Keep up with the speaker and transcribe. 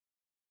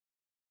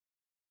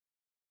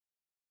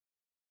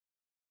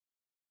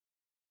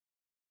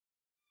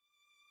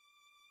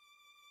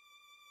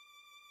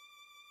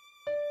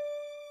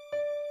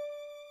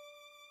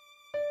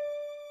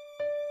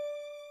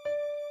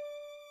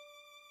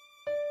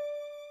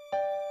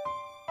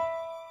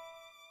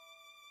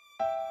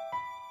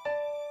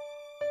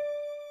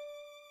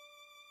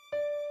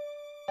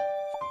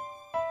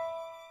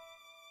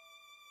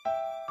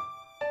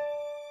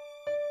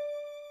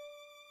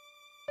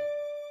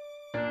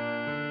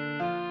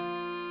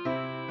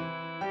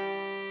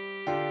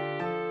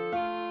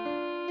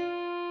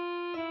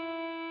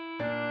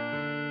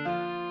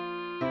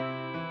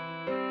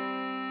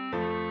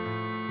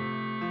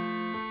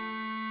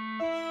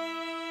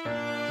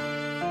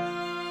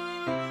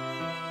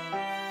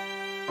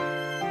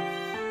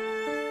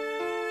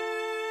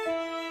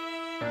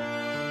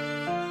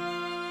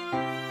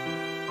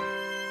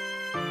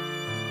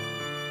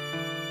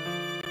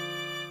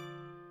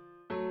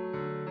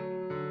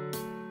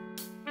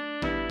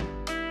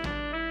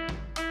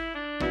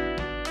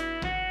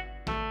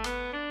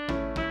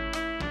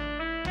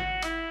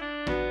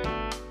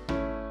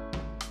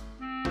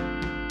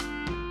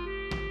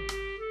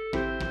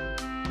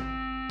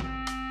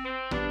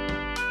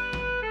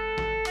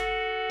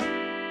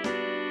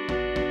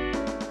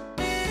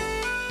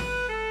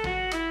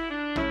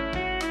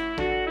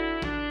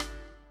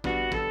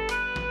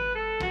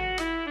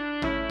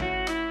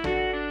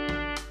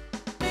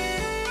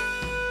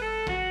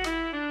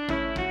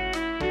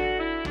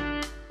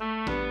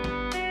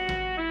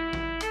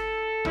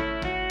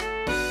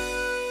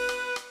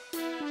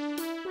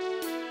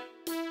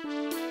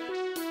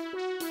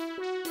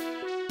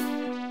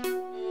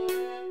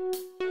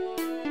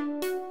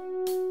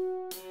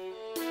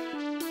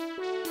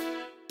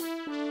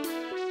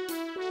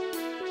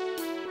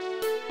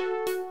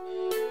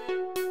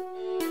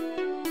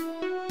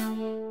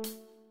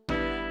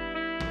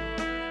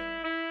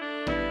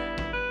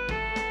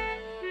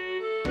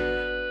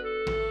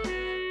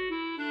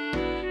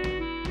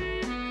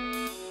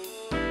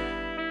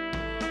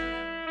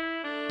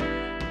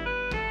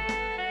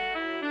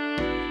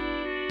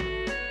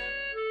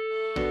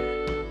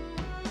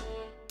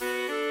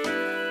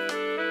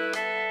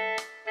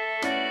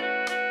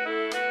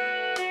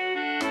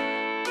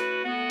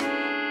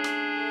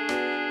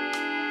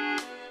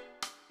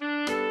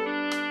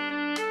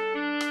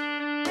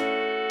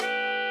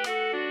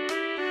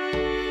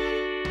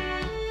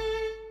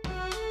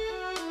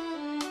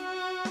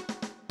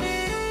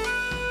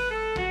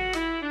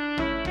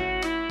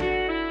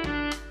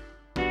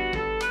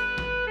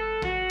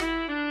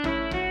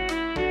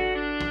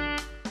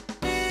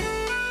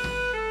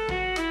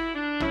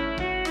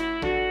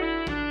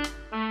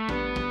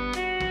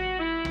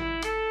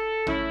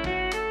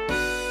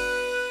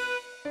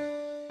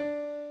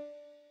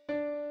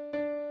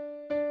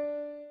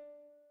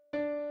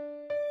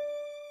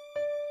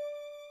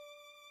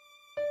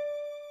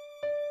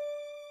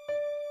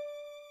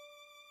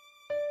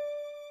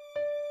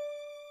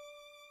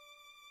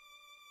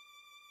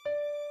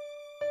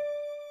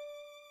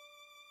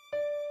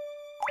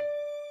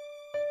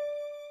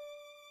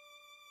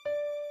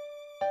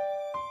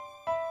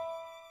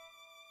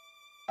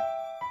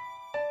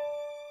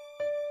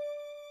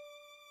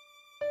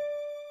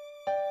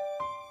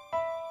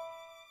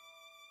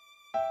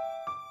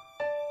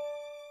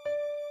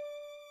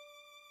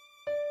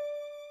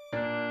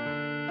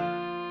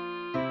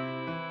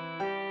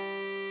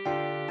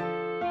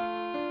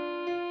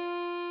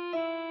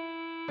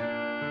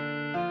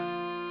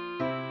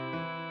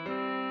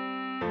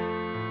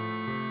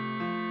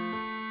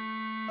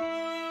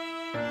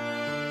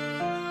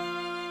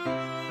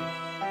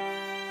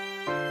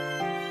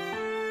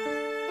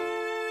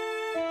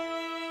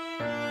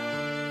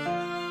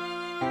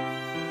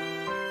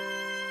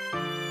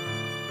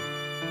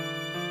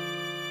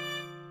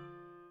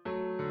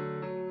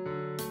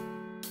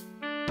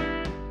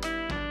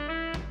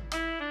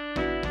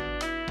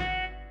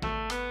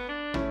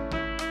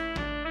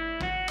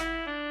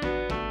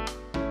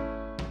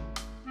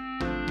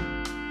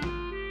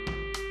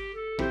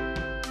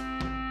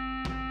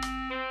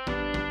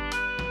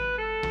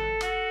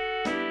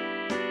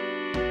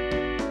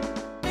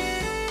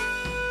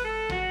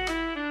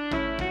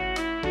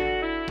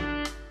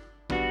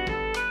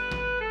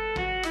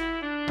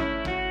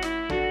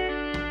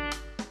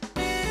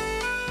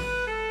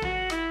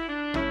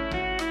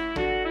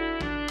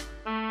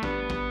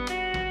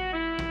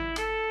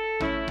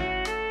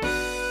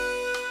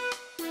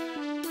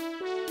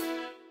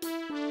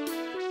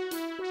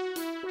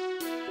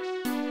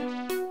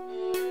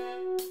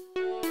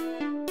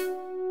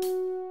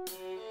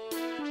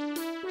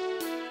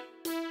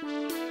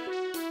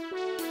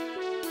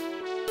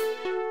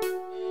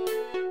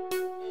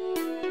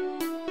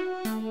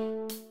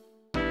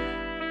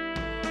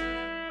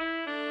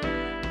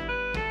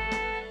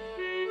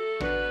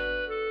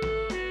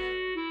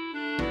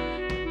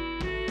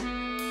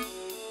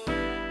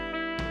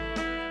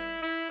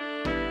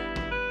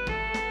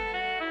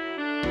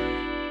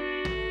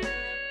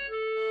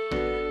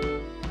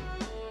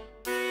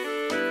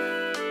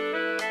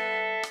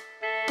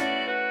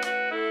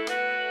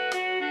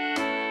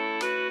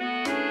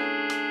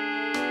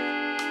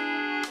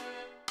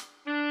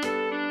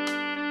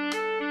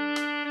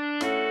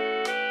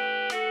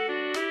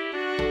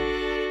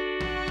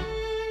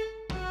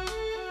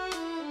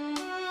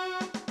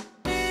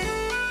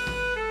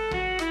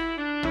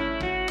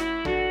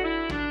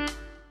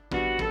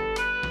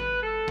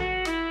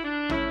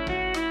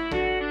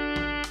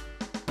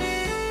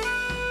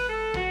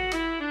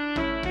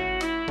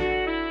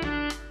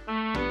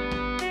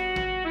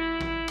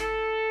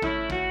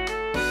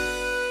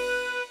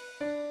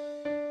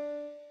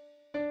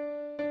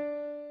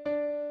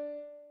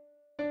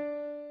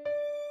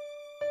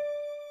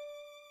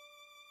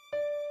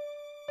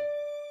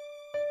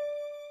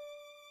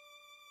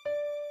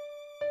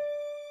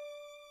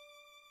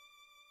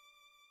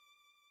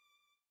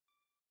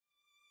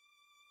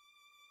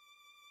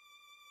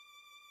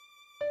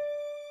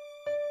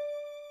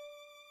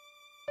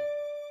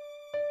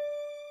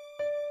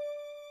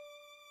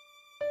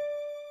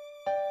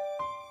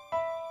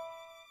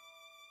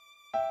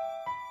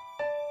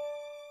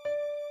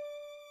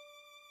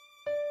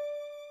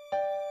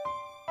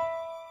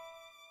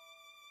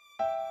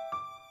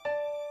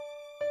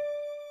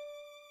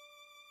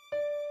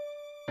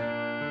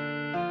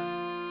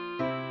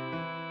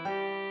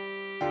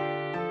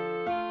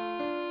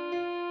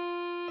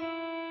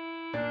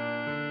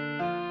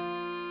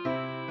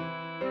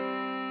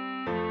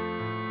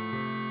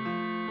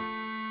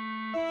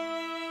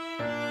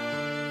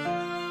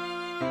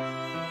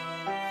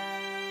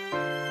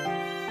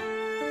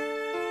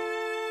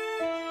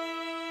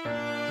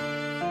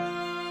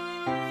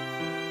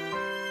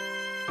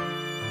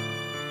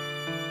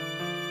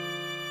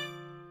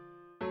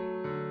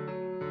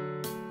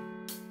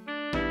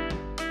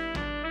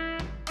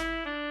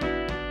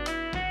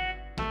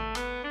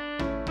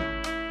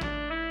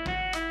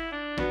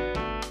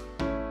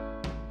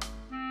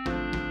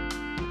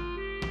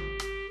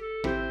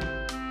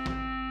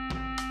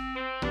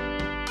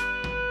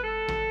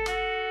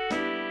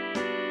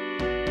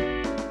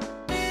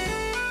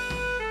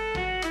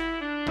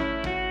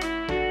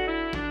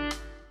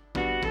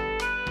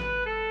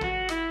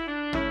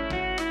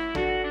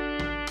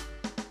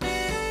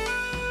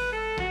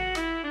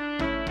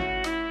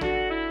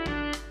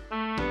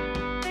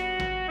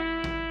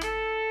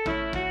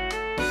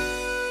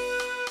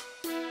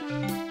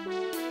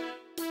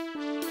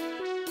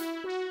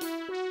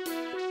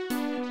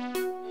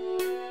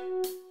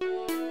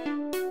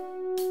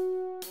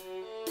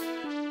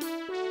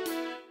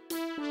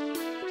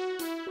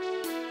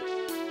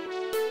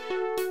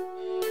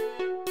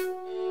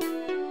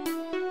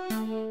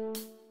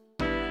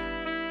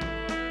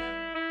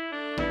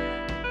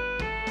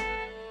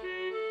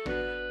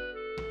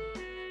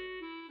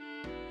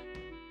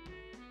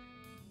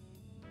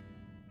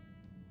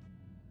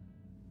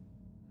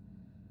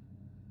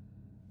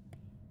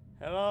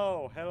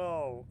Hello,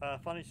 hello.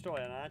 Funny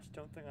story, and I actually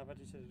don't think I've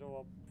actually said it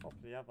all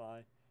properly, have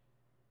I?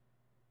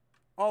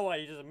 Oh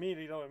wait, you just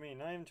immediately lowered me.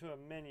 Not even to a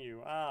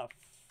menu. Ah,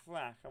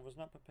 frack. I was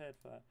not prepared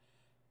for that.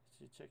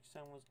 So you check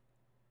sound was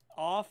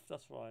off.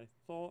 That's what I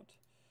thought.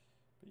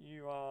 But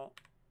you are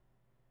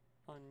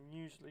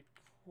unusually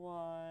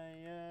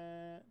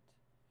quiet.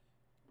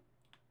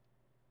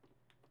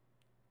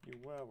 You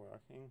were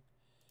working.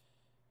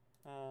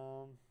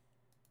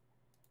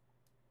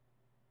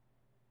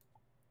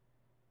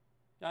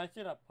 Yeah, I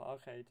did that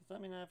part. Okay, does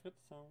that mean I've got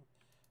the sound?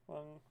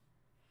 Well,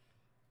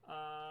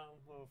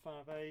 we'll find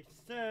out very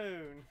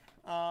soon.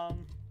 Oh,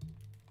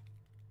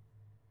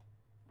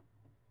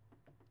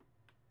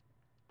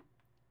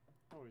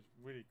 it's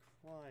really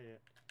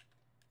quiet.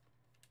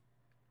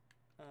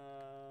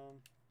 Oh,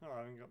 I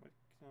haven't got my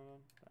sound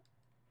on.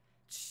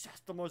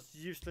 Just the most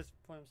useless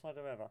poem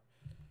slider ever.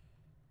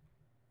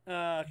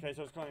 Okay,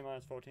 so it's currently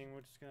minus 14.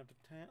 We're just gonna have to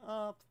turn it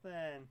up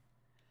then.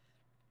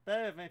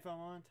 Bear with me for a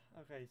moment.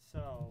 Okay,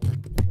 so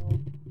your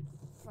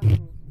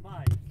fucking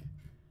mic. That's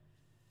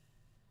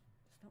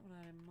not what I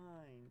had in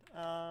mind.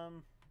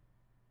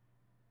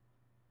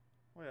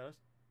 Well, yeah,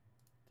 let's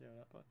do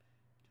that. But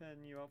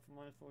turn you up from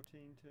minus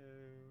 14 to.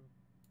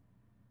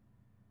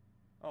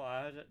 Oh,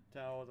 I had it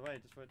down all the way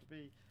just for it to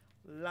be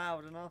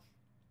loud enough.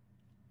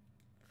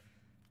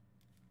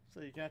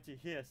 So you can actually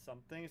hear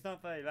something. It's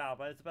not very loud,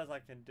 but it's the best I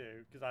can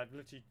do because I've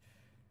literally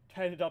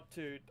turned it up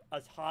to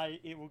as high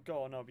it will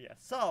go on OBS.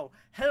 So,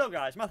 hello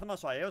guys,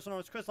 Musselwhite, also known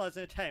as Crystallized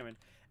Entertainment,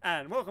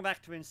 and welcome back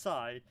to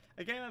Inside,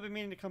 a game I've been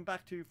meaning to come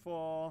back to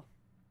for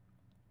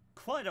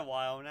quite a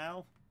while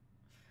now.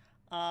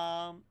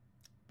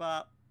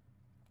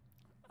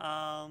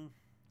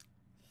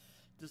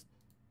 Just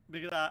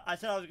because I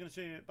said I was going to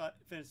stream it, but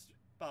finish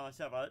by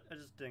myself. I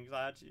just didn't,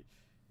 because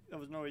there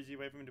was no easy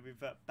way for me to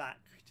revert back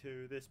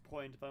to this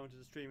point if I wanted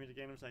to stream it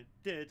again, which I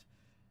did,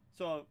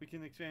 so we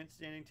can experience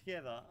the ending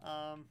together.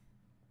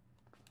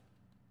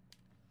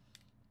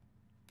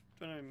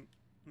 Trying to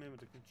remember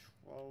the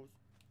controls.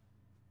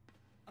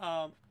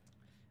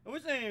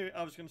 Originally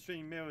I was going to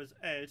stream Mirror's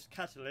Edge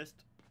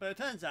Catalyst, but it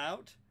turns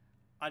out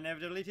I never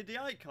deleted the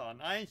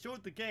icon. I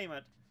installed the game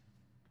at.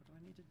 What do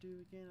I need to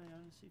do again? I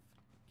honestly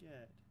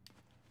forget.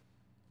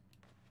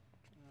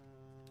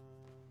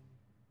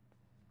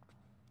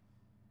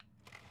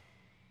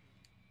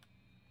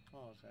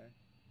 Oh, okay.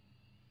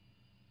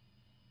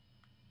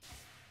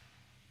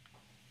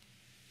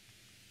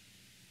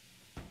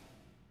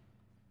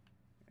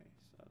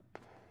 Okay,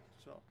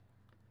 so.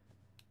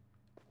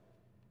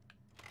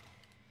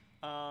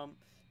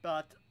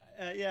 But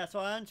yeah, so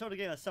I uninstalled the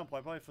game at some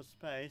point, probably for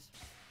space,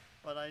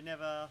 but I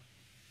never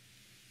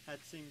had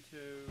seemed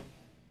to.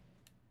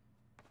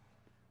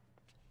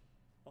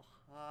 Oh,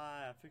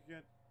 hi! I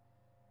figured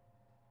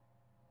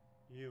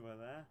you were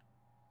there.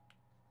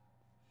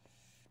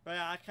 But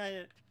yeah, I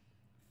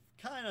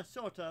kind of,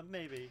 sort of,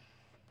 maybe.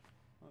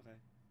 Okay.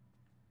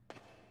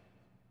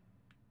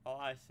 Oh,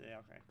 I see. Okay,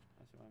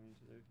 I see what I need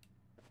to do.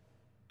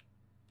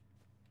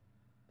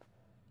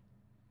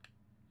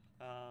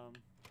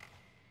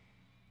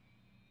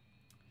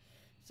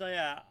 So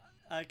yeah,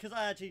 because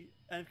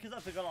because I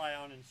forgot I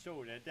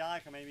uninstalled it, the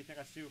icon made me think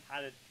I still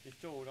had it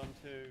installed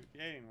onto the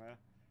Alienware.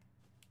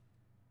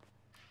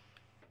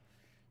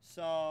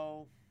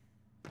 So,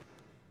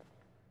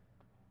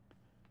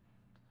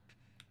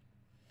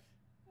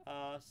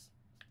 come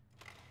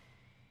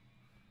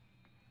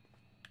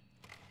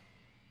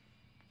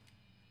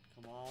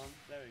on,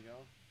 there we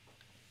go.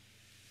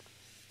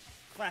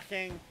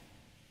 Cracking.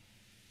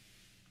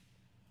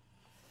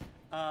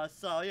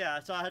 So yeah,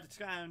 so I had to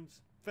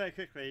scrounge very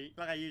quickly,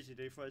 like I usually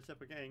do for a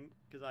separate game,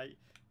 because I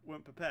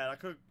weren't prepared. I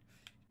could have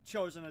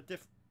chosen like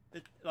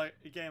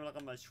a game like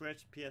on my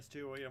Switch,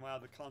 PS2, or my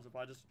other console, but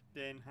I just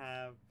didn't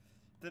have.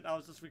 That I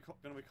was just going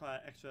to require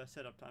extra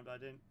setup time, but I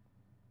didn't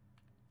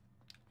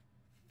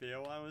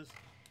feel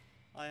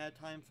I had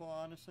time for,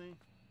 honestly.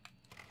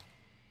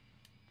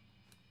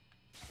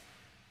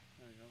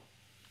 There we go.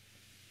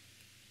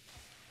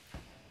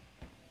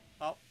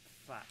 Oh,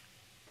 fuck.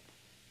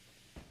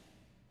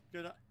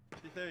 Good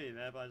theory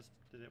there, but I just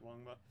did it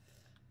wrong. But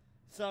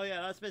so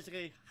yeah, that's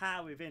basically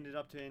how we've ended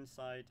up to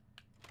Inside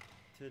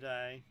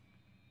today.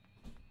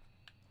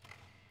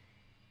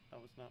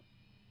 That was not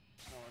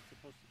how I was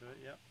supposed to do it.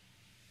 Yep.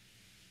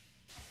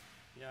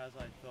 Yeah, as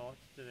I thought.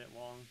 Did it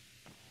wrong.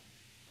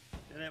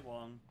 Did it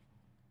wrong.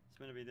 It's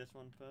going to be this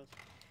one first.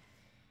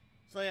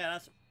 So yeah,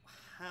 that's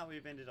how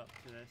we've ended up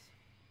to this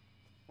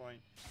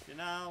point. You're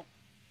now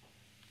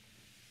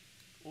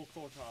all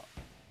caught up.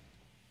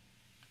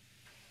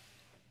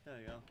 There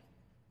we go.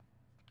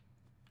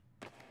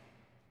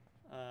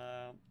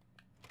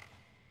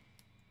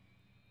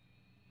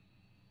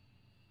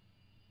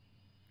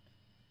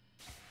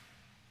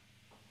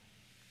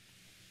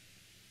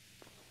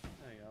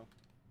 There you go.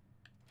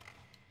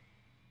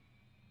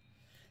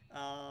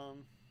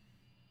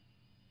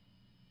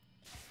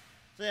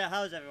 So yeah,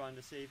 how's everyone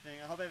this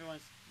evening? I hope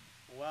everyone's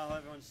well. I hope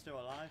everyone's still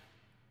alive.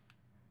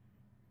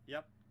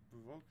 Yep. I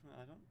don't know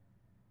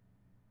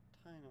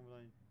what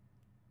I.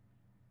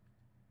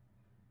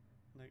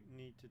 like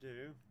need to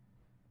do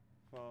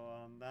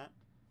for that.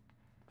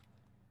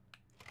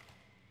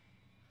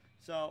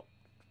 So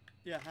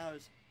yeah,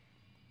 how's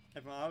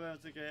everyone? I was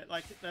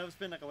like there's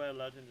been like a weird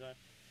alert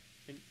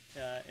in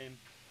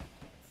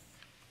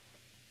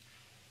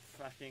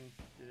fracking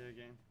video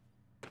game.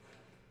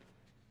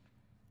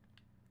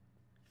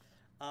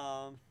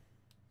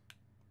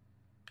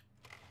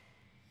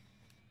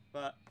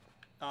 But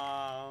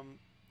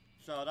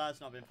so that's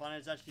not been fun.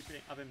 It's actually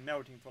been, I've been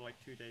melting for like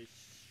 2 days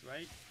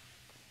straight.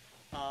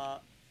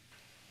 And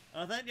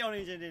I think the only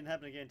reason it didn't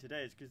happen again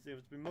today is because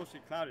it's been mostly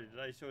cloudy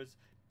today, so it's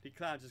the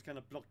clouds just kind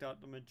of blocked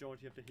out the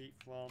majority of the heat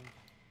from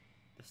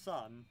the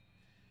sun.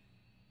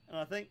 And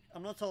I think,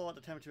 I'm not sure what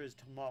the temperature is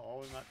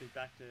tomorrow, we might be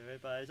back to it,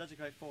 but it's actually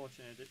quite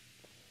fortunate that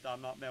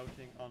I'm not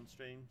melting on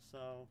stream,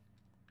 so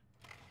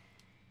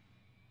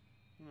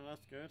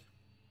that's good.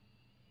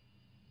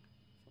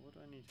 So what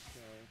do I need to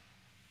go?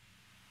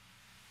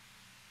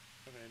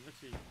 Okay, let's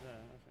see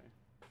there, okay.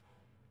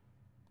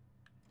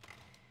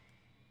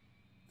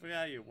 Where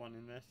are you one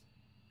in this?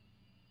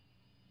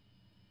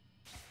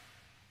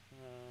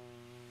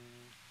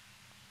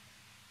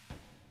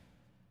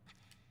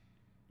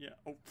 Yeah,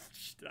 oh,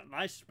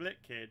 nice split,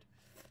 kid.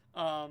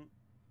 So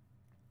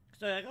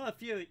I got a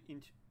few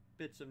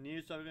bits of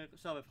news, so we're going to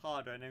start with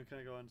hardware and then we're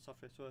going to go on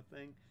software sort of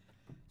thing.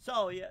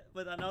 So, yeah,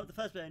 with that note, the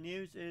first bit of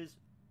news is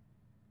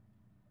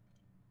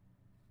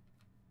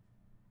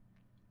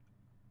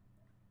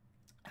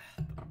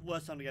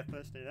worst time to get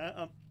firstly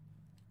there.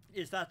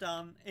 Is that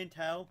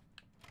Intel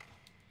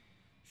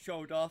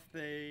showed off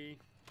the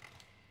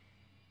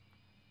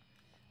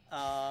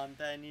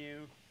their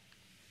new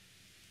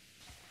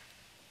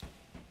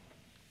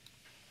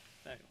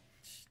there you go.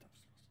 Stop.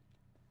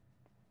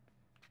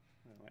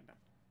 Went down.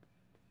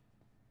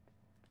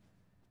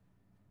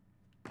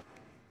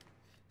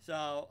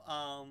 So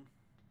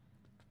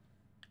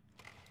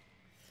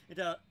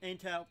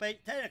Intel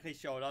technically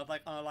showed off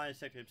like on a Linus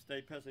executives.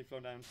 They personally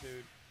flown down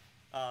to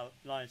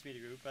Linus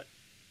Media Group, but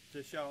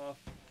to show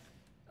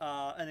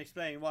off and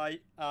explain why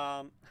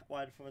the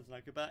performance is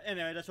not good. But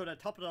anyway, that's sort of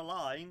top of the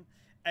line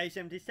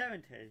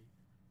A7070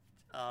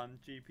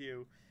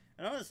 GPU,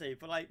 and honestly,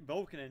 for like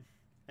Vulkan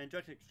and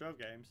DirectX 12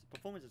 games,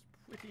 performance is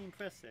pretty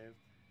impressive.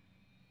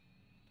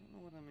 Don't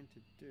know what I'm meant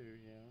to do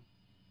here.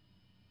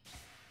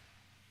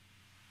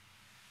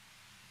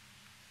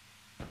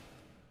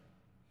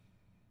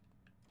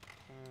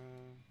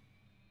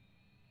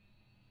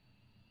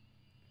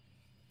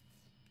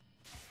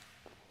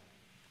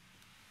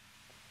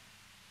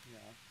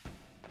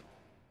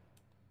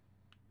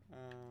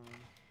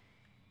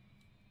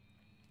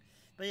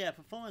 But yeah,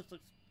 performance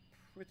looks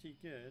pretty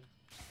good.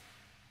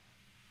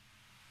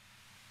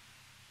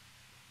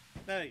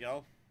 There we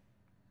go.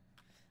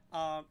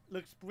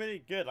 Looks pretty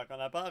good like on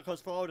that, but of course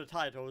for older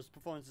titles,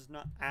 performance is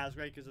not as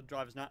great because the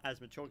driver's not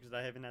as mature because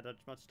they haven't had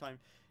as much time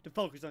to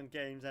focus on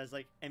games as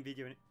like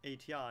Nvidia and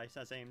ATI,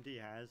 as AMD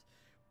has,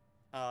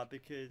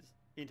 because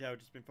Intel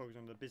just been focused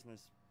on the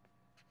business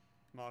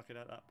market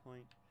at that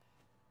point.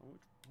 I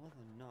would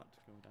rather not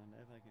go down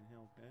there if I can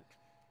help it.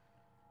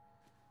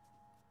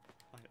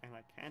 And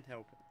I can't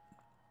help it.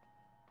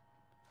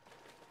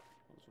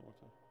 What's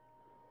water?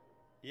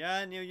 Yeah,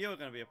 I knew you were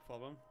going to be a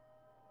problem.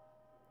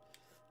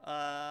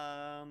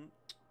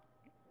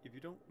 If you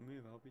don't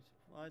move, I'll be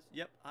surprised.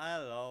 Yep,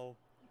 hello.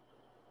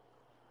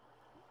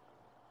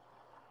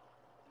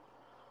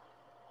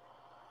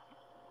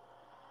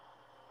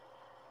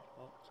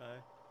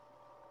 Okay.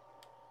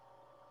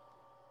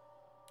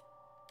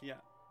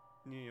 Yeah,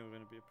 knew you were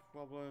going to be a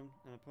problem.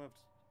 And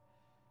perhaps.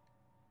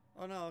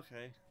 Oh no,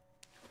 okay.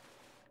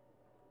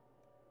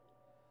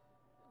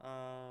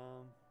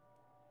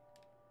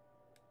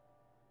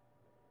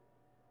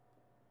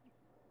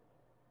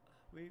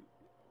 We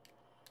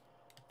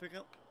pick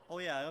up. Oh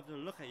yeah, I have to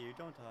look at you,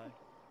 don't I?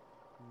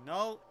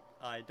 No,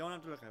 I don't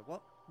have to look at.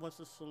 What was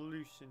the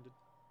solution to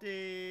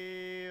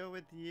deal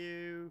with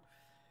you?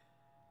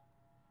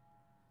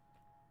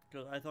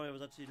 Because I thought I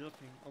was actually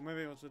looking, or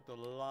maybe it was with the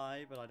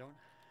light, but I don't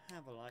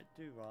have a light,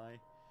 do I?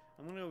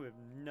 I'm gonna go with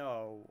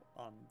no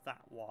on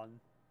that one.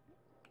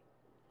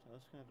 So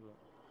let's have a look.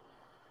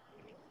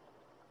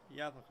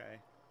 Yep, okay.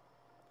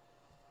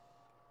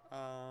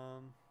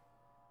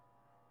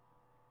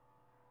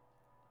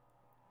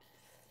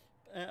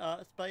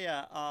 But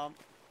yeah,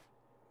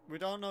 we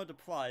don't know the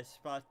price,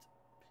 but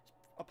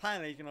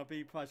apparently it's gonna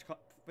be priced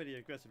pretty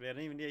aggressively, and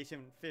even the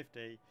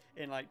A750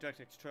 in like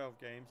DirectX 12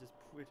 games is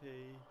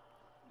pretty.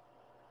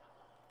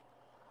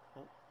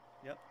 Oh,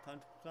 yep, time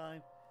to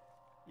climb.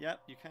 Yep,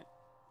 you can't.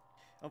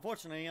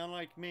 Unfortunately,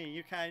 unlike me,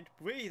 you can't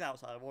breathe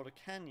outside of water,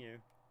 can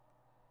you?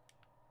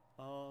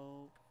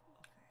 Oh, okay,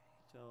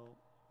 so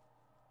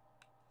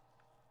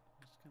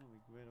it's kind of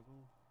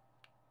regrettable.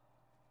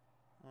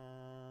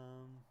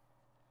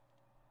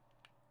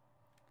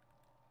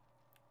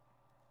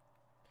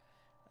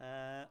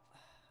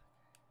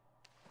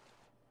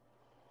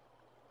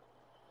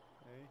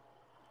 Okay.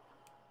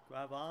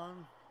 Grab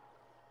on.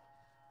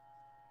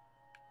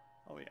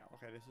 Oh yeah,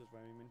 okay, this is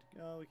where we meant to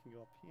go. We can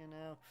go up here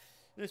now.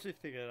 Let's just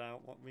figure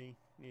out what we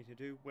need to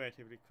do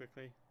relatively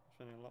quickly.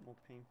 Spending a lot more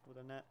painful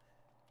than that.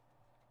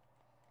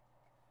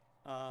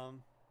 There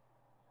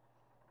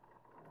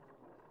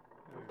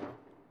we go.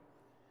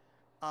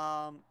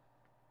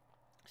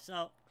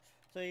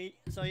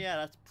 So yeah,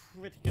 that's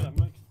pretty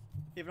good.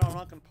 Even though I'm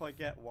not gonna probably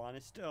get one,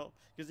 it's still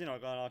because you know I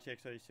got an RTX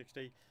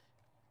 3060,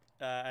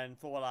 and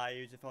for what I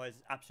use it for is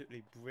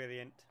absolutely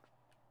brilliant.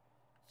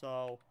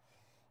 So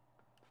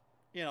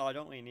you know I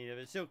don't really need it.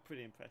 But it's still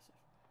pretty impressive.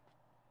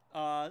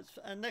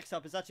 And next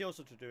up is actually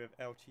also to do with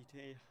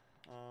LTT.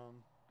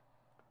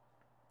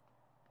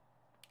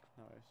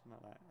 No, it's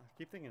not that. I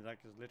keep thinking it's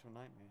like his Little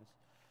Nightmares.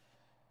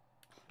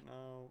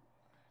 No,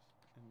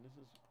 and this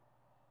is.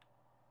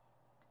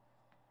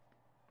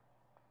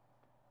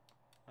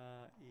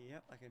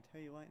 Yep, I can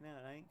tell you right now,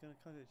 I ain't gonna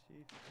cut it,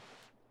 chief.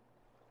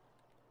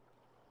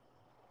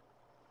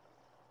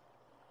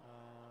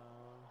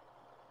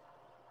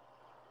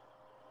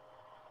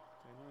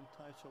 I'm not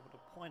entirely sure what the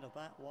point of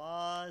that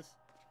was.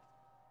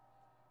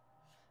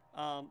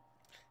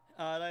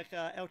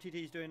 LTT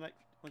is doing like,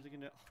 what's it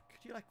gonna do? Oh,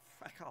 could you like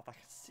frack off? I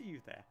can see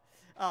you there.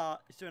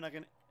 It's doing like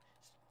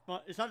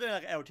well, it's not doing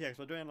like LTX,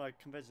 but doing like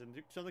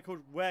convention, something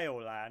called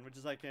Whale Land, which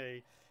is like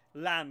a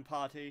LAN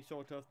party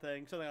sort of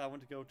thing. Something I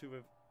want to go to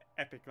with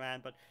Epic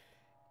Land,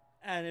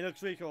 and it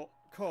looks really cool.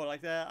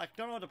 Like I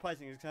don't know what the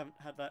pricing is, 'cause I haven't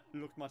had that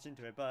looked much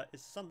into it, but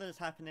it's something that's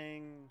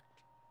happening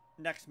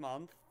next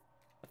month.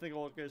 I think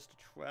August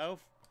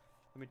 12th.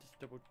 Let me just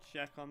double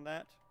check on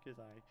that because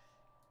I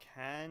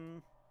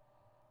can.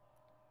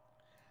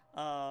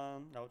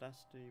 No,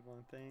 that's the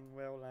one thing.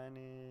 Wellland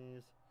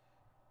is.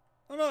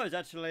 Oh no, it's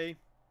actually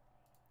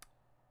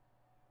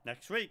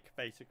next week,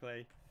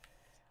 basically,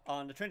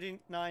 on the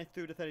 29th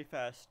through the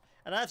 31st,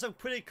 and I have some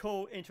pretty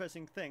cool,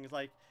 interesting things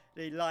like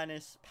the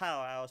Linus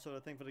Power Hour sort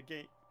of thing for the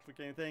game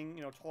thing,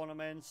 you know,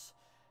 tournaments,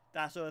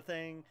 that sort of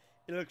thing.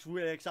 It looks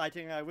really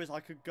exciting. I wish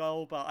I could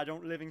go, but I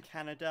don't live in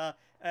Canada,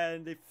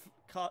 and the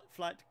cost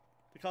flight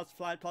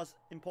plus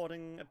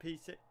importing a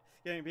PC,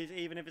 getting a PC,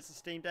 even if it's a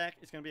Steam Deck,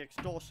 it's going to be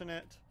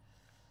extortionate.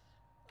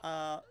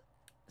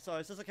 So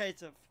it's just a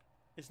case of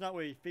it's not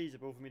really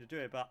feasible for me to do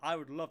it, but I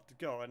would love to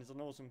go, and it's an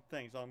awesome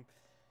thing. So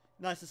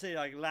nice to see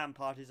like LAN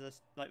parties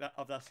like that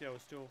of that scale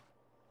still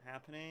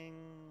happening.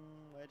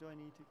 Where do I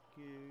need to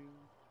go?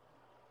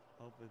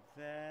 Over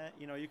there.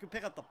 You know, you can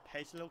pick up the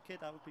pace, little kid.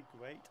 That would be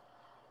great.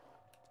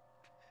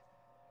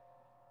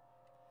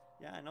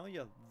 Yeah, I know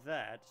you're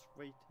there, just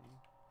waiting.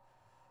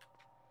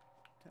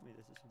 Tell me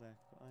this is the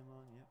I'm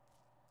on. Yep.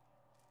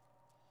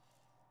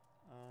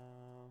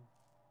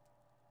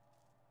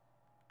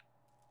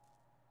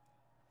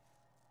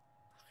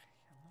 Okay,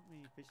 I'm not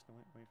really vision the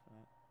right way for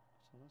that.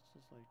 So let's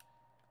just like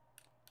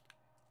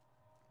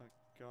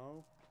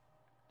go,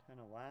 turn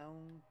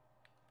around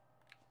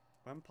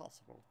when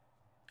possible.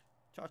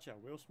 Cha-cha,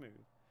 real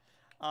smooth.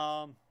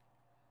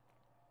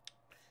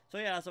 So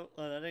yeah, so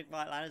I think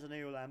LAN is a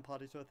new LAN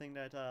party sort of thing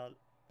that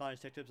Linus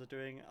Tech Tips are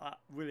doing.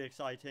 Really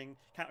exciting.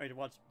 Can't wait to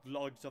watch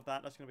vlogs of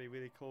that. That's going to be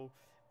really cool.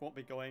 Won't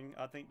be going.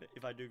 I think that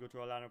if I do go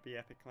to a LAN, it'll be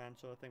Epic LAN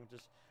sort of thing.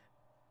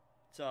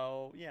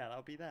 So yeah,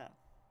 that'll be that.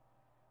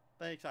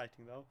 Very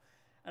exciting though.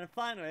 And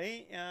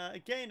finally, a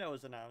game that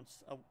was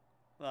announced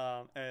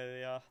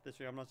earlier this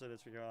week. I'm not saying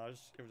this week. It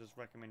was just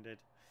recommended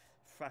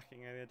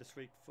fracking earlier this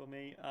week for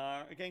me.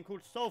 A game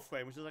called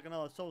Soulframe, which is like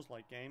another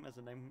Souls-like game, as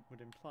the name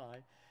would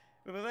imply.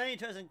 With a very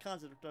interesting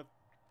concept of,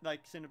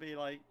 like, seem to be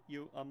like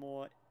you are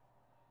more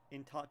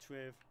in touch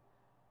with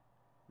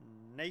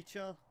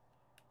nature.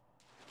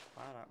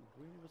 Wow, that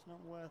really was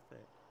not worth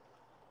it.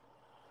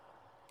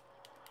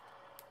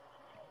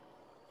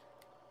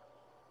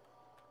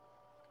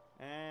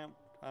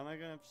 Am I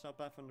going to start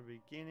back from the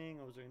beginning,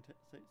 or was I going to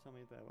say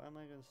something there? Where am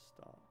I going to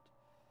start?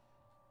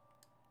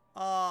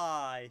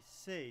 Ah, I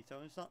see.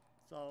 So it's not.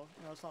 So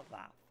you know, it's not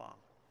that far.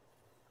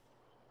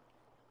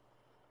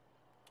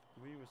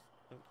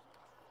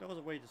 There was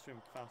a way to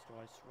swim faster,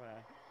 I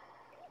swear.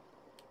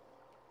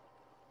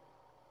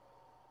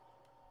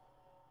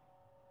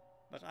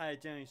 But I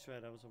genuinely swear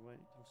there was a way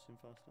to swim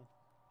faster.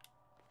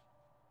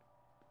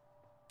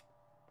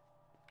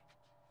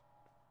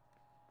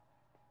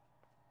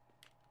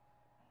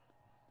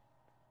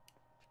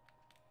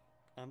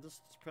 I'm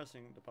just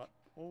pressing the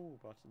all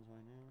buttons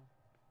right now.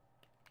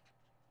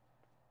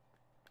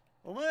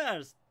 Oh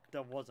my,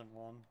 there wasn't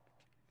one.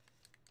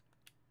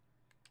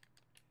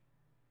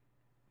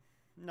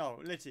 No,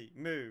 Litty,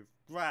 move,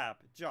 grab,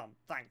 jump.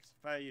 Thanks,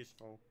 very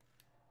useful.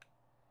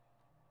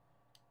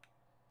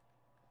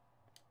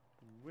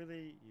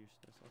 Really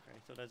useless. Okay,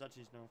 so there's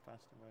actually no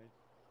faster way.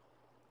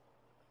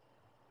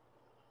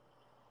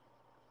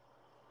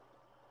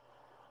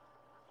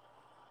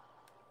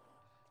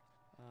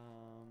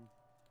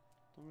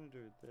 I'm gonna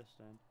do this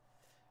then.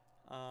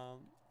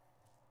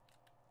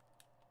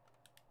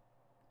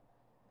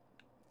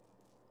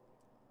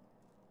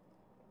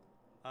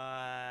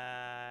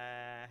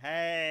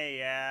 Hey,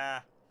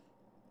 yeah.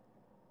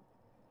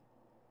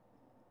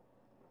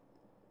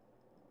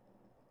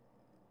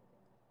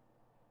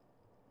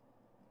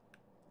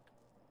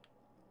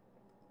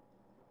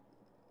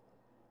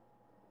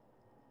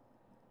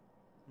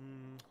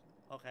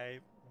 Okay,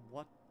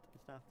 what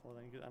is that for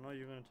then? 'Cause I know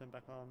you're going to turn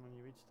back on when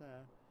you reach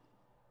there.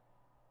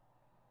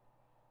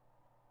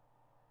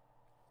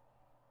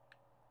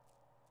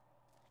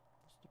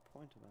 What's the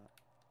point of that?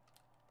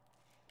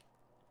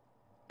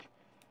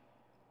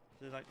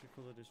 Is it like to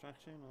cause a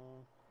distraction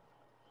or?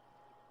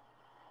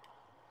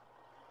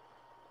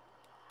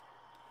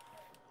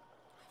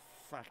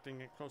 Frack, didn't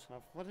get close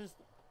enough. What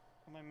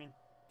am I meant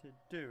to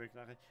do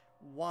exactly?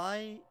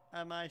 Why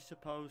am I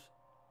supposed?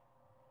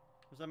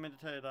 Was I meant to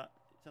tell you that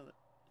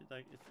it's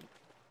like it's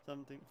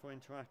something for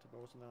interactive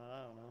or something like that?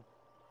 I don't know.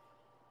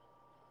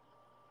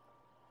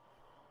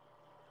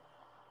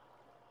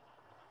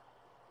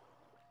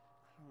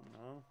 I don't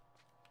know.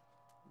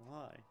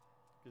 Why?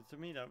 Because to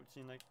me that would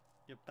seem like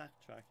you're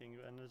backtracking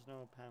and there's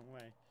no apparent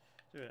way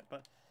to do it.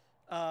 But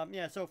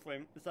yeah, so for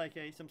him, it's like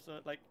some sort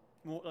of like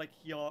more like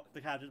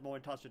the character's more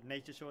in touch with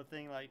nature sort of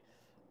thing, like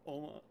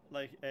almost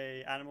like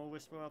a animal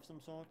whisperer of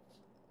some sort.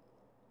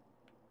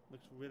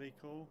 Looks really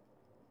cool.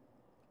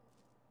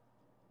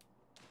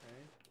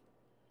 Okay.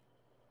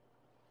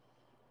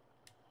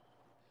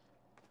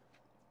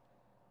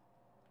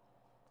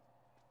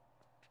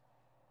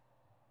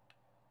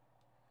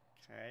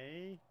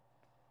 Okay.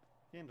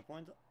 Again, the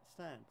point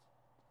stands.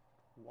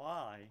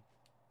 Why?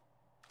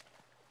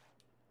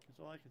 Because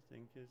all I can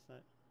think is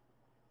that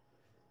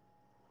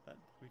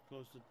we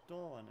closed the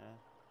door now.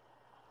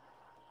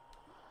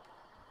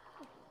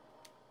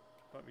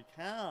 But we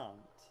can't.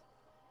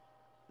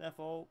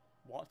 Therefore,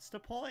 what's the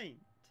point?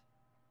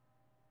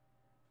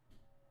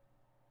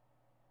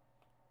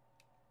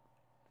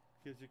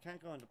 Because you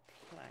can't go into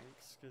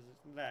planks because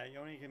it's there. You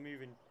only can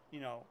move in, you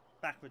know,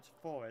 backwards,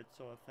 forward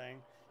sort of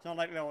thing. It's not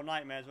like Little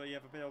Nightmares where you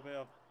have a little bit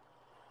of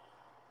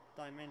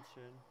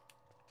dimension.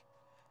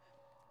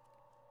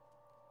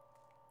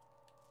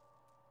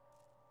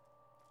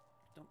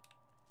 Don't.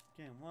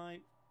 Again, why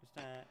is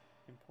that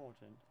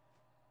important?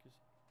 Because.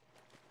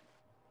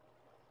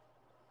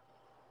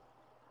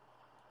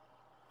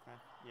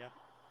 Yeah.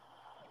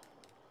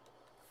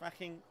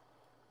 Fracking.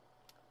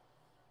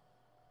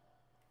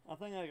 I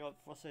think I got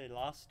frustrated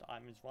last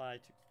time is why I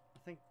took. I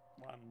think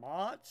what,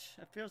 March?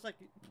 It feels like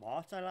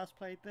March I last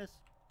played this.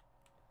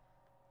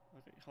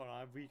 Okay, hold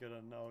on, we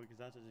gotta know because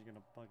that's just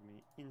gonna bug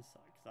me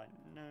inside. Because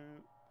I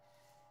know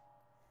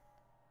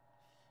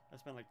I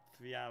spent like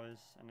 3 hours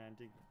and then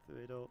dig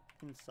through it all.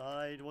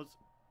 Inside was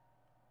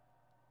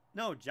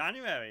no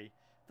January.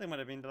 I think it might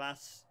have been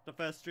the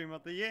first stream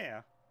of the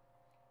year.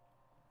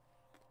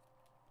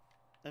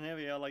 And here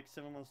we are, like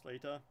 7 months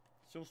later,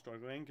 still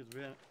struggling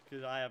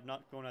because I have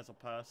not grown as a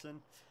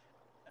person,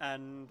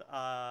 and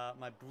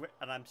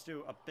I'm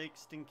still a big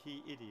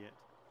stinky idiot.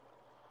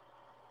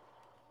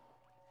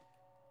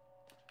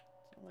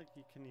 It's not like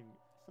you can even.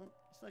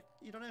 It's like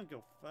you don't even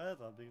go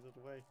further because of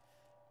the way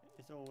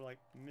it's all like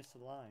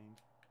misaligned.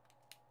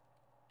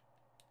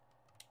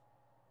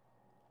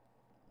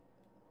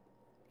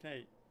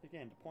 Okay,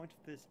 again, the point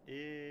of this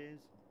is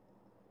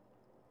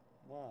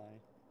why.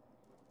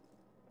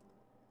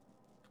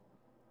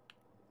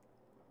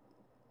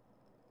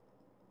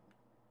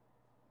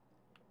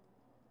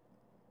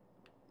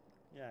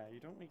 Yeah, you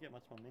don't really get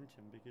much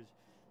momentum because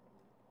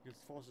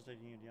force is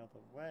taking you the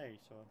other way,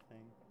 sort of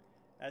thing.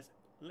 As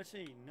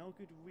literally no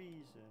good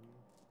reason.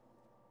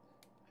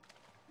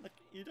 Look,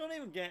 you don't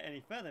even get any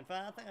further. In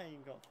fact, I think I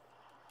even got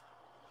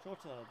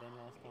shorter than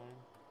last time.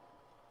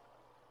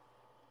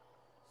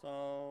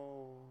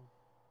 So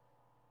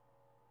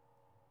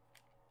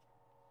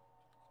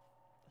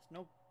there's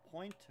no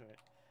point to it.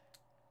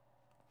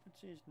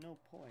 Actually, there's no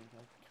point.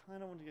 I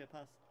kind of want to get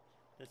past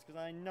this because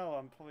I know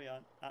I'm probably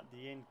at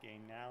the end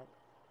game now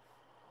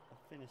of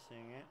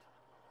finishing it.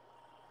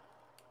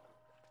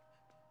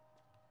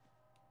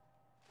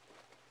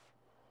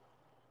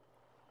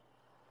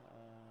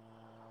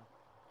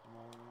 Come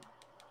on.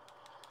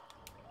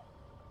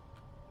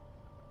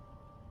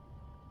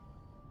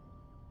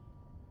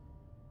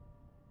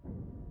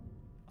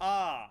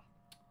 Ah!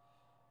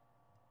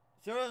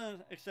 So it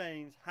doesn't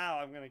explain how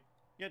I'm going to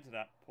get to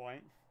that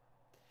point,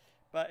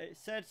 but it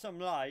said some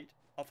light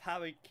of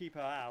how we keep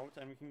her out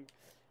and we can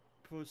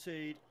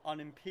proceed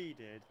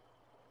unimpeded.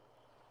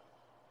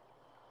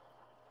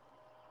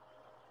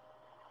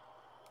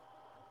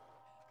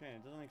 Okay,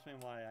 it doesn't explain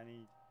why I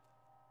need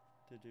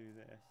to do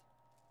this.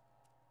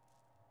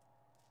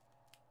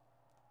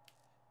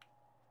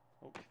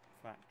 Oh,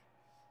 fuck.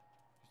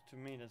 To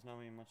me, there's not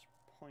really much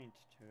point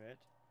to it.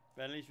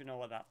 But at least we know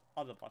what that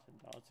other button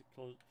does.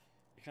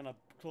 It kind of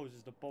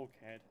closes the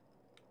bulkhead.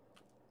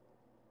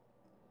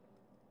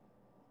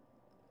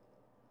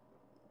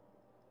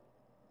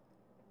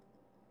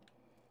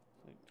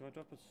 Like, do I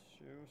drop a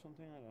shoe or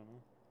something? I don't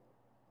know.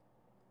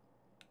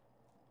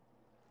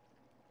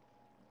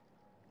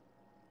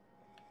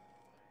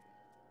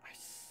 I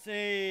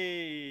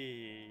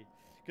see.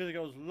 Because it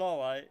goes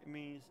lower, it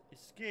means it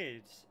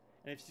skids.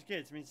 And if it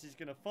skids, it means it's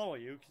going to follow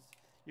you because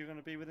you're going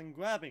to be within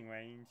grabbing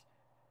range.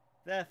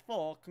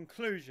 Therefore,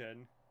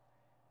 conclusion,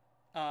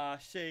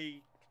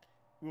 she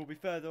will be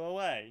further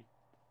away.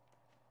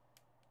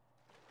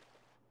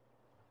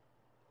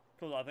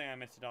 Cool, I think I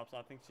messed it up, so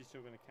I think she's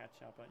still going to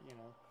catch up, but you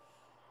know.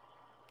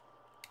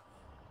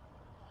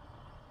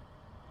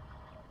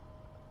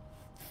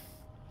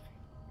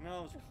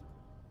 No, it was...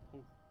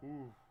 Oh,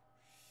 ooh.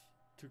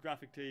 Too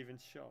graphic to even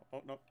show.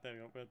 Oh, no, there we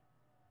go. But...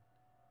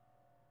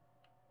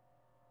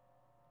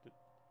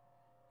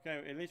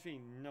 Okay, at least we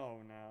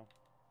know now.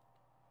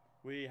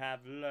 We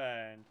have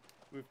learned.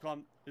 We've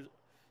come...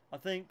 I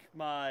think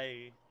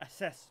my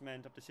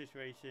assessment of the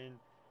situation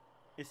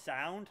is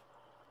sound.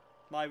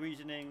 My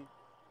reasoning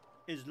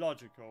is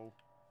logical.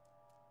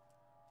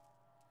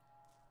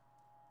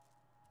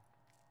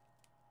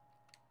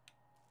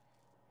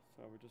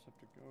 So we just have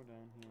to go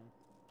down here.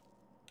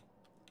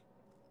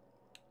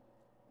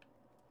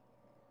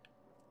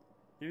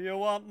 If you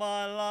want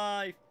my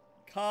life,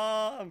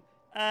 come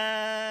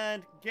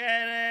and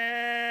get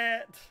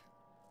it!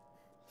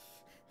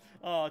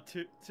 Oh,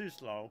 too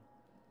slow.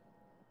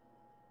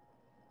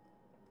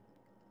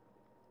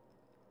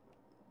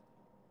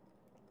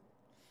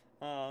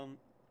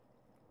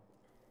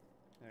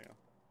 There you go.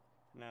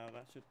 Now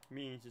that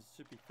means it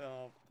should be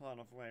far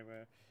enough away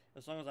where,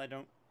 as long as I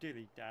don't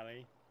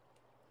dilly-dally,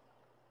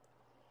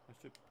 I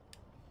should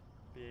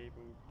be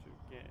able to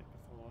get it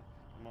before.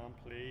 Come on,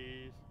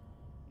 please.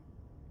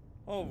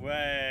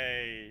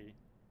 Away!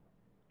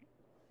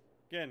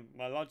 Again,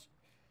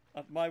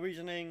 my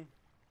reasoning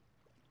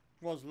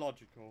was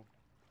logical.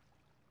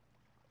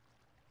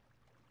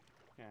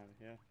 Get out of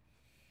here.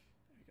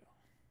 There we go.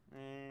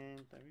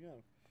 And there we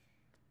go.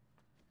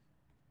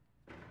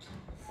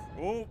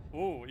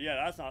 Oh, yeah,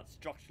 that's not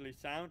structurally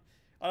sound.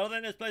 I don't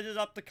think this place is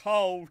up to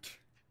code.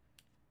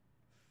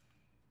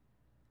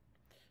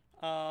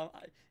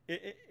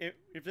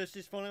 If this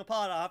is falling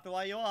apart, I'll have to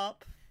wire you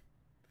up.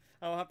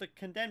 I'll have to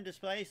condemn this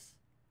place.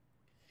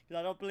 Because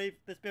I don't believe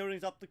this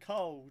building's up to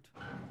code.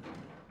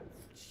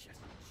 Just,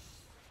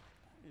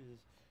 that is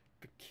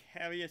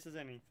precarious as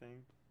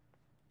anything.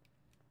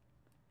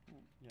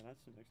 Oh, yeah, that's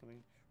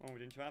something wrong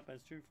with Interrupt.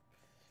 That's too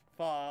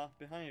far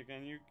behind you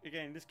again.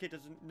 Again, this kid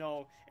doesn't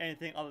know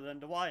anything other than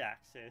the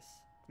y-axis.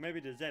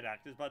 Maybe the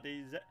z-axis, but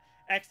the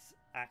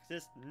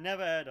x-axis,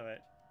 never heard of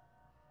it.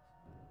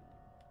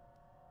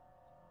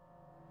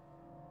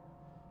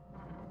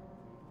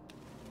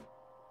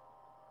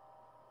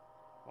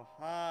 Oh,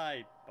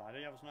 hi,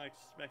 buddy. I was not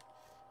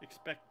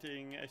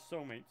expecting a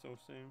soulmate so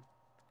soon.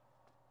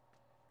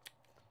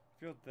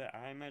 If you're there,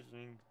 I'm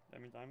imagining that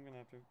means I'm gonna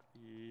have to.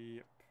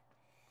 Yep.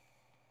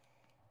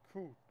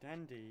 Cool,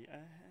 dandy.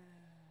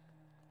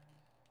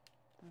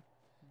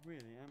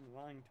 Really, I'm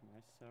lying to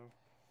myself.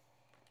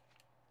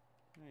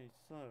 Okay,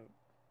 so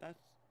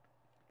that's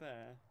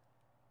there.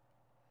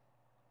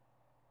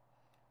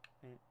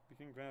 And we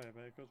can grab it,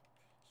 but it goes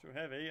so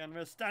heavy, and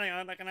we're standing on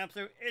it like an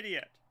absolute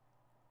idiot.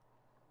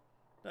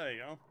 There you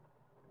go.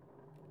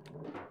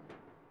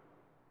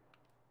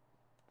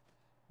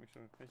 Make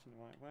sure we're facing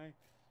the right way.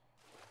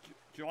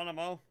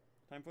 Geronimo,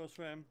 time for a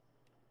swim.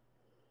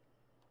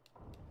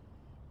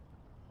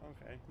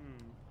 Okay,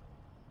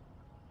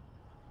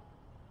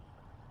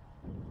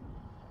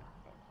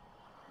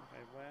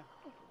 Okay, where?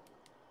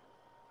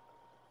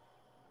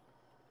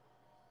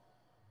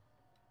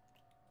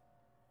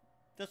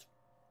 Just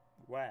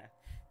where?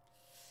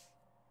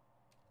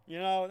 You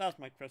know, that's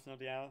my question of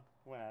the hour.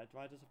 Where? Do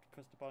I just have to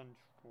press the button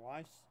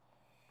twice?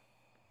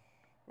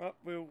 Well,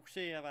 we'll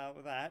see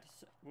about that.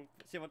 We'll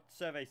see what the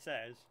survey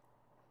says.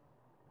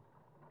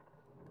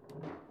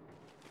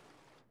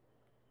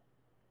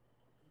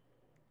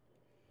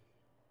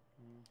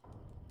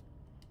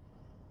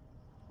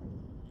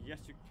 Yes,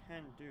 you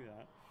can do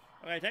that.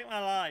 Okay, take my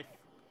life.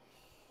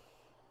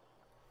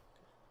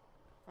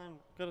 I'm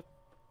gonna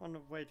find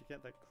a way to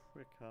get there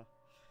quicker.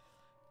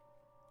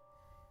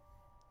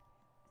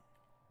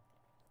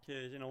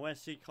 Because, you know, where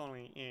sea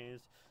colony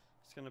is,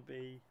 it's gonna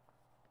be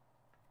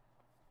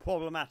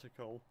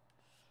problematical,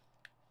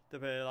 to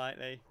put it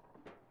lightly.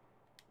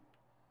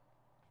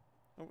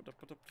 Oh, what the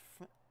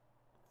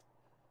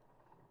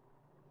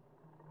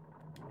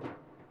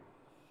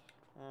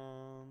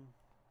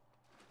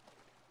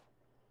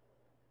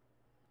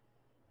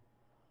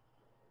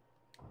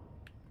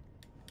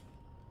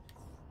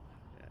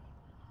yeah.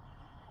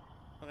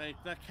 Okay,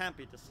 that can't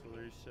be the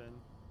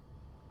solution.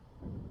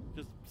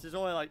 Because it's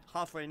only like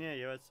halfway near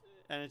you,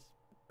 and it's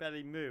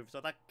barely moved,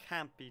 so that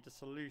can't be the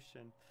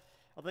solution.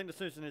 I think the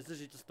solution is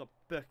literally just to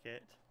book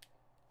it.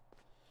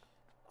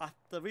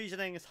 The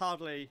reasoning is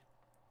hardly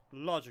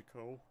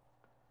logical,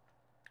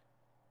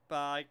 but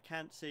I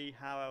can't see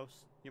how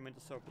else you're meant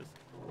to solve this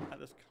at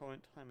this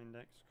current time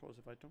index. Of course,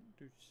 if I don't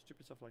do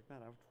stupid stuff like that,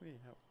 that would really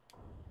help.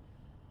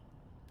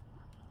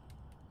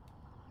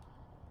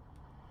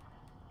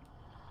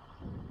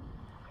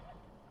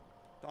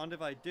 Darned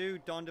if I do,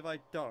 darned if I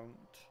don't.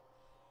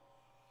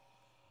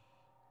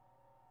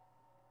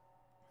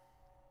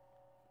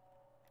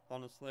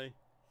 Honestly.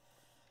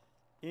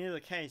 In either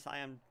case, I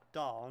am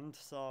darned,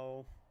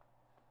 so...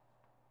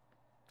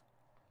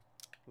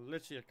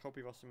 Literally a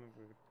copy of us in the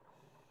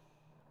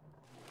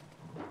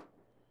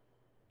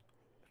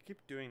I keep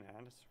doing that,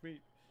 and it's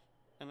really...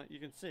 And you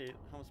can see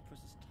how much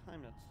precious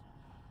time that's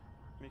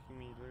making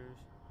me lose.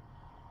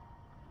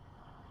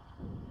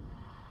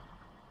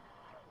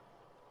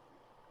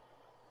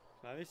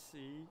 Can I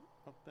see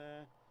up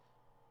there?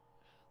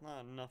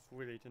 Not enough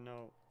really to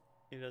know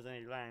if there's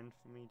any land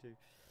for me to,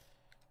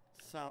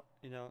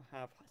 you know,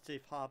 have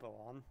safe harbor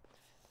on.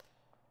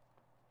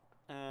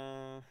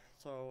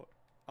 So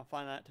I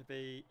find that to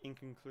be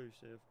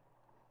inconclusive.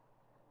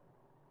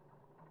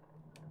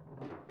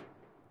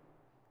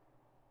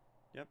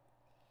 Yep.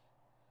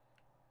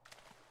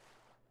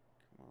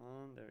 Come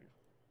on, there we go.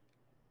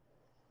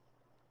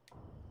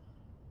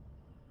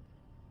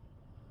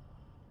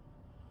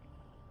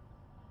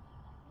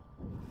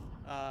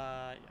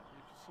 Yeah, you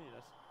can see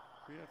this.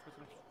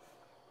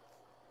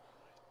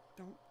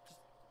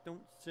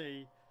 Don't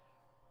see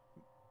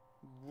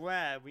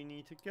where we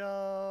need to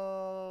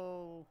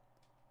go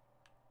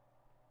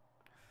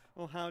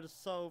or how to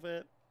solve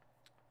it.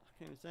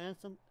 Okay, is there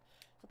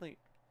something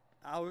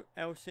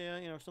else here?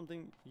 You know,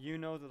 something you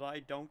know that I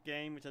don't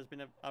game, which has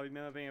been I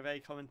remember being a very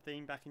common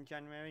theme back in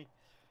January,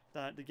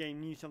 that the game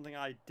knew something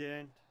I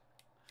didn't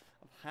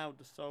of how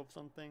to solve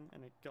something,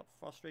 and it got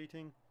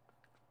frustrating.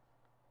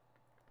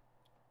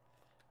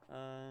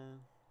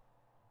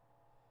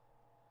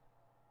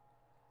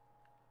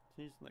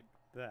 He's like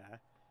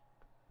there.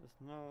 There's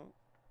no.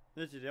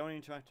 This is the only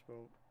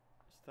interactable.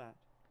 It's that.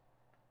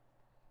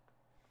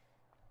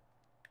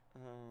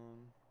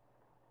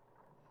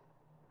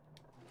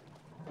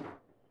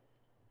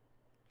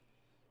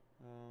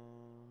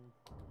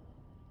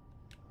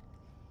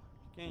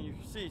 Again, you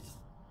can see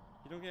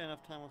you don't get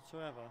enough time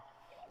whatsoever.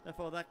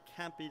 Therefore, that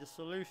can't be the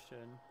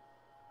solution.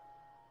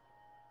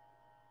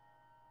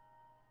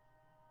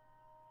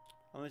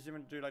 Unless you're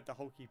going to do like the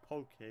hokey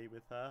pokey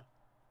with her,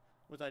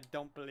 which I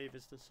don't believe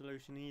is the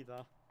solution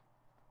either.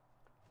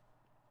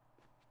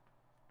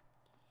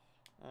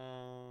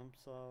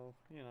 So,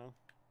 you know.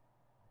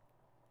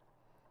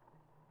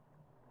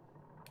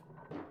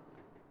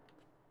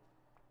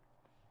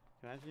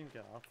 Can I actually even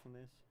get up from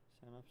this? Is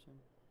that an option?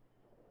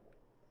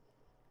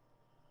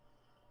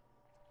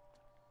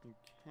 You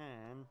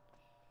can.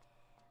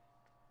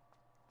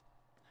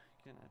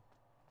 Can I?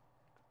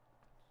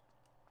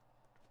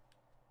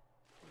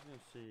 I'm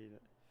gonna see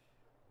that.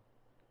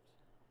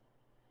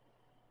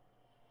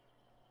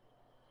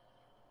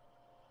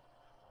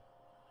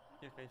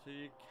 Okay, so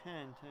you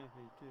can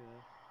technically do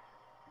that.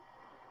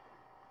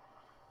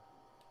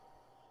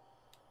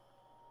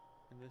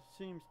 And there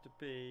seems to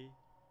be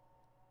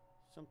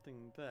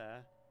something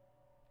there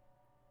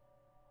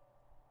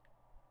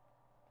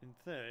in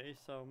theory,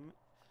 so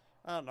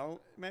I don't know,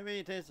 maybe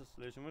it is a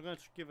solution. We're going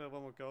to give it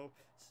one more go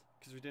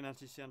because we didn't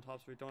actually see on top,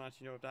 so we don't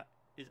actually know if that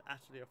is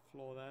actually a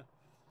flaw there.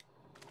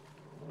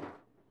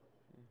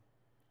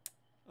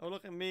 Oh,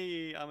 look at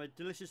me, I'm a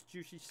delicious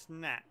juicy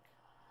snack.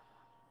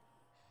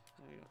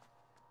 There you go.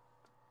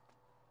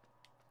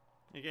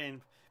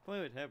 Again,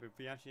 probably would help if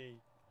we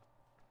actually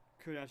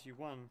could actually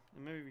won,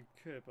 and maybe we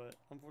could, but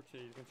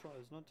unfortunately the controller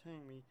is not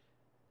telling me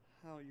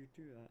how you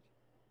do that.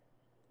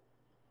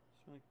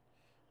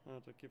 So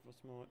to give us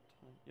more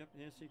time. Yep,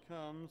 here she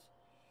comes.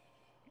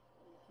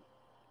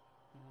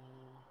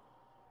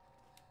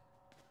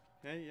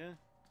 Okay, yeah.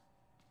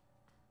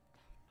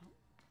 Not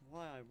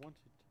why I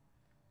wanted.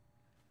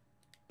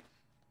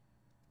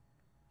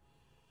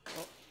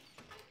 Oh,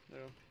 there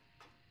we go.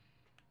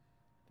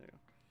 There we go.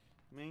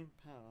 Main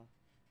power.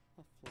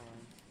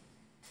 Offline.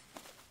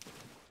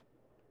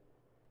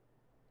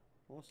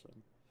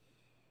 Awesome.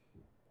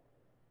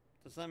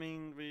 Does that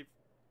mean we've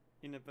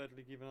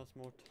inadvertently given us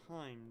more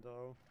time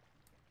though?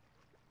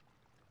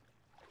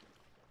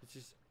 Which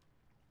is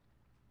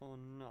or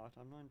not,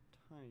 I'm not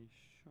entirely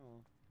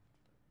sure.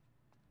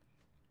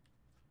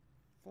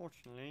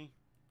 Fortunately,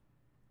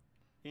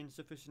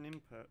 insufficient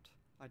input.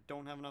 I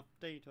don't have enough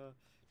data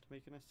to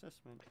make an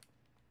assessment.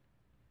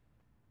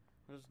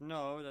 I just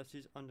know that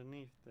she's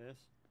underneath this,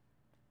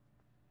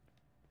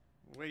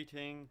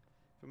 waiting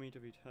for me to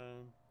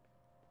return.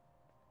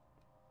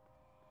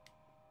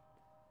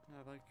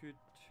 Now if I could...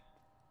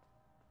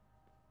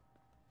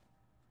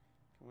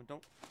 Come on,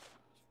 don't...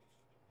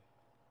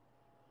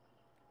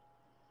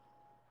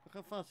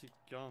 Look how fast she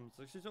comes.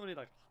 Like, she's already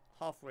like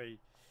halfway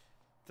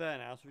there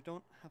now, so we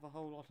don't have a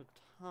whole lot of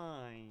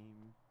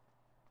time.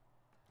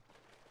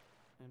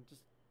 And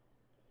just...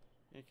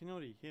 Yeah, you can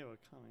already hear her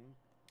coming.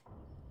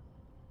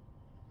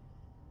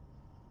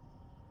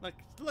 Like,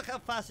 look how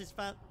fast it's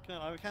fast.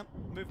 I can't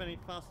move any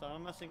faster.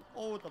 I'm messing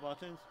all the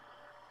buttons.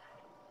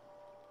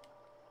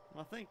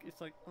 I think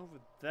it's like over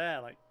there.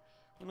 Like,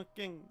 we're not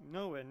getting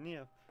nowhere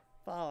near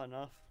far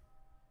enough.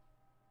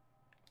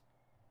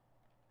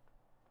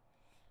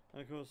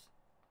 And of course,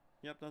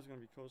 yep, that's gonna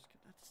be close.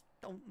 I just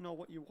don't know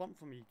what you want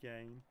from me,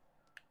 game.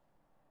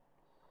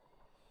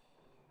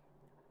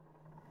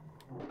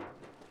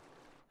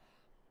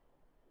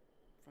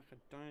 Fuck, I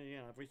don't know,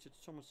 yeah, I've wasted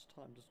so much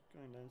time just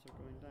going down, so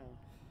going down.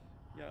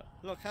 Yeah,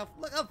 look how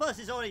fast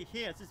it's already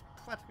here. It's just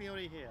practically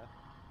already here.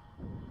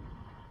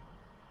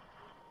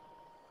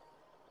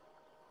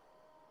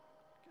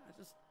 I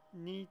just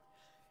need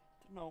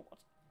to know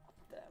what's up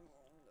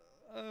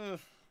there.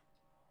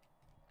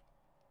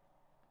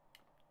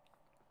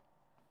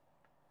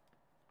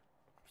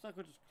 Perhaps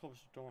I could just close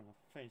the door on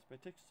her face, but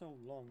it takes so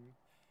long,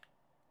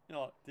 you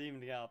know, to even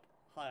get up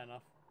high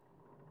enough.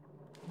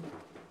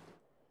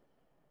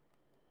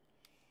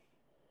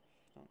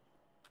 Oh.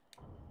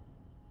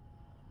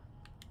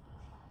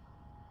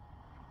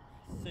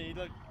 See,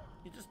 look,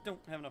 you just don't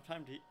have enough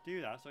time to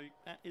do that, so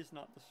that is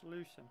not the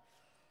solution.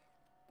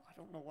 I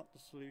don't know what the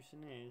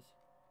solution is.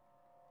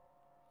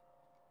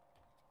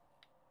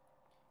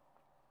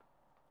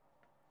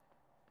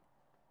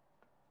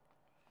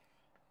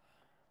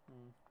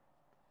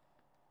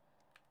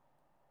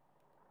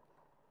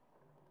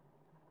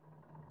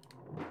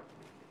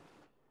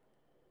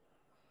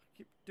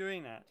 Keep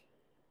doing that.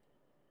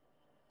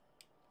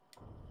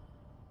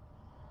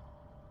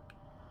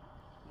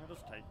 It'll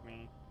just take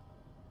me.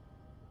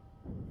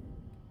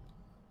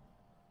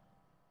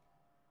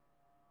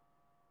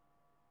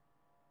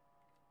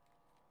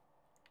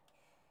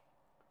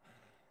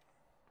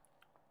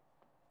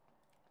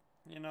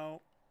 You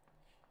know,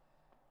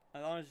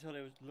 I honestly thought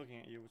I was looking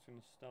at you was going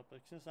to stop,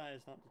 but since that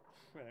is not the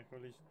trick, or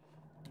at least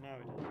now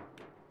it is.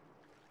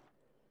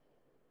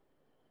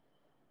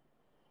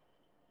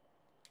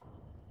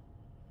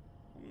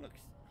 Look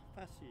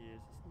how fast he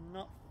is. It's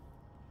not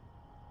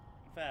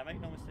fair.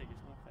 Make no mistake,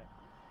 it's not fair.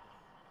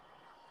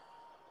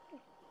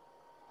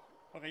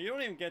 Okay, you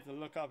don't even get to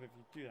look up if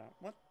you do that.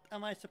 What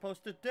am I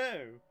supposed to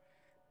do?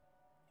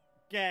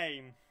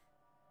 Game.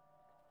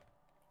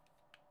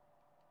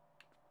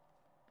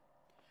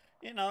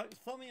 You know,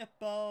 throw me a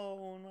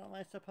bone. What am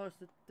I supposed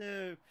to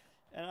do?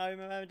 And I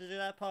remember to do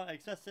that part,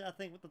 especially I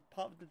think with the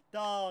part with the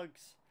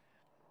dogs,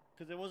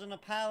 because it wasn't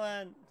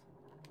apparent.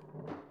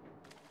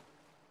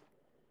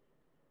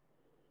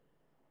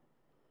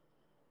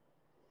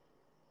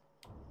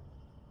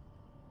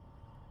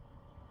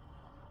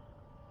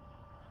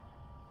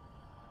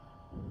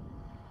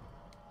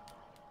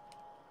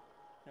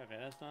 Okay,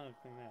 that's not a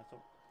thing there.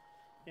 So,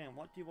 yeah,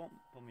 what do you want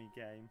from me,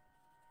 game?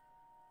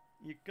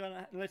 You're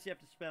gonna, unless you have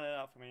to spell it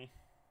out for me.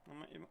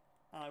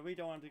 I really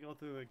don't want to go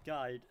through a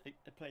guide,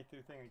 a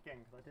playthrough thing again,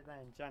 because I did that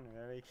in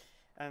January,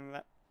 and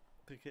that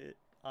because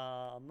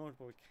on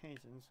multiple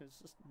occasions, it's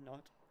just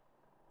not,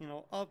 you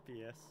know,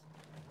 obvious.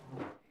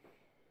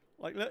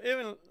 Like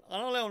even I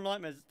know Little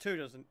Nightmares 2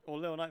 doesn't, or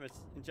Little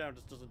Nightmares in general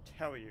just doesn't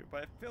tell you,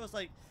 but it feels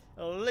like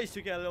at least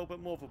you get a little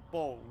bit more of a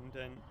bone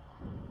than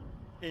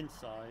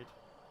inside.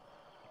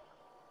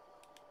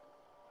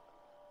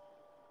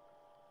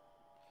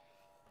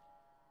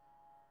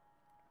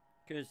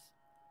 Because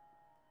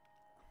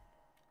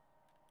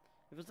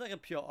if it's like a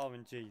pure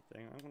RNG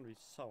thing, I'm gonna be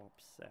so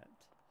upset.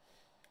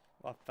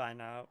 If I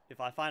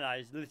find out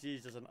it's literally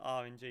just an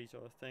RNG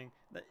sort of thing,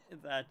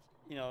 that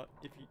you know,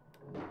 if you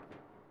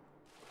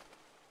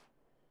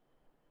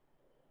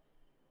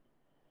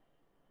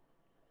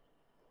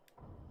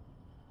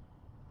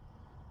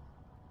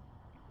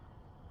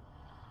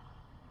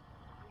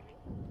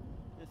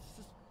it's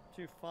just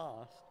too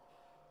fast.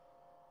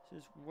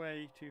 It's just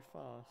way too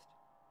fast.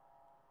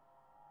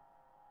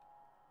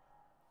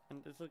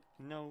 And there's like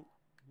no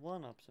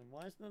one-ups, and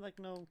why isn't there like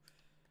no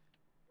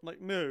like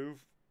move?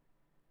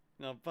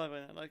 No, by the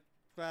way, like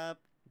grab,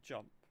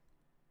 jump,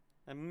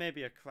 and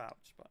maybe a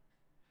crouch, but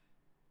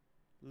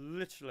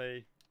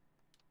literally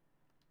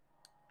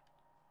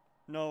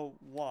no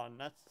one.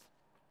 That's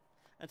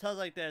and times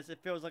like this, it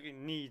feels like it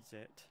needs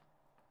it,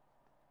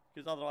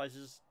 because otherwise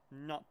it's just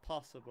not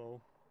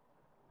possible.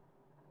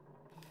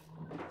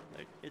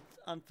 Like it's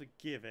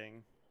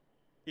unforgiving,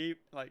 even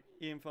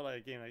for like a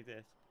game like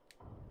this.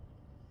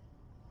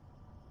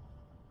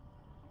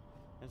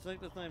 It's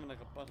like there's not even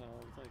like a button on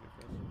the tiger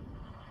fish.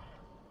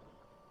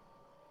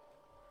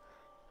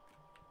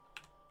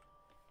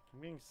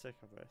 I'm getting sick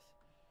of this.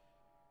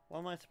 What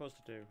am I supposed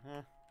to do,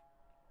 huh?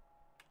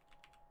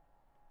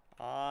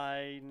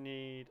 I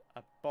need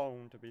a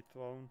bone to be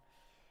thrown.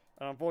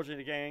 And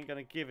unfortunately the game ain't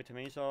gonna give it to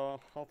me, so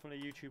hopefully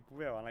YouTube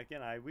will. And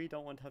again, I really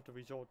don't want to have to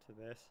resort to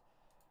this.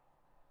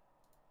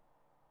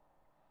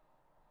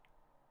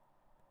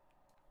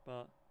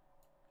 But,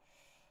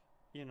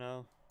 you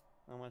know,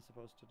 what am I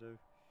supposed to do?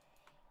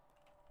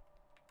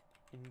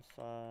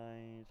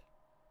 Inside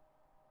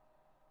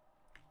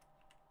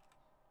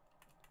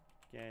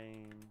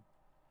game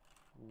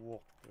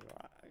walkthrough.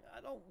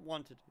 I don't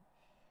want to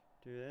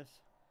do this.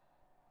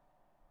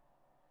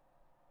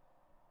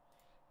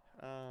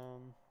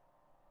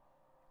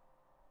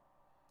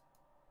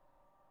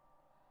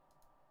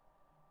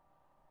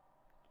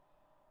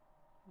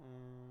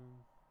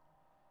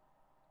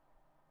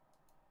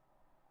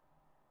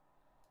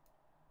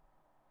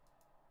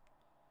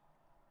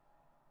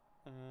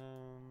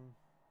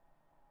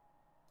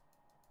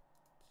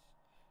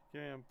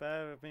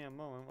 Bear with me a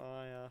moment while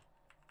I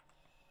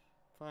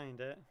find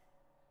it.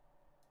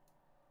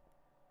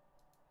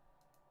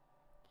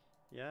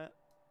 Yeah.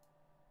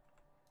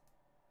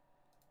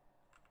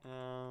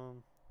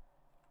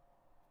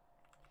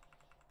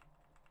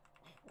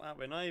 Wow,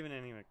 we're not even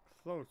anywhere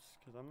close,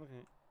 because I'm looking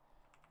at...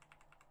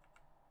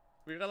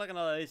 We've got like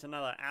at least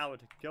another hour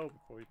to go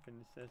before we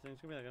finish this.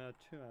 It's gonna be like another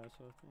 2 hours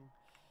sort of thing.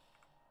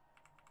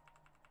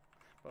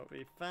 But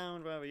we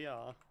found where we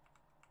are.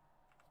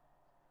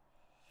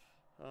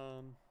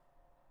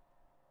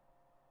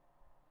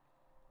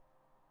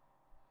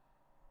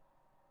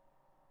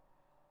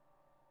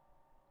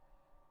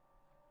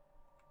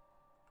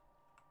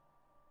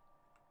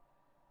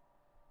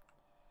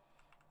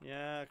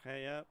 Yeah,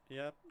 okay,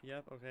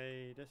 yep,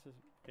 okay, this is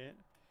it.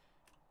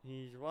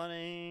 He's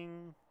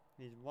running,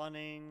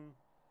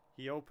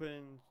 he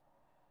opens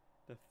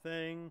the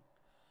thing.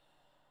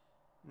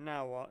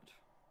 Now what?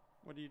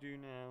 What do you do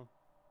now?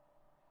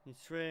 He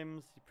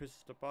swims, he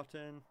presses the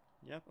button.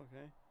 Yep,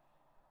 okay.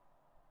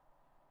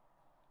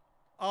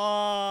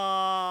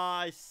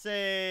 Ah, I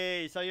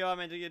see. So you are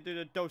meant to do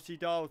the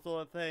do-si-do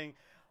sort of thing.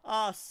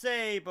 Ah,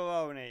 see,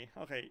 Baroni.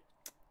 Okay.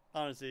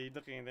 Honestly,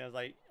 looking at it, I was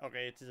like,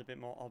 okay, it is a bit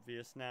more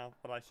obvious now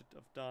what I should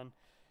have done.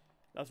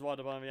 That's why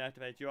the button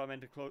reactivates. You are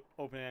meant to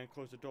open it and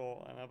close the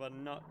door, but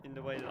not in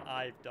the way that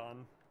I've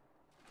done.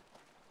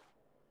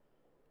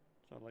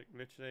 So, like,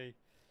 literally,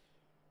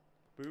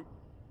 boop,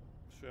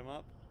 swim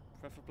up,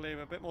 preferably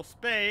with a bit more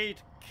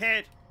speed,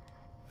 kid.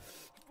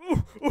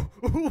 Ooh, ooh,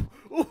 ooh,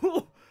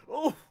 ooh,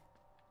 ooh.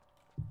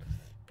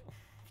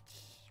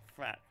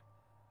 Crap.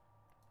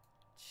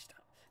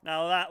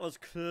 Now that was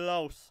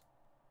close.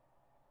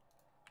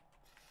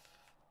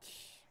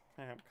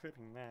 I'm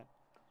clipping that.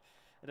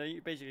 And then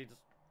you basically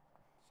just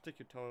stick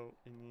your toe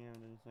in the air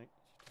and then it's like,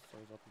 it just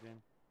throws up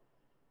again.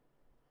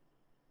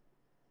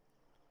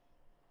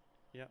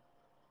 Yep.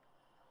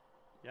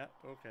 Yep,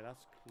 okay,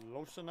 that's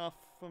close enough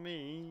for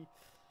me.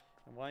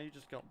 And why you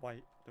just got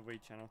white, the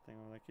Wii channel thing?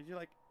 I'm like, could you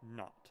like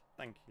not?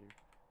 Thank you.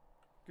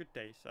 Good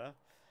day, sir.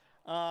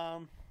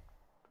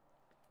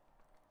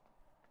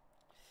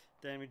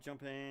 Then we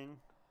jump in.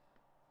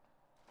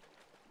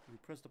 We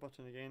press the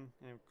button again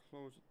and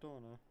close the door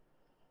now.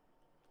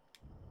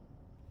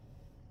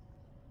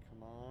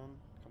 Come on.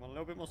 Come on, a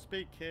little bit more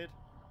speed, kid.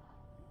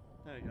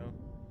 There you go.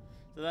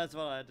 So that's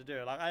what I had to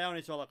do. Like, I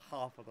only saw like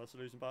half of the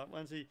solution, but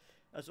once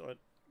I saw it,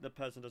 the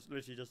person just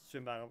literally just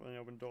swim back up on the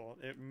open door.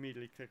 It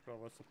immediately clicked what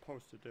I was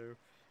supposed to do.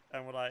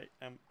 And what I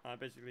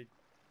basically,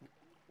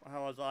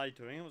 how was I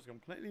doing? It was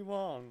completely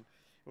wrong.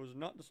 It was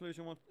not the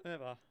solution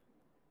whatever.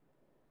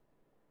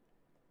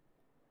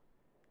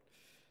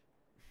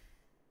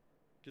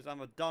 Because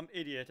I'm a dumb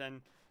idiot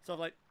and stuff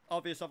like,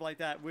 obvious stuff like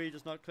that really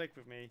does not click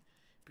with me.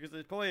 Because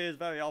it probably is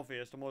very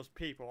obvious to most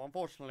people.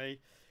 Unfortunately,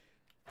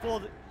 for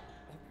the...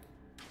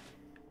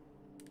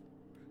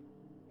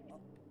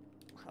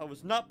 I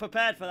was not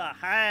prepared for that.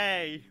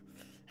 Hey!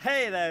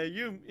 Hey there,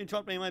 you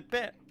interrupt me in my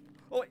bit.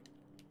 Oh, wait.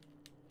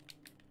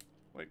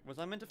 Wait, was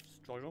I meant to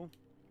struggle?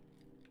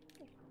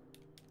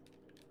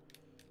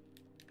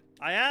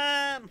 I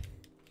am!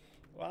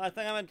 Well, I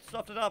think I meant to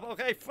stuff it up.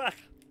 Okay, fuck.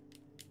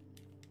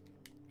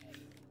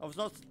 I was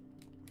not...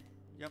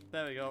 Yep,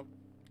 there we go.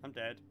 I'm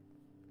dead.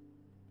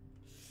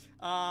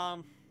 I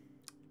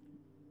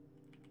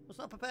was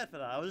not prepared for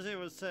that. I was going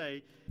to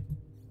say,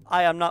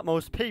 I am not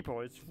most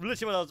people. It's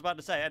literally what I was about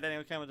to say, and then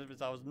it came with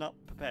this. I was not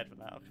prepared for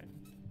that. Okay.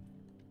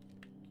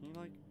 Can you,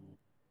 like...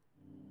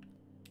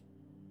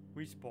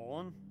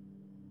 respawn?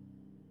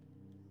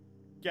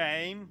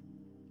 Game?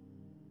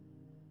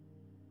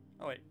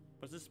 Oh, wait.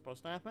 Was this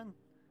supposed to happen?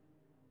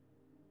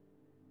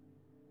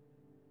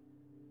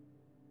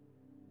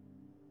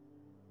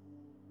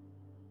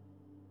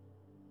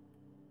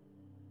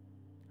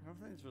 I don't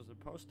think this was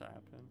supposed to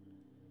happen.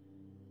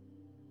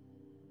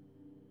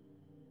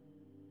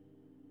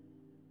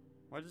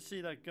 Why did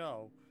she let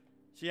go?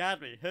 She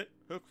had me.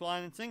 Hook,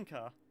 line, and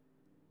sinker.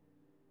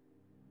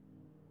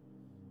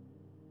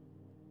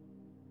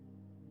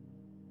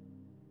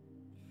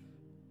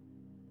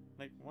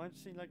 Like, why did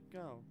she let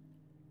go?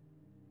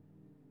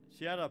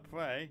 She had her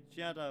prey.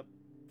 She had her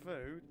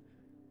food.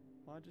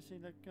 Why did she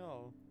let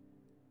go?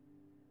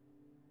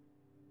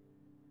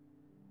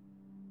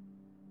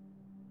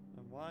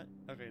 And why?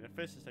 Okay, the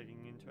fish is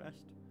taking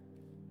interest.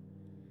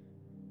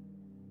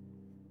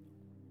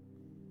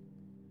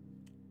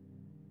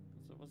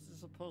 So what's this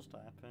supposed to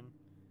happen?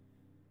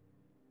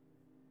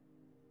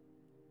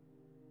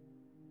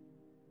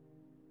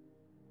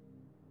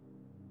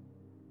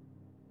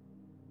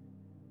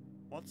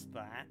 What's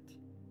that?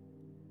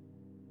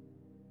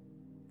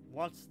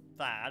 What's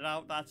that?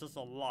 Oh, that's just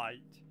a light.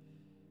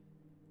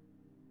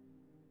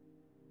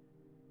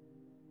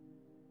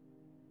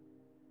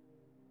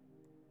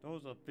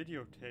 Those are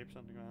videotapes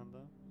on the ground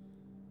though.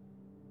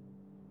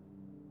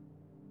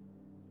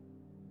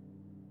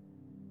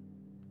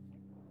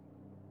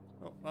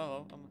 Oh,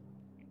 hello.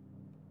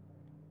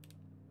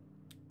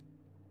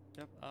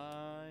 Yep,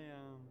 I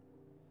am.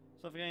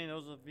 So again,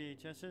 those are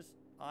VHSs.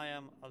 I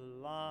am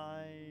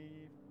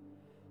alive.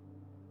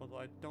 Although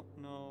I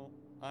don't know.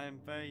 I am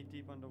very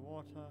deep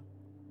underwater.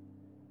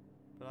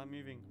 But I'm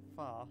moving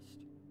fast.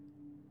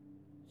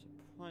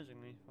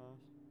 Surprisingly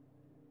fast.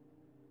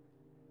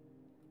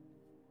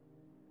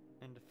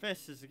 And the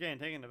fish is again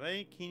taking a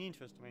very keen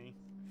interest in me.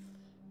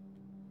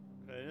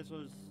 Okay, this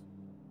was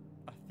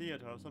a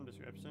theater of some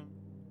description.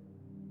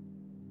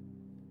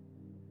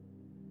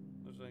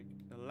 It was like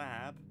a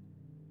lab.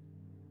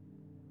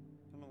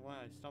 Don't know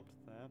why I stopped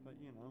there, but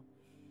you know.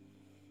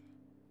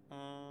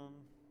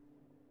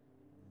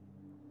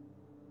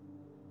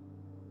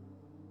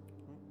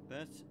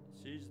 this.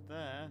 She's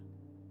there.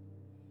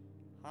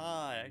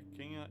 Hi,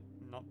 can you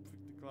not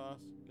prick the glass?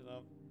 Because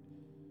I've...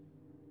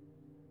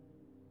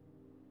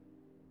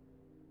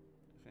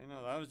 Okay,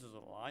 no, that was just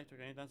a light.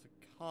 Okay, that's a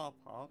car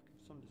park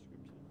of some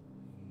description.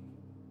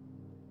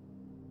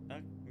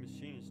 That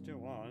machine is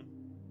still on,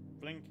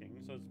 blinking,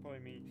 so it's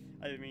probably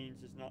either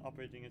means it's not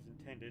operating as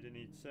intended and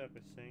needs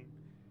servicing,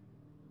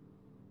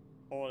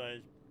 or that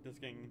it's just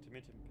getting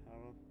intermittent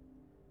power.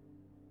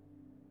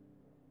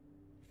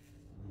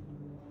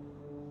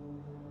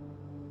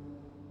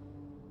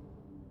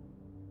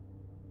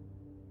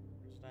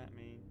 What's that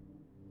mean?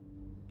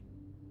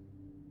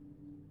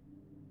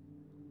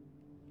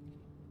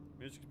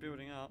 Music's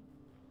building up.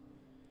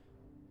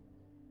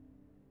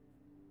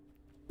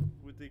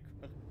 With the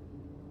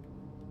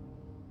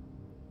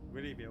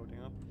really building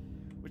up.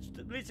 Which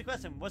leads to the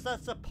question, was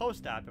that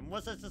supposed to happen?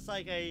 Was that just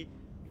like a...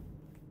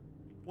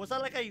 Was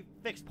that like a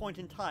fixed point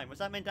in time? Was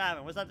that meant to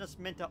happen? Was that just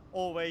meant to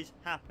always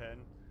happen?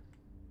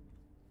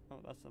 Oh,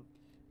 that's an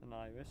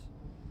iris.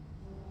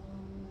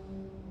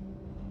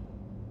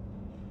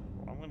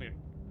 Oh, I'm gonna... Ooh.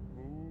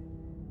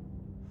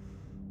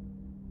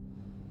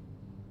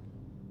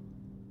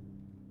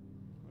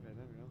 Okay,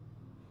 there we go.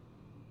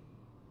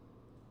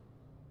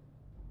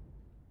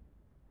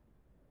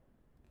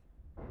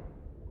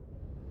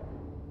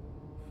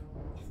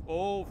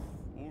 Oh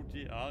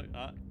dear,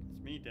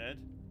 it's me dead.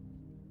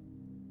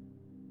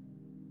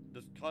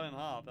 Just cut in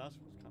half, that's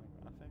what's kind of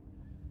graphic.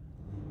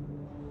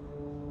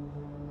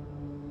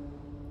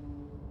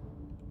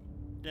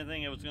 Didn't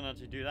think it was gonna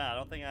actually do that. I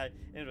don't think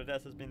Into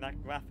Death has been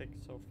that graphic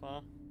so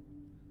far.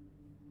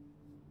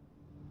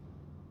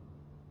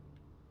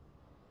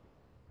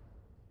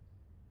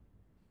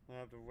 I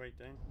have to wait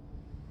then.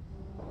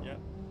 Yep.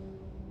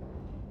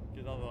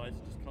 Because otherwise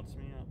it just cuts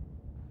me up.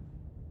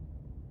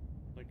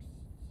 Like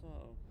so.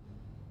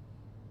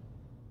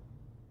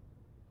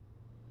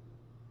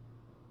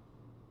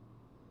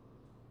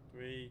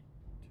 3,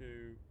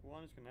 2,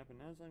 1. It's gonna happen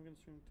as I'm gonna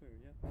swim through.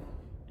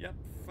 Yep.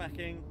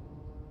 Fracking.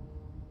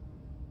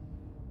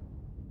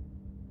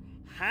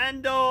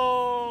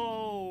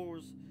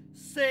 Handles!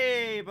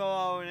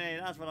 Seaborne!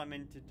 That's what I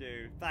meant to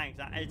do. Thanks.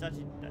 That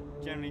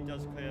generally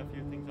does clear a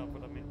few things up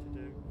what I meant to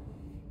do.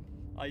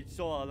 I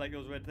saw like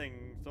those red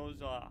things.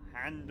 Those are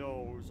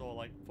handles or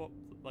like foot,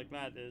 like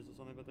ladders or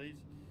something. But these,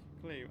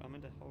 clearly, I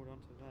meant to hold on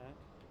to that.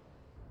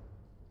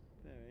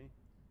 Very.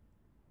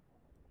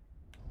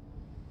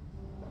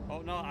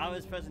 Oh no, I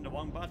was pressing the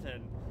wrong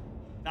button.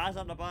 That's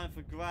not the button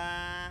for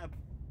grab.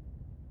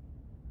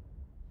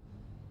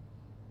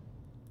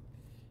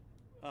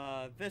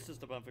 This is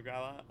the button for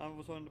grab. I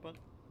was on the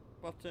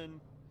button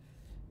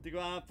to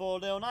grab for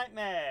Little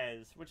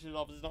Nightmares, which is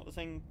obviously not the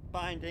same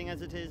binding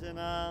as it is in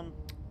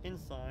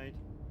Inside.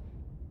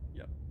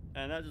 Yep,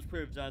 and that just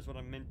proves that's what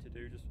I meant to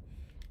do. Just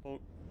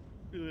hold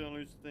really on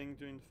loose thing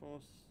doing the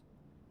force,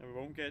 and we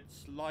won't get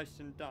sliced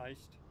and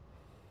diced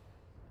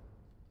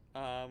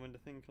when the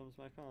thing comes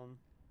back on.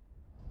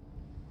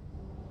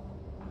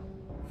 I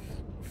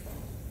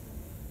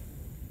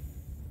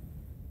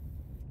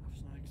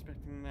was not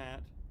expecting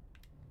that.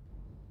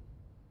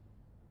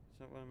 Is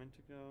that where I meant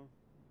to go?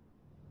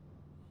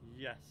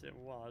 Yes, it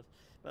was.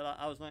 But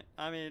I was like,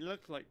 I mean, it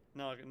looked like,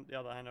 no, the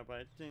other hand, but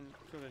it didn't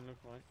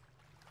look like.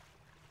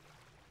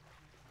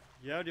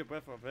 You held your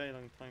breath for a very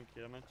long time,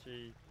 kid. I'm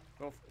actually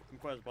both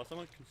impressed, but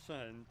somewhat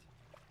concerned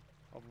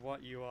of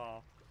what you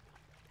are.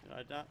 You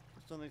know, that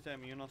something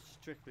telling me you're not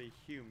strictly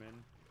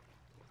human.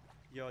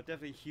 You're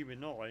definitely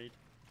humanoid,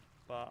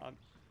 but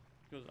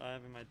because I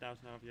have my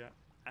doubts now if you're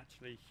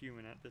actually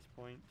human at this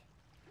point.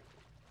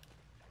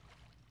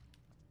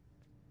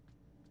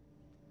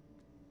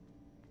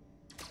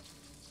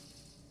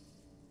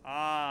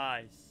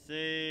 I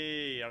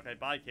see. Okay,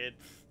 bye, kid.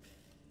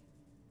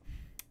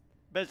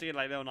 Basically,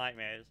 like Little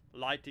Nightmares.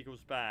 Light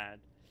equals bad.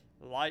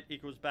 Light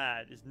equals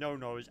bad. Is no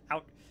is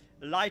out.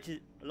 Light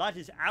is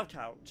out.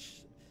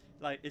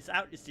 Like it's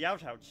out. It's the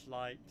out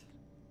light.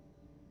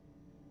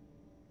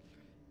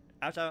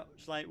 Out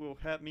light will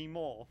hurt me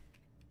more.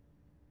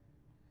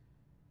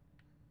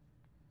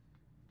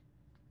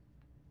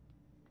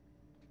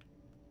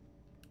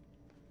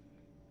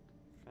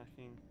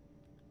 Fucking.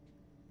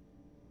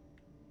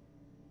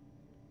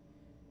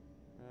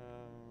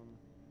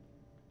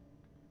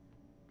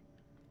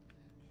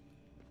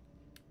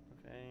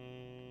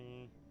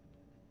 Okay.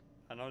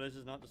 I know this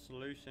is not the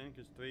solution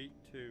because 3,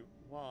 2,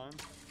 1.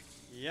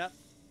 Yep.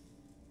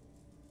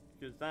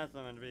 Because that's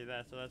not meant to be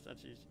there, so that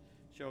actually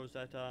shows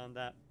that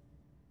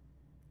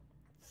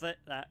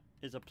that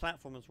is a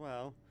platform as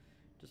well.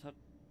 Just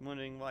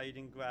wondering why you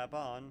didn't grab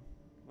on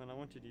when I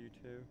wanted you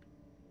to.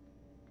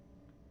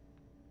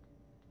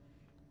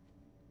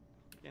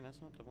 Again,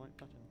 that's not the right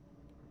button.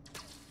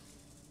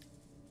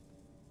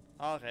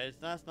 Okay, so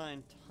that's not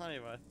entirely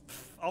right.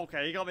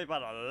 Okay, you got me by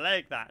the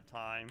leg that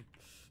time.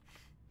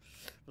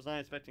 Was not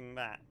expecting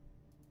that.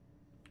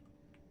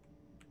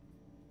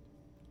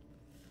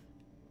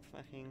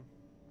 Fucking.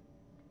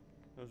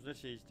 It was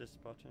literally this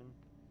button.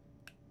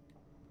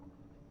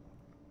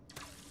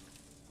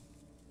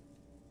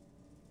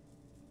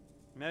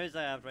 Maybe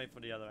I have to wait for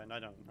the other end. I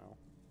don't know.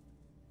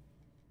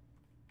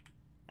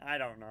 I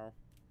don't know.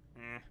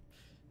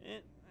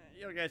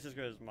 Your guess is as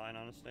good as mine,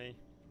 honestly.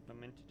 What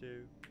I'm meant to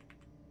do.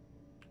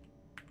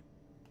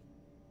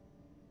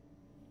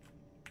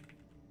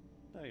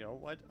 There we go.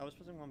 Why, I was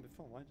pressing one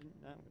before. Why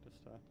didn't that with the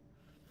start?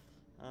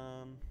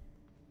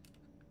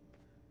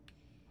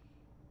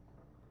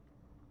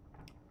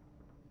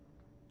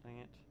 Dang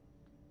it.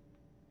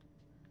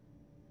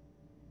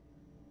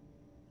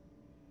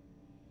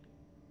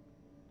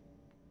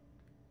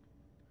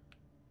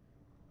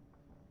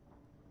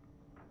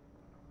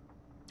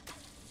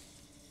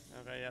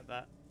 Okay, yeah,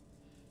 that.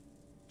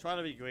 Try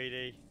to be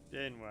greedy.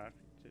 Didn't work.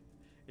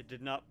 It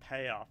did not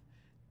pay off.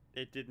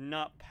 It did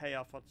not pay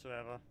off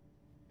whatsoever.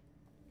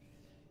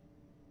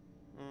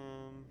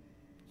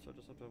 So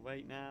just have to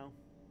wait now.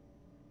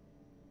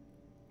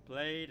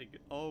 Played a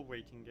good old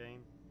waiting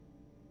game.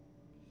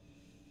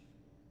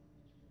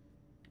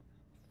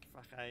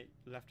 Fuck, I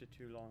left it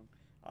too long.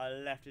 I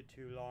left it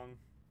too long.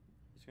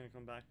 It's gonna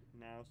come back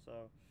now,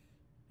 so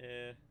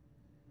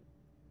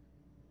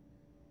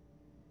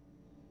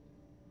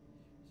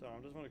so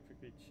I just want to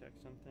quickly check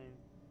something.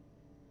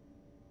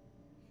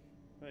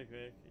 Very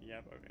quick.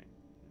 Yep, okay.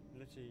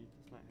 Literally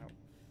does not help.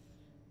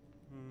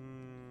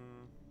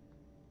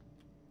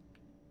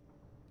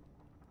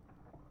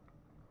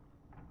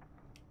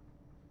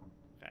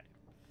 Okay.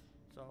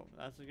 So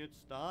that's a good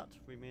start.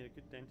 We made a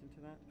good dent into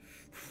that.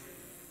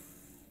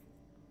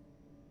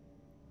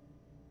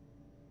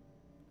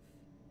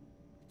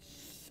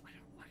 I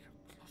don't like how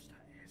close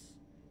that is.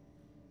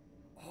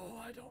 Oh,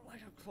 I don't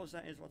like how close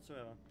that is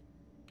whatsoever.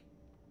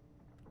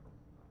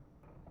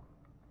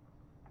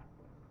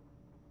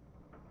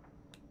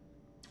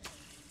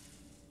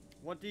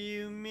 What do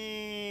you mean?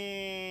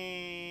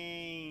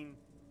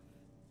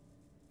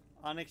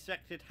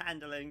 Unexpected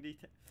handling,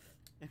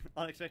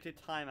 unexpected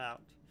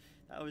timeout.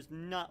 That was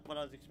not what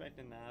I was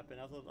expecting to happen.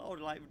 I thought, oh,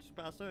 the light would just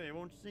pass through, it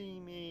won't see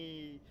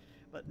me.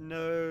 But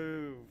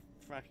no,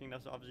 fracking,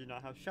 that's obviously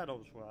not how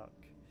shadows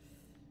work.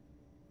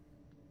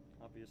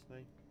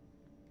 Obviously.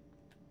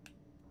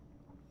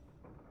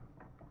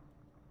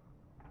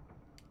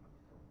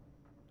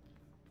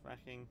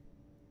 Fracking.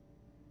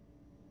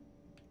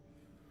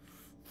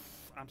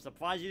 I'm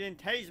surprised you didn't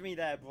tase me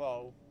there,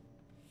 bro.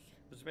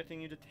 I was expecting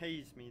you to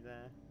tase me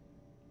there.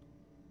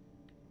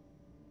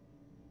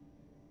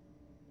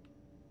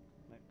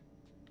 Like,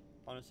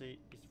 honestly,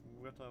 it's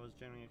what I was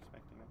generally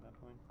expecting at that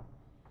point.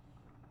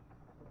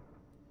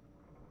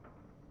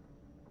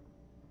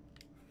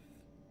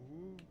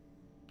 Ooh.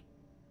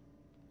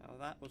 Now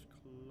that was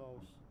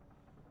close.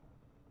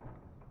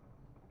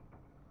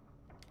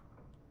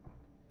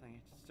 Dang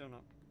it, it's still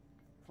not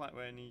quite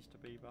where it needs to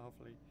be, but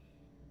hopefully.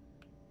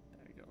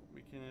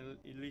 We can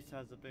at least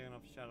has a big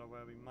enough shadow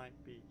where we might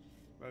be,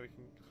 where we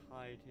can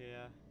hide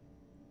here.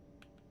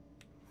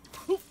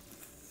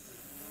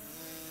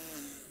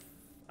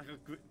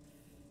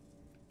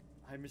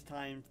 I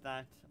mistimed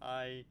that.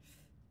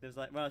 There's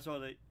like when I saw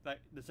the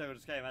circle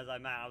just came as I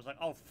man, I was like,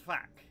 oh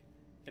fuck,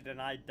 and then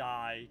I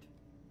died.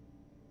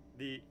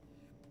 The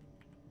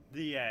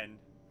end.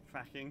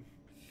 Fracking.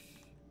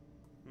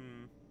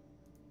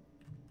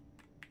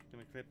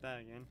 Gonna clip that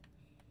again.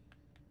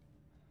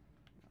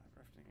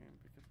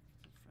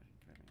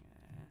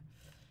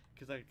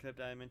 Because I clipped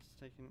that, I meant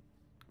to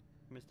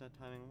missed that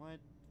timing. Why? I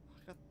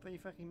got 3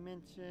 fucking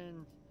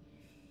mentions.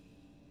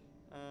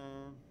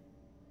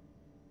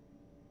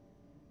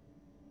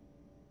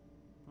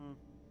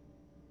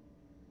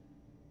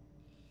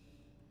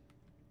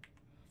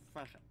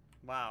 Fuck.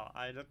 Wow,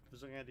 I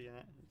was looking at the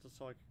internet just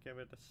so I could get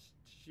rid of the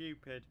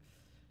stupid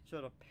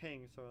sort of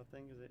ping sort of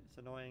thing, because it's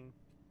annoying.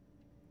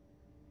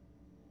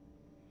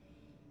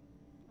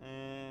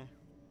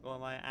 Or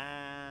am I?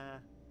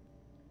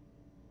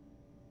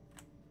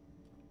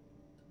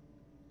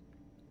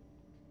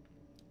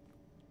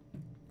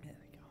 There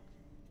we go.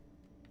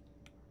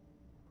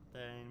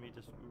 Then we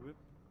just whoop.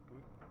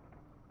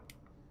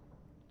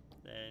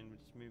 Then we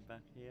just move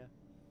back here.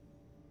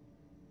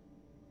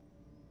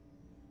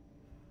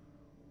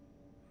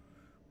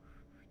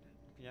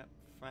 Yep,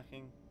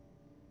 fracking.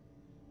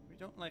 We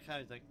don't like how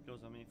that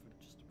goes on me for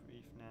just a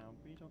brief now.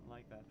 We don't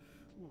like that.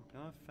 Ooh,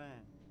 not a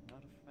fan.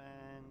 Not a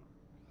fan.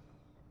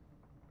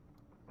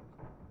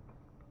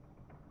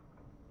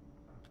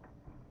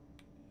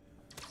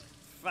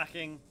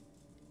 Fracking.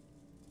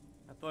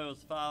 I thought it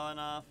was far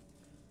enough.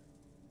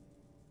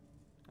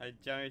 I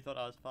generally thought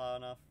I was far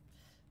enough.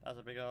 That's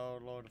a big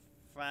old load of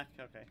frack.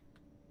 Okay.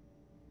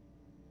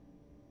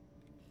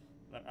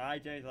 Look, I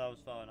generally thought I was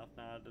far enough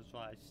now. That's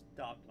why I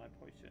stopped, and I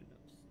probably shouldn't have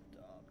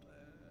stopped.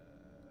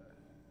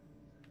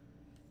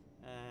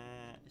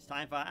 It's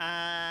time for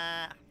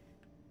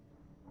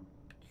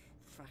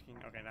fracking.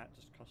 Okay, that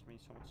just cost me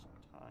so much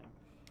time.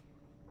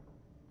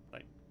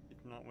 Like,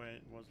 it's not where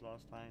it was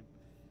last time.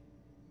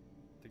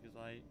 Because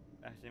I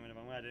actually went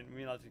I didn't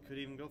realize it could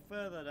even go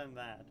further than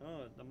that.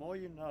 Oh, the more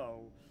you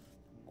know.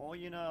 The more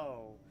you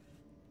know.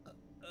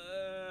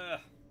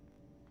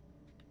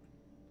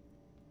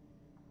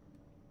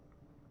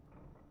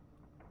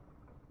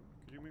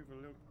 Could you move a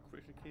little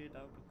quicker, kid?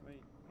 That would be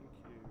great.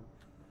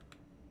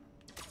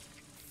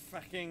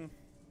 Thank you. Fracking.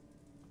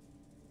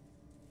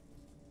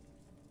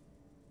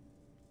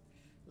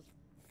 Just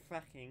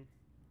fracking.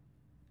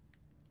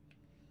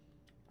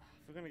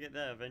 We're gonna get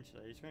there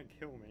eventually. He's gonna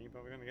kill me,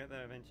 but we're gonna get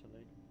there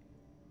eventually.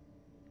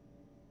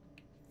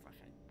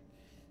 Fracking.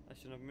 I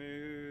should have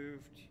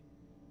moved.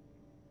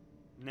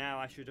 Now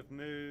I should have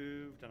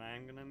moved, and I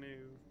am gonna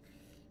move.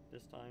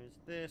 This time it's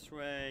this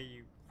way,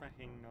 you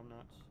fracking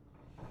numbnuts.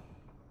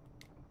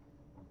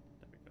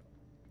 There we go.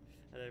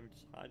 And then we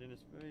just hide in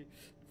this very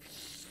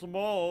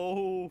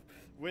small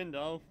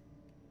window.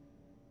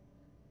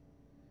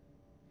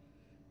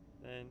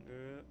 Then,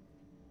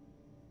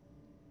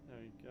 there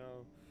we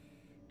go.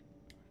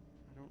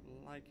 I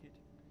don't like it.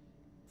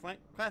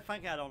 Quite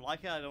frankly, I don't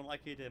like it. I don't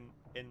like it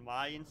in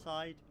my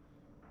inside.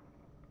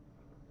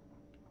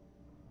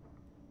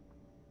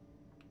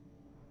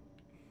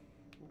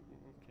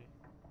 Okay.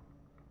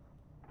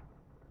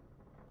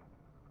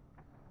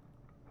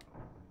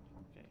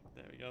 Okay,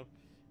 there we go.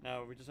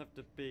 Now we just have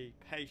to be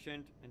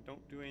patient and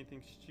don't do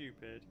anything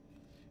stupid.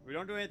 If we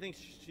don't do anything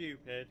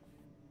stupid,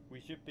 we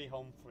should be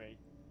home free.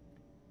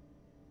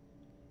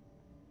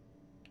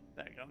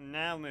 There we go.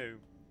 Now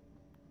move.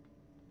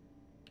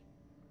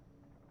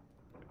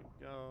 There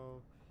we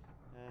go.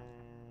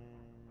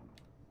 And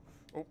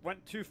oh,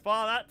 went too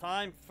far that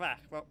time. Fuck.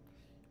 Well,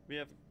 we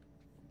have.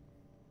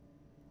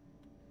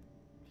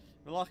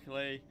 But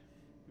luckily,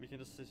 we can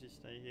just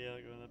stay here,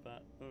 go in the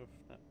back. Oof,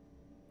 that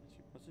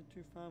actually wasn't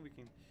too far.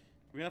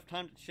 We have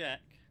time to check.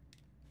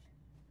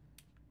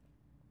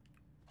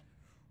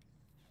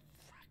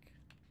 Fuck.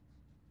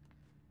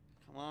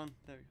 Come on,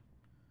 there we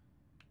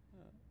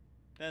go.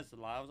 There's the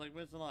light. I was like,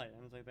 where's the light? And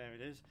I was like, there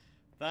it is.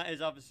 That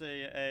is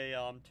obviously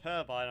a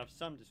turbine of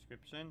some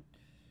description.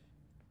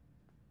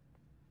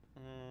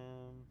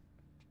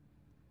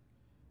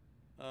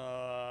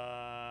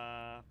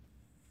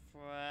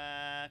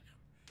 Frack.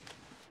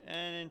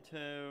 And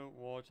into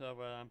water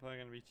where I'm probably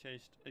going to be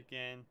chased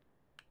again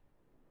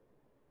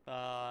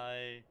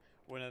by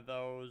one of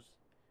those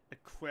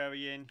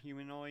Aquarian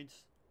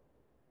humanoids.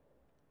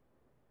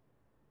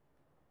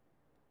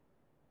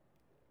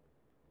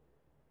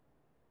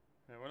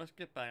 Okay, well, let's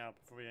get back up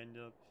before we end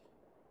up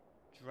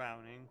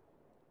drowning.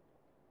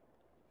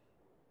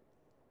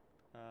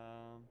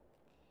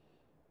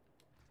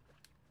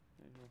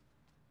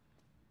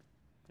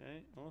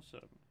 Okay,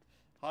 awesome.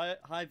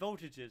 High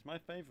voltages, my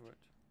favorite.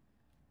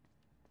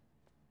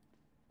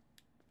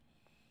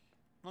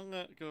 I'm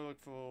gonna go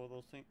look for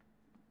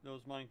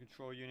those mind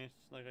control units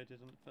like I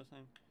did on the first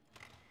time.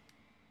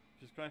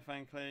 Because quite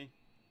frankly,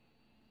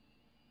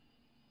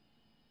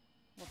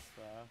 what's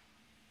that?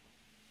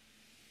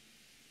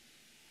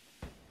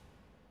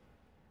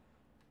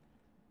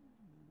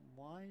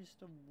 Why is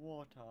the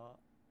water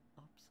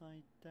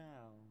upside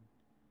down?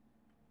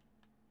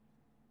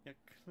 Yeah,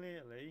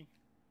 clearly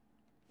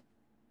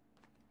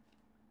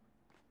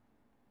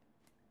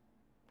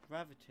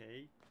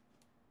gravity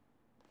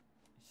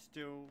is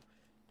still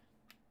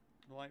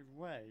the right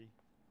way.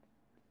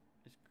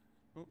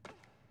 It's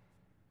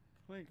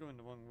clearly going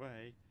the wrong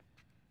way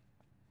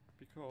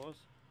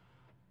because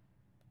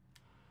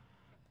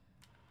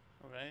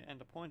okay, and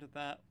the point of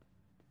that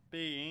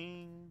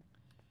being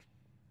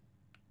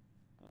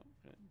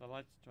okay, the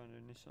light's trying to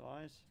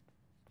initialize.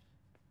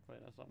 Wait,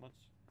 that's not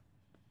much.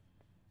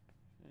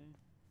 Okay.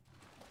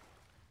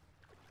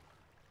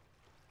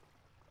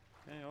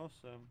 Okay,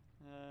 awesome.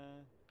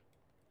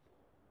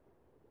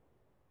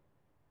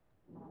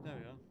 There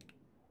we go.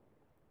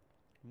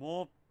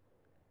 More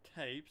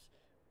tapes.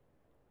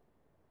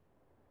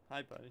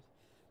 Hi, buddies.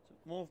 So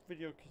more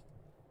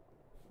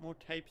more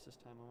tapes this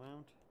time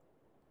around.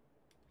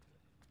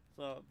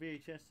 So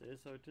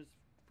VHSs. So it just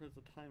puts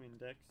a time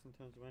index in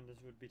terms of when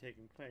this would be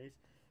taking place,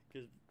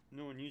 because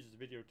no one uses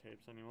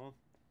videotapes anymore.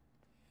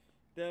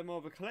 They're more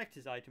of a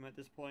collector's item at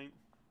this point.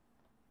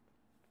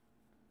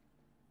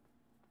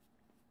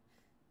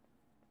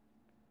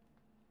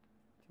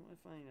 So I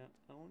find out.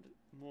 I want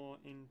more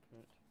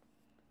input.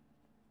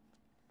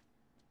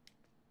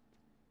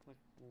 Like,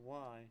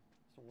 why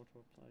is the water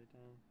upside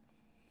down?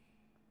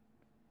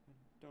 I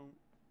don't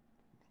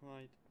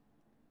quite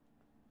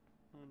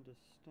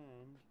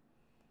understand.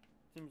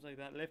 Seems like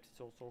that lift is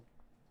also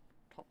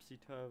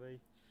topsy-turvy.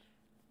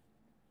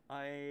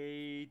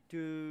 I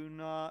do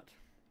not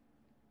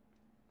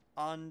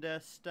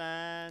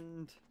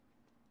understand.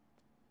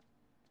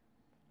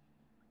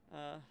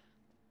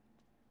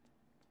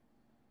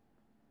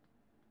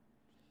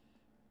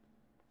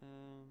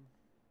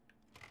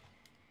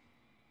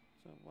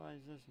 So why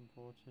is this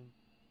important?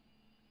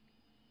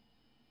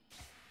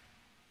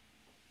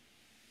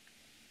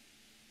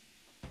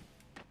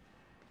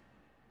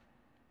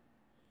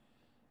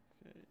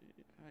 Okay,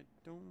 I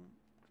don't.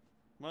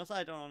 When I say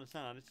I don't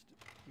understand, I just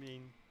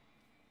mean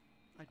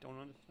I don't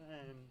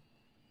understand.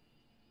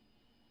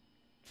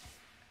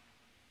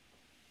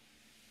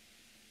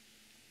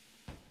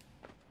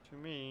 To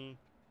me,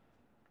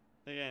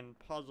 again,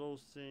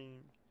 puzzles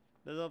seem.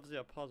 There's obviously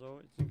a puzzle.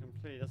 It's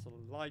incomplete. That's a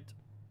light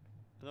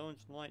an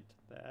orange light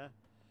there.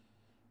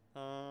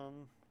 I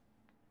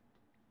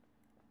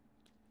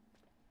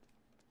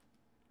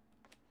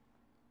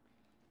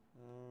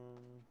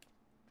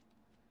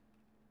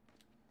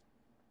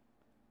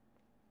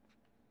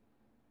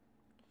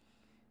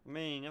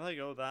mean, if I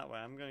go that way,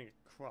 I'm gonna get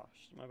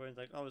crushed. My brain's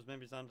like, oh,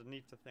 maybe it's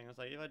underneath the thing. I was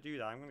like, if I do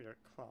that, I'm gonna get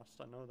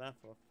crushed. I know that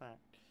for a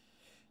fact.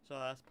 So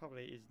that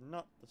probably is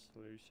not the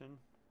solution.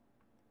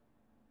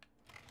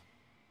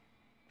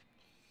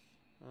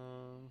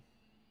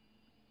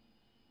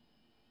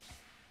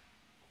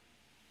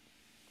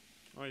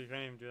 Oh, you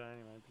can't even do that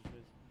anyway because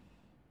it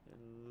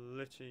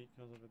literally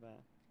goes over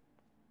there.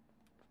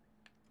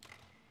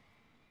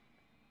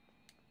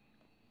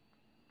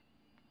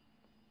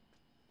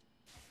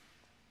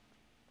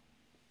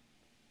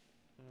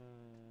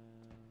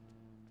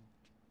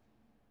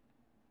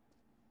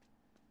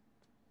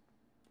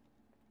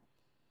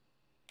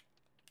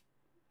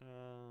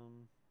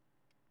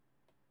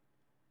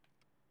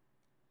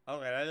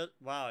 Okay,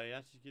 wow, it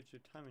actually gives you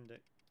a time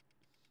index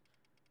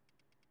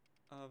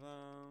of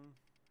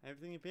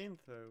everything you've been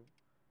through.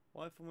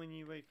 What from when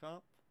you wake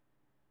up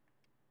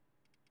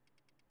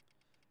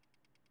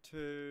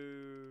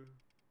to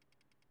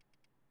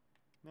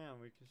now?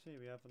 We can see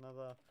we have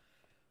another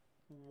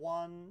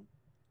 1,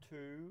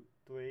 2,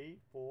 3,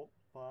 4,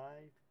 5,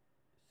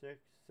 6,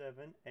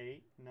 7,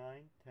 8,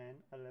 9, 10,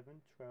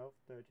 11, 12,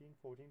 13,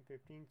 14,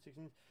 15,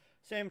 16,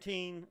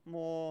 17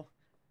 more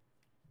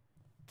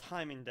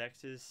time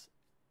indexes,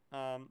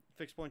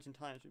 fixed points in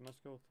times we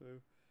must go through.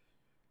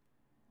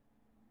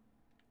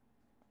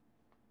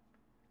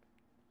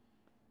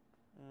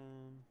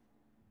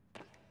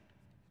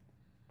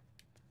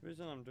 The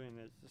reason I'm doing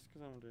this is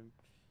because I'm doing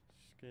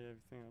scale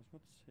everything else.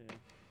 What's here?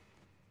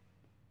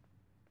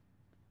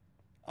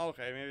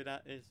 Okay, maybe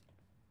that is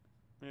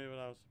maybe what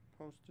I was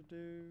supposed to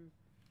do.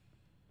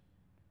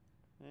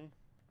 Okay.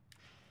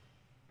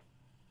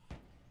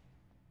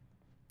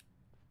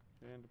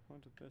 And the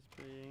point of this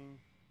being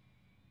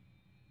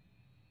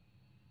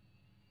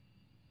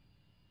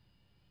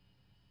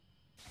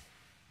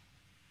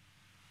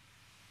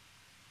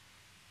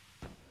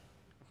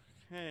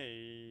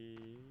okay.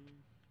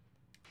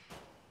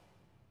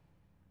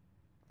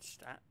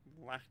 That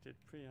whacked it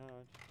pretty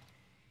hard.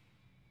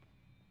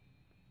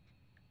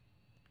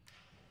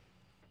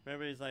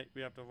 Maybe it's like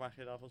we have to whack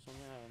it up or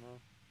something, I don't know.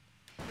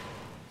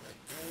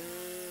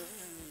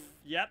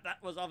 Yep,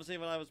 that was obviously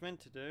what I was meant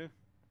to do.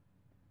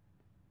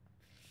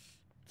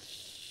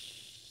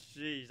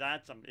 Jeez,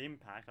 that's some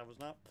impact. I was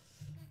not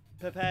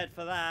prepared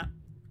for that.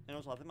 And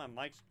also, I think my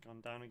mic's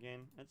gone down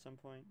again at some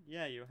point.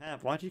 Yeah, you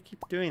have. Why do you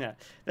keep doing that?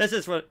 This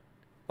is what...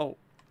 Oh,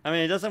 I mean,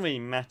 it doesn't really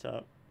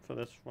matter for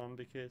this one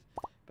because...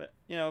 But,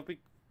 you know, it'd be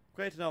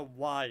great to know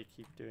why you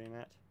keep doing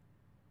that.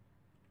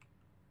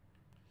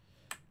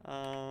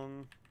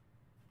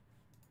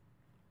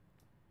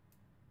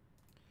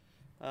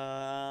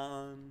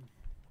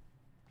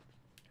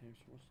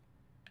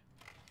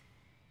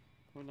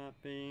 Would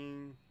that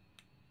being...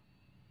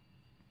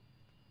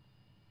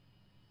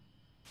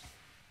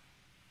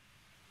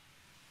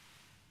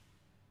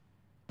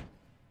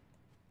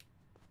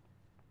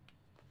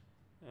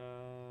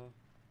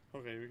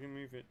 Okay, we can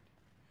move it.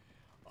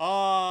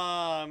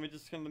 Ah, we're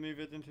just gonna move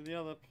it into the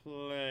other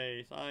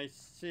place. I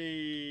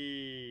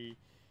see.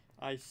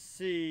 I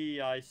see.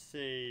 I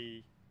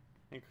see.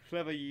 And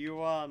clever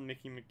you are,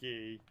 Mickey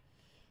McGee.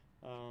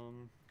 So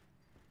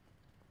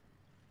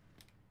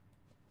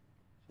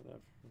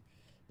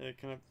that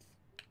kind of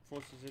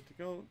forces it to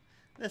go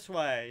this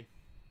way.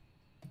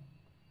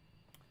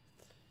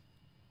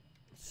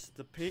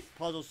 The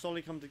puzzles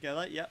slowly come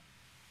together. Yep.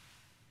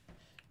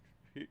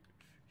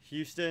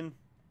 Houston,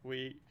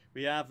 we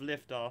have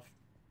liftoff.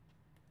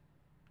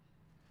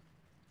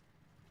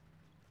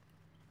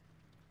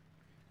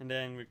 And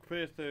then we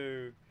clear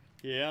through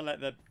here, let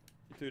the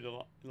through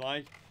the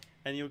light,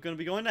 and you're going to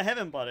be going to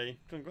heaven, buddy.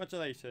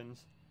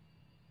 Congratulations.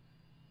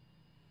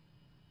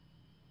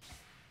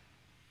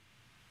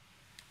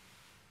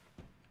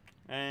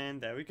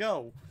 And there we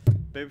go.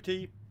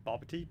 Boopity,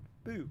 boppity,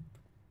 boop.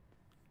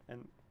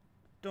 And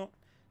don't,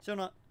 still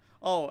not.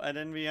 Oh, and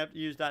then we have to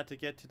use that to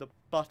get to the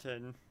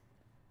button.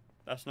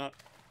 That's not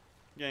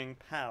getting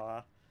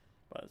power,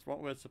 but it's what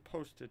we're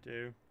supposed to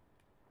do.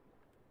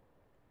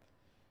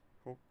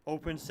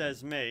 Open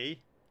says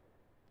me.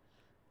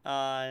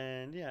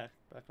 And yeah,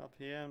 back up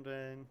here, and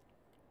then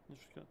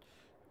got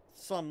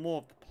some more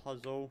of the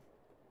puzzle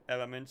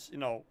elements, you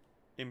know,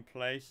 in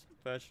place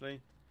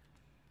virtually.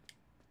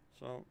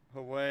 So,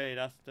 hooray,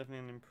 that's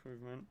definitely an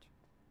improvement.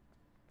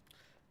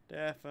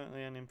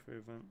 Definitely an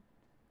improvement.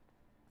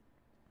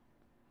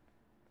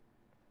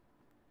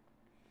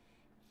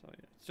 So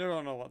yeah, still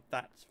don't know what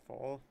that's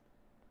for,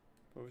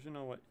 but we should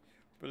know what.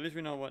 But at least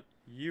we know what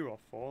you are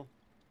for.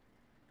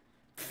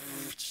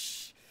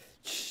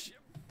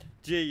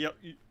 Gee,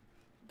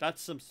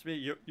 that's some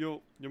speed.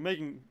 You're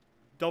making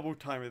double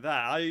time with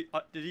that.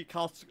 Did you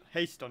cast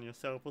haste on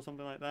yourself or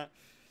something like that?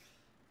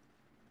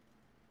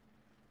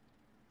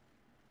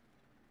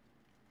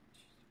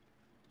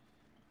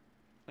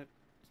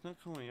 It's not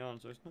coming on,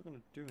 so it's not going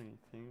to do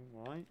anything,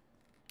 right?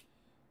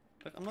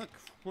 Like, I'm not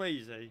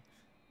crazy. There's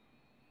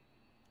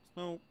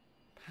no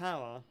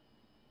power.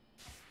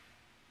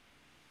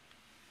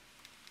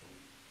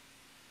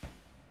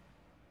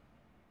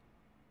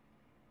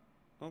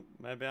 Oh,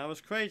 maybe I was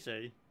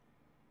crazy.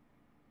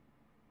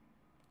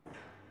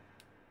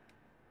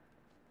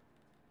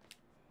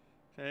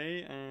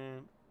 Okay,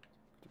 and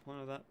the point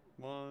of that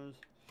was...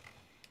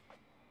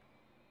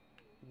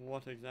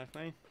 what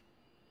exactly?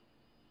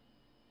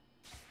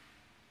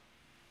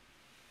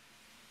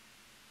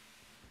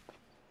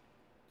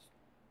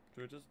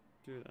 Do we just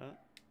do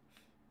that?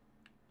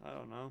 I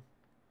don't know.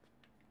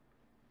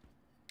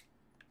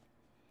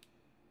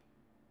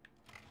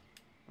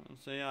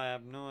 Honestly, I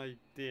have no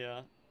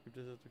idea if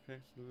this is the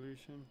correct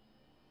solution.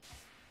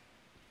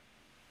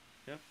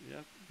 Yep,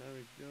 there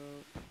we go.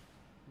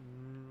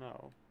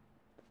 No.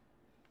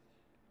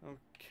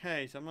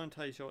 Okay, so I'm not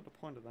entirely sure what the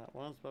point of that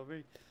was, but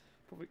we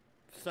probably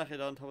stack it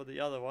on top of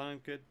the other one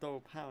and get double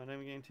power, and then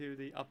we get into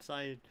the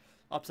upside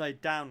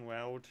down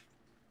world.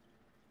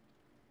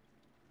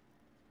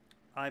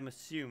 I'm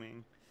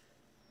assuming.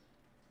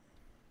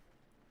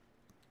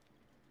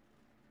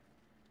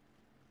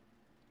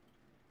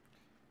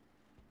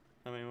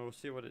 I mean, we'll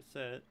see what it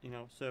says, you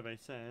know, survey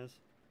says.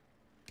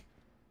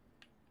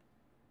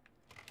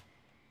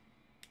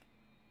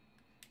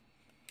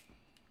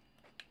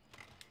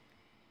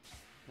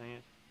 Dang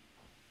it.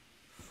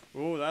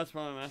 Oh, that's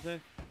problematic.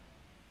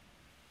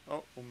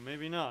 Oh, or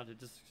maybe not. It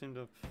just seemed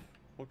to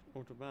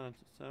auto-balance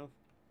itself.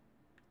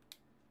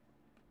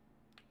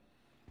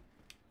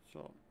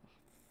 So,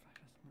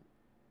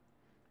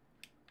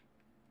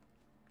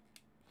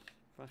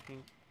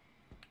 fucking.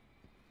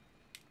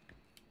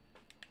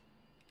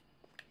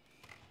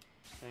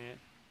 Dang it.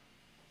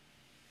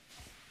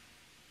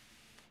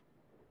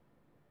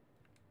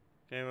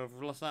 Okay,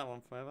 we've lost that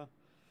one forever.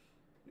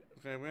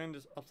 Okay, we're in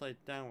this upside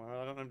down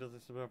world. I don't know if there's a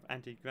sort of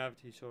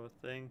anti-gravity sort of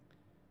thing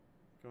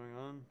going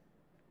on.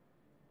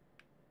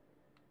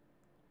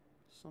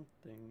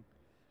 Something.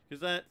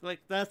 Because that, like,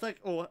 that's like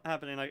all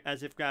happening like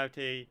as if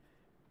gravity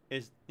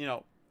is, you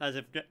know, as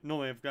if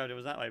normally if gravity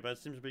was that way, but it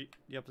seems to be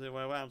the opposite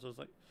way around. So it's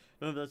like,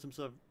 I don't know if there's some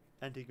sort of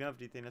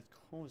anti-gravity thing that's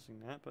causing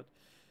that, but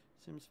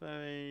it seems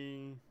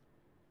very...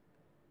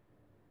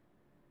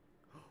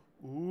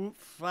 Ooh,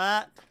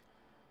 fat.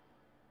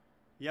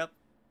 Yep.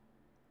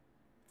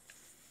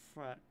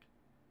 Frack.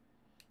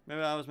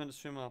 Maybe I was meant to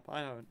swim up.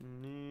 I don't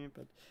know,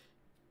 but...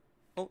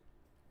 Oh!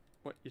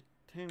 What, you're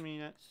telling me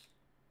that's...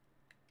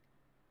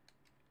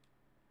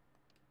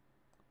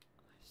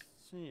 I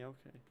see,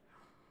 okay.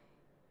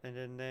 And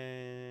then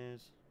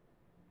there's...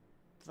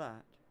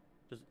 that.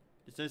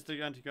 Is this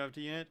the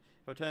anti-gravity unit?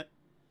 If I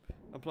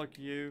unplug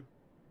you,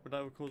 would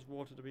that cause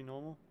water to be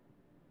normal?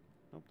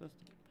 Nope, that's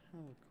the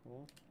power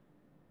core.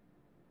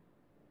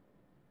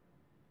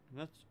 And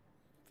that's...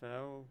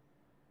 fell...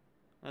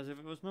 as if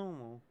it was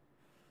normal.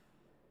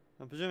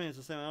 I'm presuming it's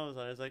the same on the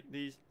other side. It's like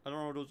these, I don't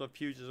know if those are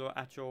fuses or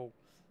actual,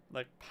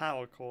 like,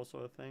 power core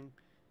sort of thing.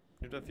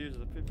 If they're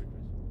fuses, are perfect.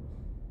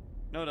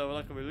 No, they were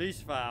like a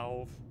release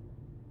valve.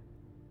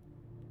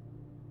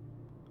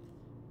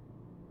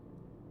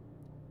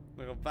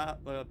 Like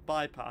a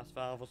bypass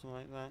valve or something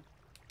like that.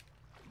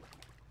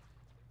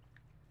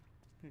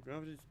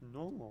 Gravity's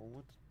normal.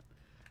 What?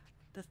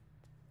 That's,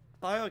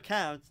 by all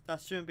accounts,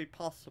 that shouldn't be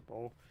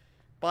possible.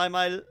 By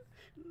my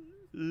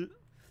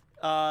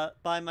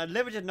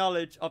limited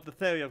knowledge of the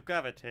theory of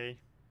gravity,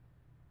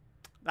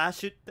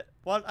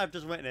 what I've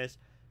just witnessed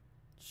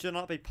should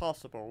not be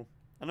possible.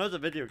 I know it's a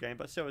video game,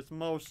 but still, it's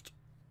most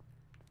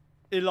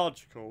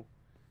illogical.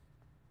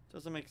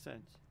 Doesn't make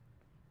sense.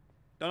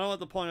 Don't know what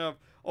the point of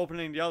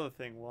opening the other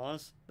thing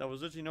was. There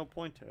was literally no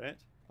point to it,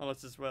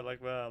 unless this where like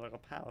a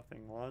power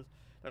thing was,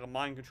 like a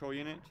mind control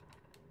unit.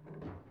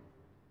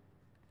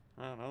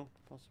 I don't know,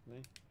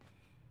 possibly.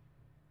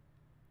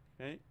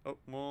 Okay. Oh,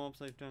 more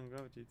upside down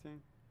gravity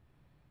thing.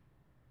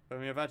 I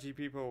mean, we have actually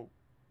people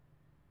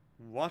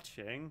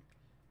watching.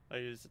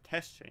 Like, it's a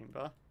test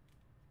chamber.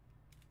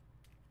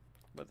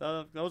 But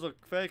those are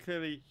very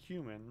clearly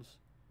humans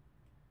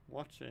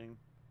watching.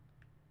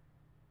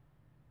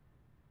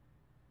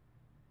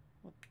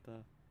 What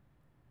the?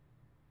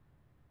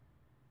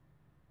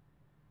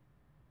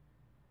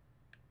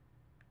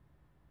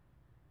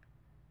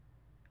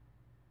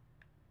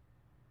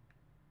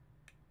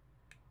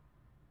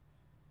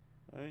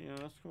 Yeah,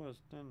 that's cool as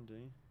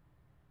dandy.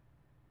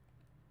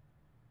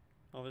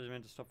 Obviously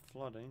meant to stop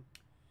flooding.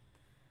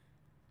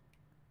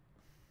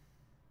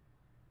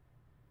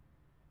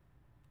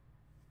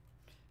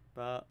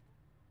 But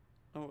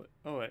oh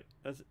wait,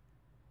 that's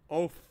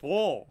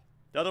 04.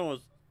 The other one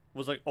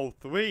was like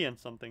 03 and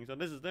something. So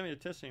this is definitely a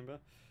test chamber.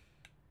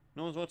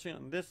 No one's watching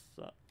on this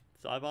side,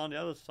 but on the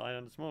other side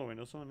on the small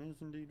window, someone is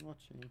indeed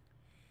watching.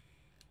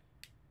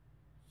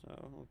 So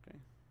okay.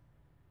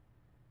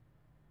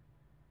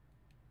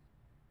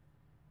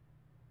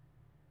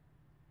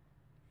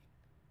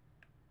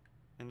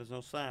 And there's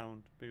no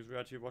sound because we're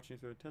actually watching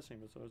through a test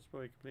chamber, so it's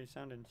probably completely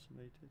sound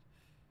insulated.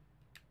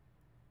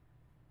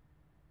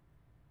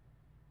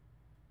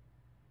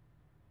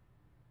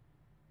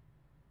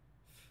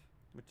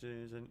 which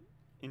is an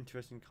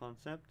interesting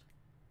concept.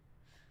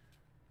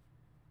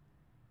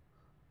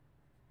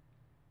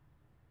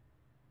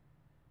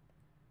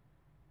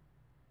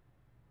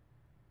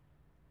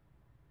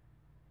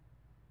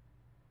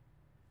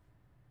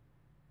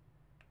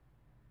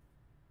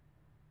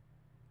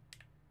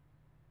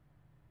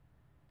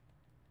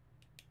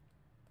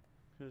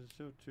 Because it's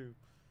still too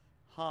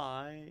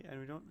high, and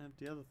we don't have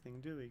the other thing,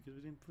 do we? Because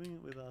we didn't bring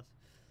it with us.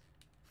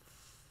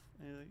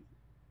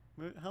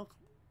 How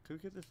could we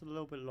get this a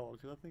little bit lower?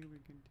 Because I think we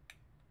can.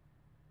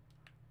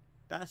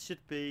 That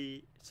should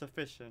be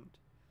sufficient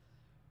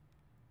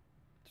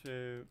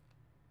to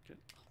get.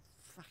 Oh,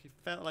 fuck! It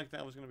felt like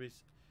that was going to be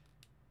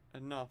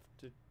enough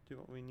to do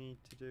what we need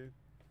to do.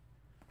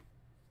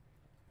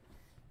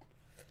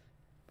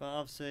 But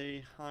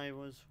obviously, I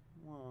was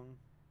wrong.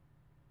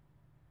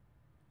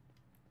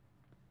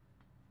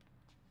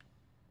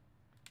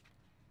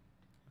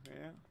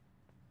 Yeah.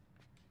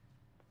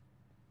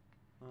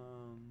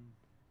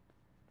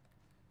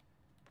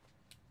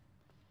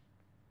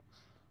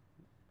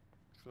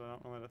 So I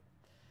don't know where the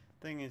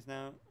thing is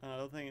now. I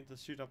don't think the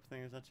shoot up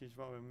thing is actually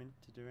what we're meant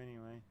to do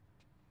anyway.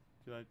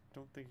 Because I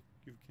don't think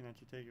you can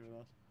actually take it with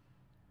us.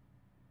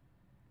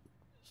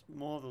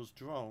 More of those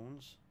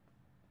drones.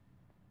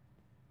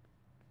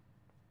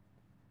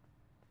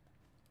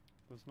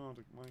 There's no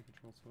mind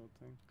control sort of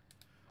thing.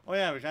 Oh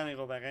yeah, we can't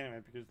go back anyway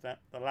because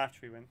the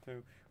latch we went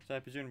through, which I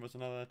presume was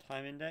another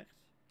time index.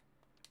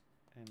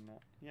 And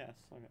yes,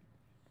 okay.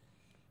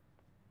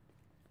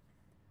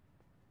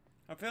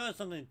 I feel there's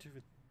something to do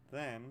with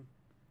them,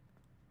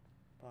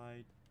 but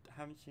I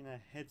haven't seen a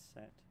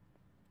headset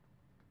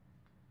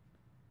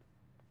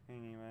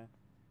anywhere.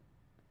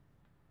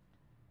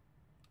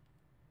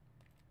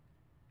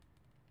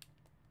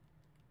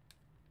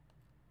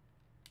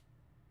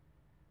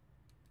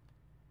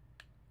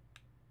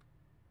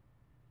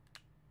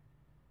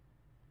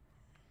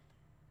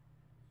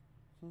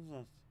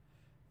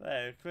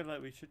 There, I feel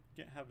like we should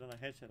have another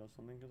headset or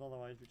something, because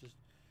otherwise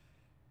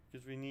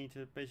because we need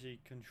to basically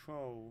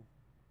control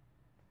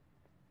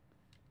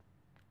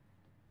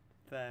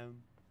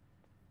them.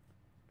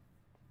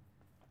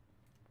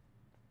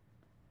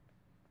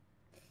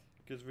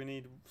 Because we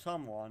need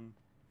someone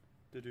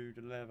to do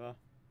the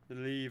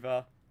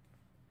lever.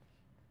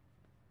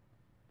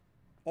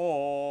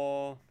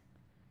 Or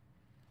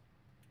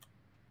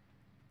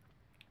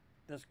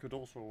this could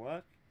also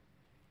work.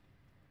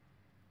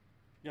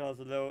 Yeah, there's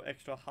a little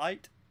extra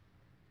height,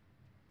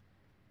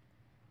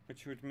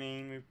 which would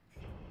mean we.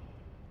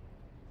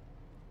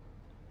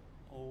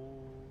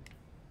 Oh,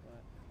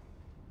 right.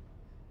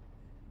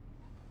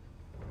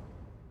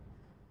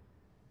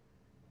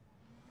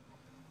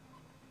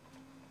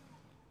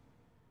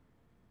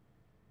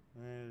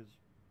 There's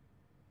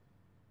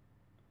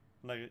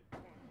like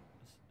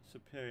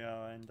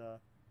superior and the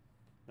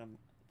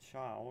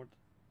child,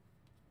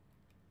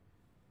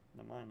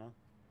 the minor.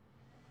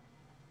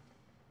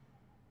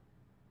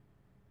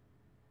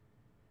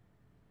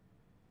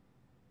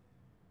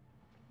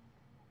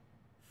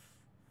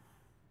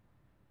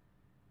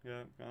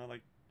 Yeah, kind of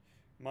like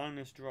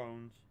mindless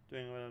drones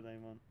doing whatever they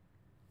want.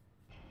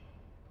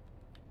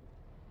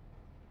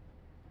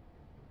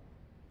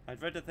 I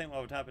dread to think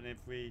what would happen if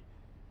we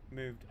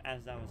moved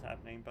as that was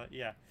happening, but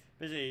yeah,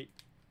 basically,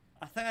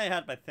 I think I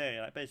had my theory.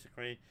 Like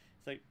basically,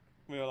 it's like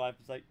real life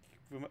is like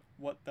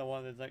what the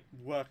one is like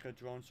worker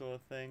drone sort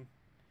of thing.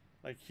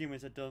 Like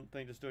humans that don't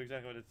think just do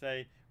exactly what they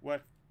say,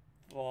 work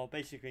for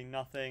basically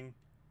nothing.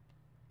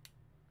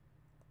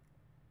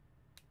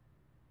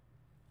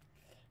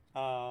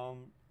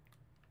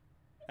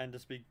 And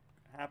just be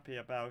happy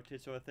about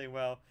it sort of thing.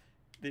 Well,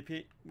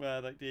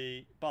 where like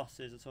the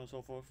bosses and so on and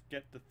so forth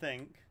get to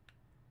think.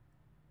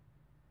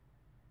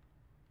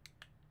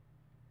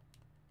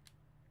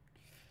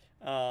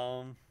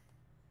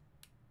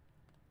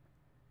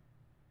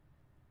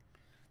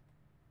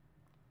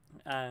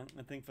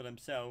 And think for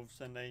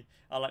themselves, and they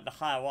are like the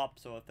higher up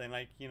sort of thing,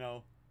 like you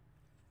know,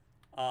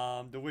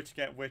 the rich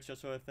get richer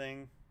sort of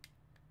thing,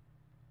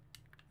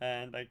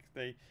 and like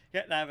they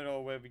get to have it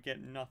all where we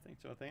get nothing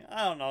sort of thing.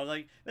 I don't know,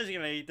 like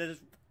basically they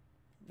just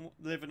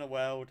live in a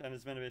world, and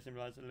it's meant to be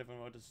symbolized that live in a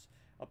world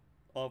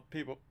of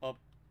people of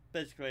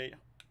basically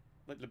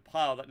like the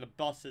pile, like the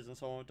bosses and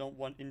so on don't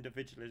want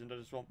individualism, they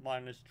just want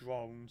mindless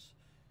drones.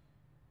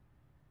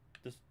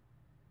 Just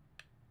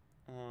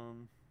how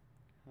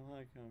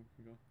I can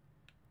go.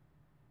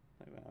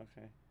 Like that,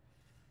 okay.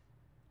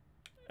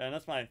 And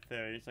that's my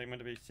theory. It's like meant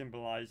to be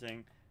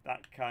symbolizing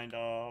that kind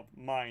of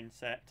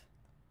mindset.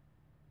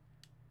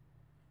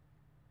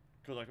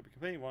 Because I could be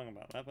completely wrong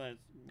about that, but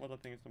it's what I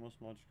think is the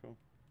most logical.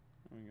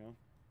 There we go.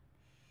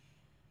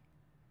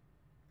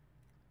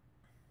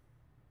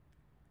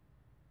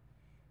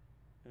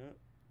 Yep,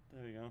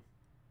 there we go.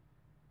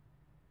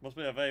 Must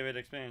be a very weird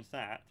experience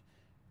that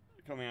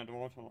coming out of the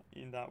water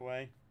in that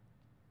way.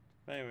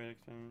 Very weird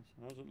experience.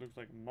 And also it looks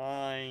like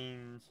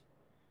mines.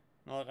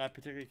 Not that I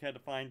particularly care to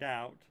find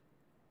out.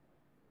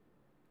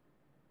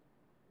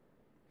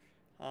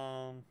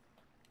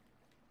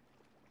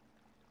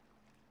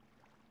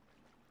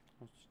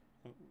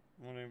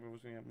 wondering if I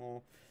was going to get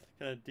more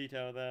kind of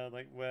detail there,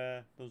 like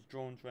where those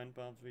drones went,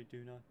 but we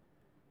do not.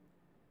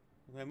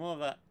 Okay, more of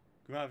that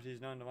gravity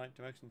is now in the right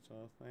direction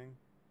sort of thing.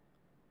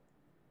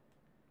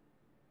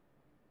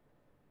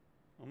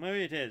 Or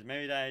maybe it is.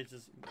 Maybe that is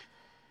just...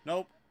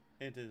 Nope,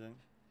 it isn't.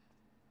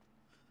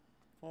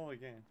 Fall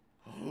again.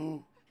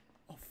 Oh,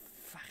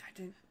 fuck, I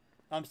didn't...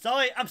 I'm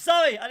sorry! I'm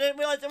sorry! I didn't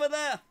realise they were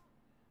there!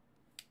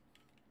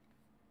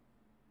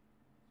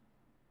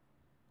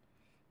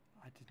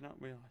 I did not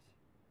realise.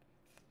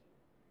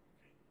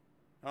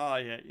 Oh,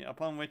 yeah,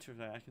 upon which of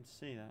that, I can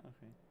see that,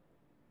 okay.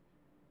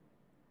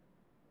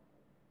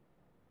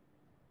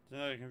 So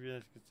now I can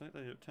realize it's like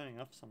they're turning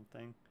off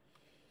something.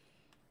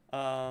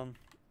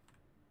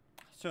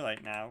 It's too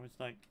late now, it's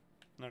like,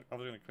 no, I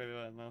was gonna quit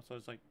it now, so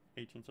it's like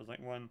 18, so it's like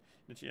one,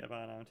 literally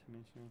about an hour to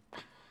me, so.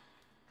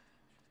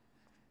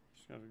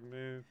 Just gotta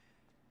move,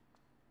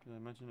 because I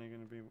imagine they're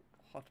gonna be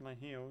hot on my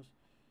heels.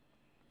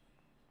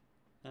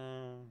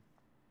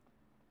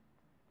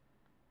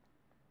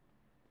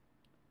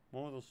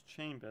 More of those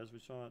chambers we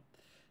saw.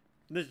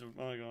 This is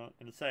what I got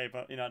in the save,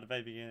 but you know at the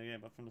very beginning of the game,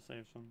 but from the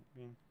save from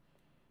beginning.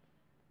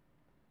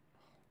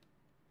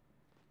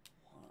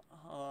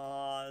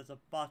 Oh, there's a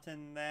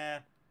button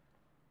there.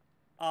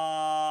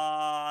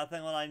 I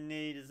think what I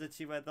need is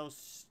literally where those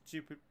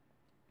stupid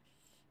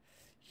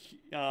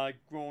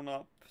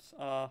grown-ups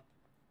are.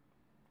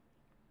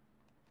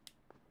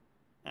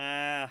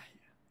 I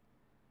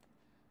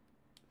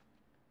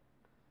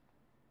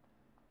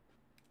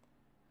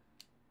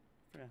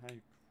forget how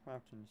you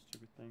crouch in this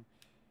stupid thing.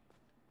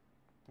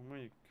 Or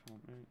maybe you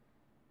can't move.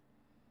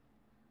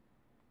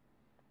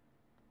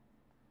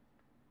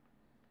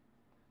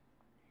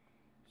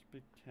 Just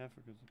be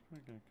careful because they're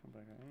probably gonna come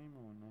back at any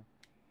moment now.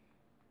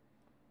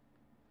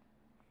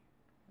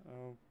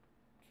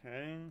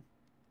 Okay.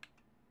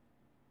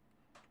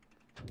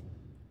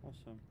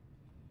 Awesome.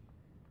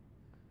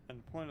 And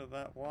the point of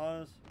that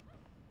was...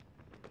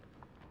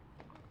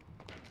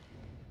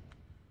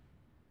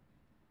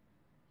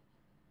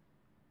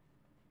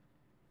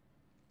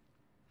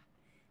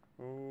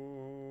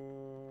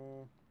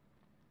 Oh...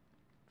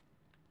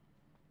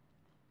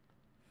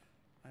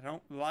 I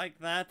don't like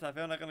that. I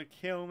feel like they're gonna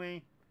kill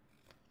me.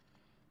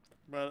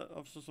 But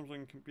also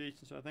something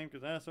completion, so I think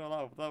because they're so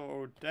alive, they were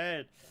all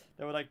dead.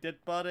 They were like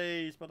dead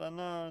bodies, but they're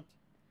not.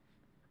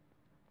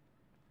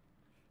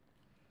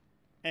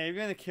 Hey, if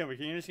you're gonna kill me,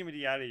 can you just give me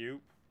the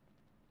alley-oop?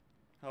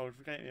 I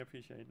would greatly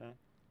appreciate that.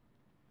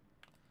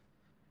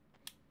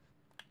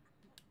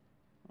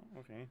 Oh,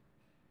 okay.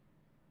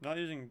 Not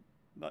using...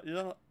 you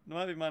don't... There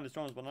might be mindless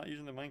drones, but not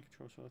using the mind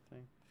control sort of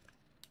thing.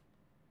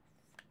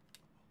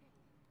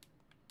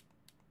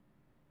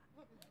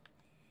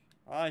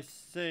 I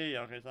see.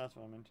 Okay, so that's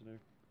what I meant to do.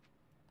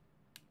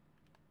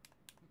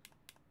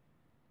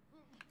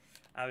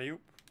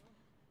 Alley-oop.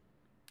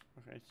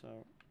 Okay,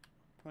 so...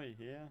 probably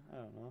here? I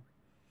don't know.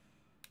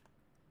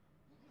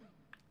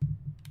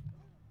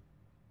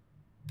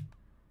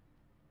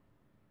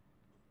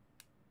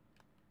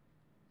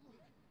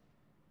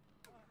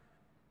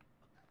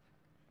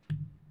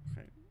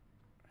 Okay.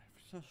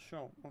 It's not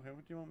sure. Okay,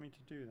 what do you want me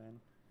to do then?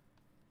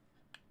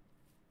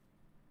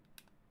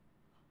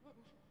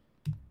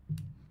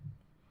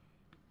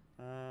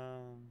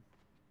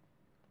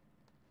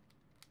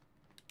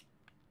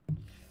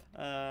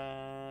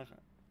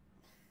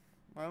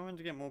 I want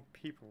to get more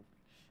people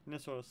in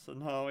this sort of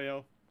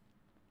scenario.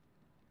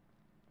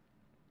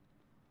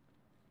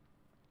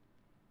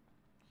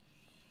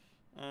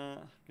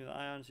 Because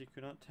I honestly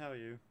could not tell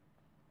you.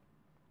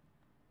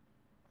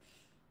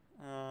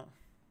 Oh.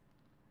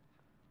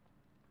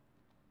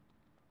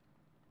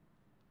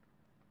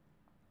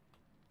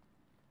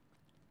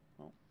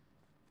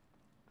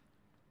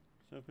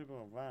 So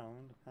people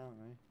around,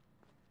 apparently.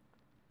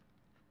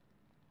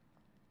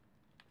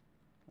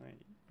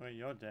 Wait,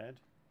 you're dead.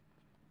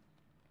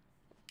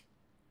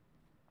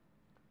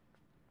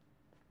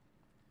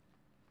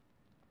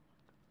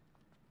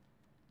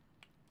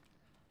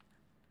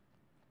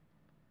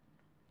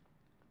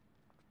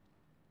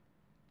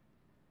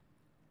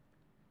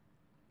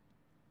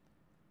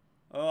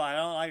 Oh, I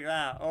don't like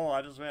that. Oh,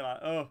 I just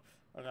realized. Oh,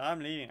 okay, I'm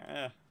leaving.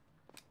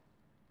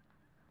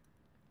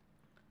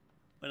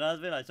 But I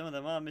just realized some of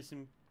them are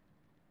missing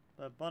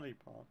their body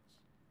parts.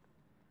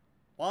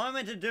 What am I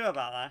meant to do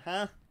about that,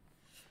 huh?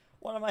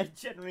 What am I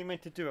generally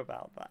meant to do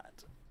about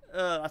that?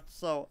 That's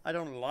so... I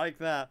don't like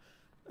that.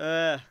 Do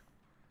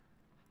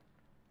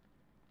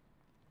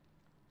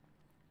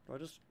I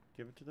just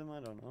give it to them? I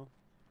don't know.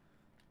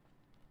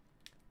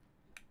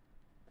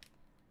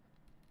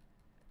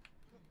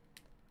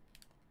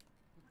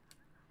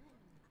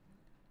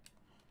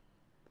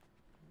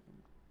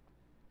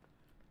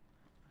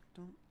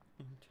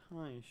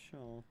 Entirely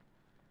sure.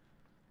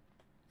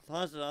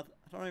 I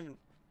don't even.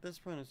 This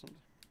point isn't.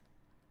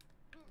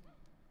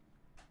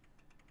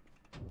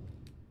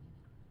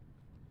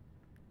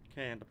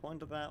 Okay, and the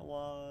point of that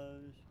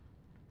was.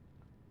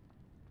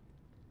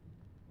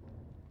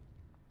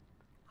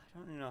 I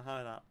don't even know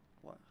how that.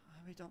 What?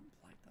 I really don't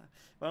like that.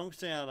 But I'm gonna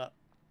see how that.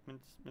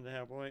 Meant to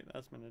have. Wait,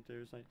 that's meant to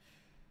do is like.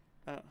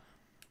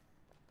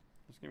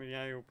 Let's give me the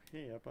area up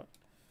here, but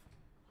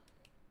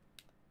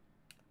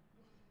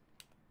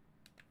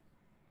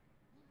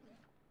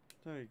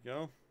there you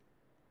go.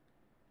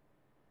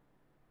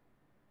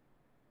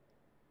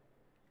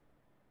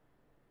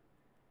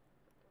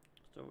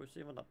 So we'll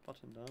see what that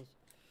button does.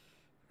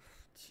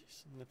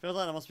 Jeez. It feels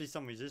like there must be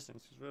some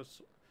resistance because we're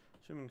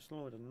swimming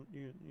slower than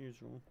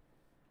usual.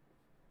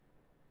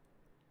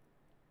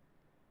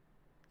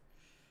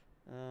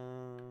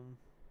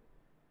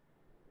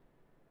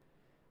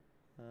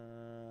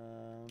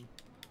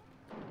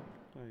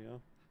 There we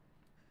go.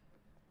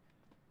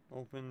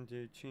 Open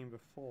the chamber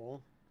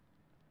 4.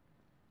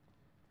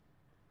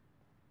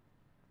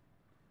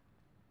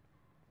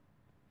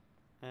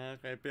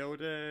 Okay,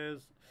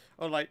 builders.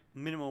 Oh, like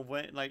minimal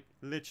wage, like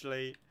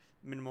literally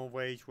minimal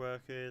wage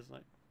workers,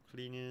 like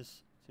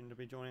cleaners seem to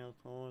be joining our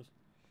cause.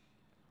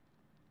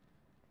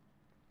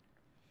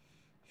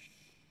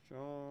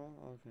 Sure.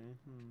 Okay.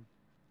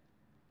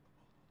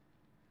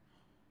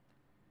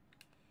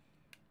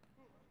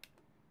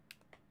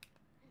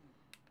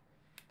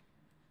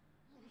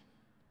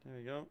 There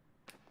we go.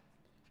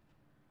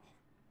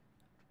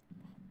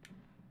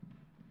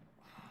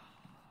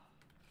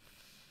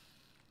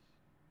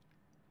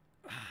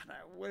 They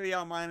really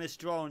are mindless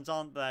drones,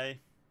 aren't they?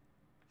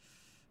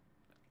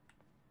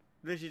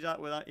 Literally that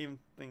without even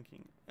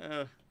thinking.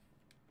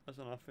 That's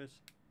an office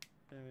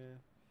area.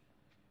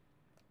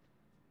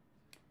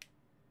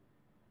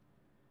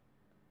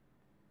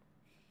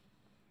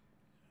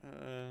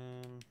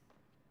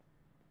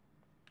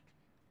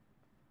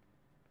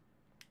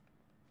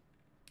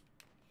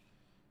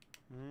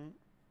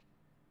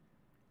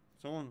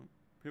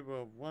 People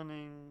are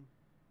running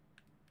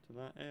to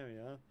that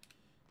area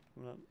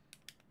from that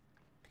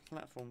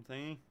platform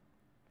thingy.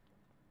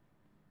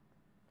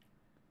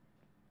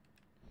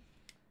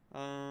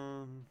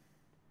 How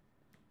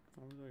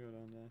do I go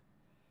down there?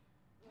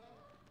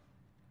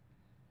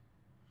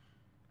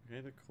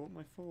 Okay, they caught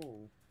my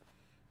fall.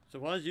 So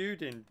why you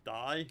didn't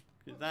die?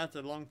 Because that's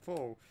a long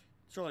fall.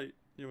 Surely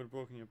you would have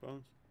broken your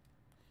bones.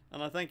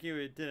 And I thank you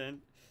it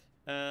didn't.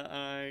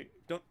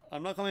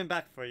 I'm not coming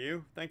back for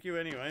you. Thank you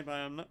anyway, but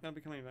I'm not gonna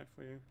be coming back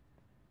for you.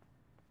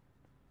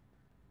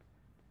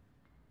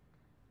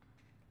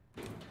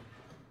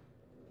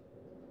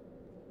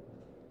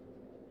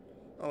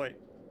 Oh wait.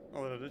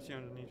 Oh, that's the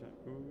underneath it.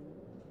 Ooh.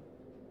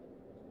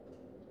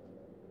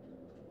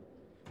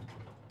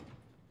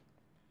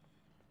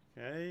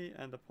 Okay,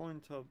 and the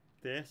point of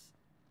this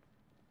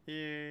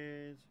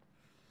is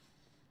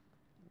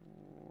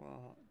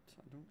what?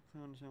 I don't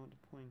quite understand what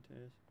the point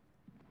is.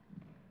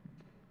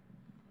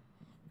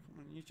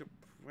 Come on, use your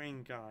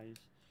brain, guys.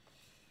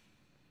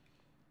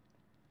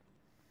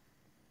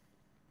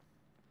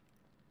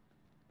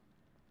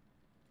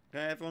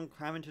 Okay, everyone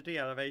climb into the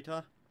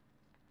elevator.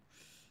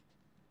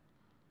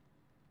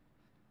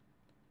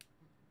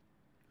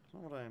 That's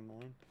not what I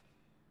mind.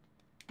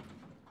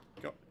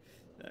 Go.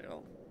 There you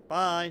go.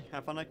 Bye.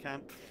 Have fun at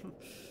camp.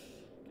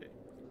 Okay.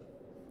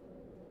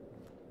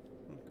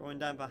 Going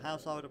down for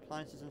household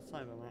appliances and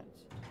cyber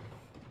mats.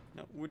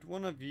 Now, would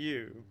one of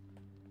you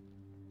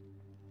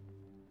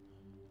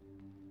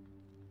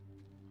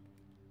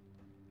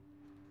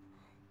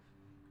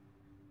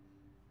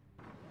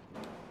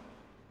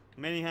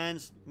many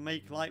hands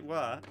make light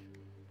work?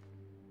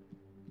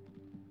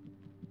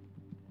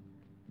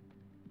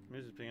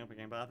 Music is picking up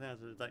again, but I think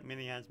it's like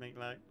many hands make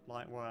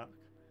light work.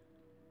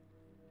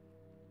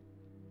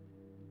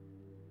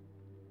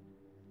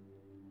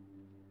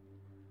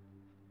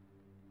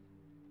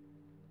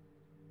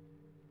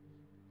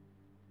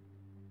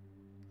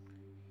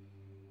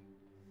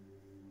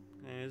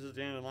 Yeah, this is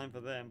the end of the line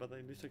for them, but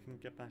at least I can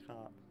get back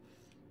up.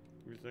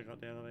 We still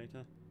got the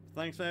elevator.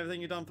 Thanks for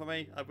everything you've done for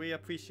me. I really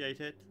appreciate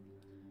it.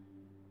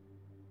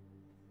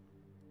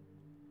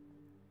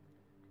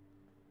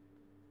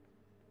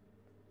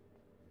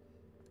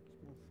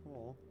 Small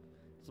 4.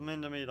 It's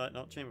meant to me like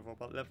not chamber 4,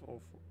 but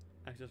level 4.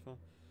 Access 4.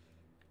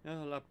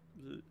 Yeah,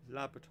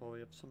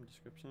 laboratory of some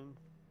description.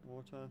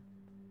 Water.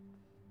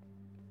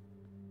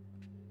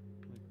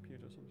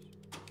 Computer or something.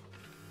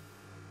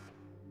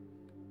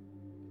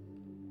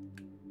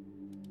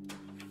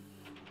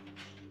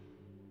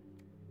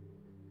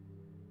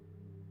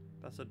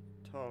 That's a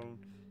tone.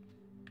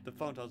 The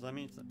phone tells. I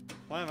mean,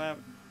 why am I?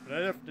 But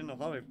I didn't know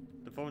how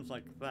the phone's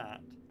like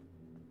that.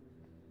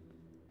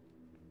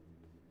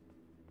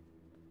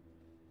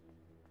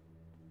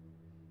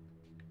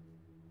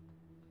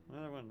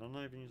 I don't know. I'm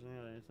not even using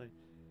it. It's like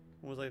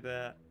almost like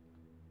they're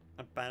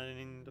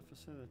abandoning the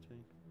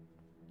facility.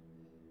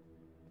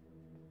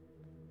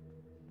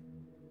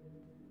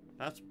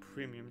 That's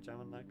premium jam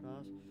on that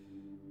glass.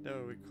 They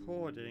were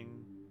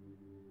recording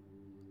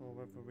for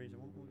whatever reason.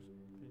 What was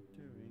they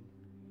doing?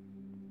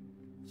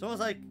 Someone's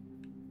like,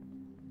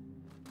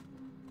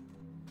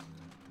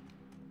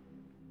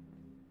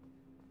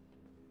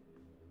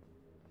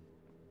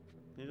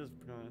 he just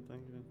forgot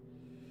anything.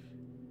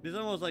 These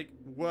are almost like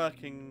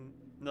working,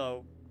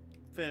 no,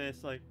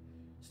 finished, like,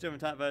 still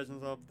intact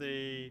versions of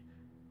the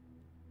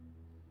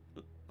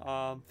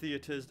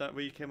theatres that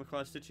we came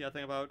across literally, I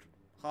think, about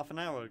half an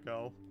hour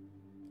ago.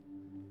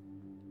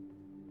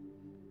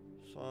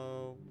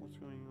 So, what's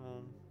going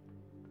on?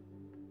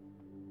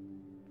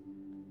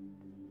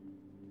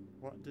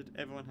 What did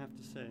everyone have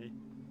to say?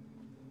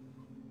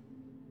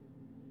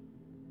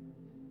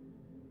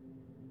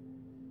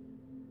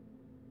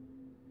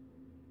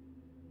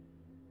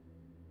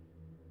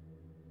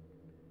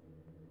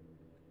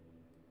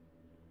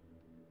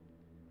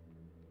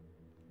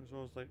 There's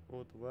always like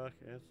all the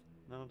workers,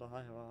 none of the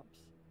higher ups.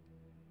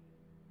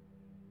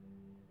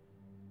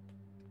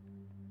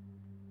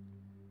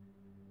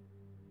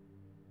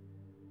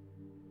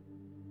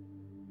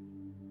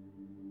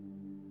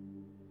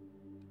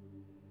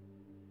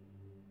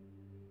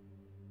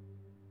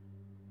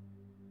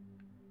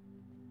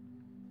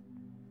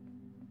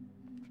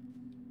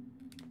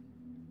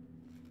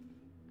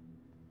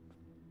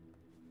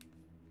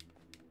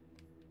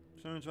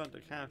 Someone's around the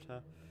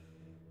counter,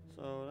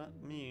 so that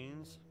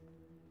means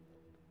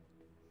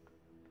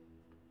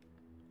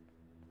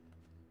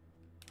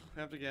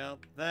we have to get up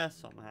there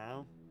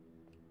somehow.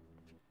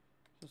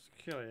 Just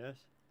curious.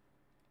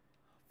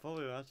 Thought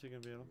we were actually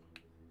gonna be able.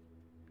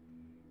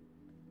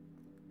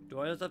 Do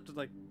I just have to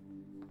like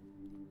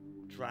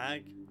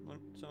drag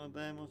some of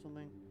them or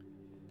something?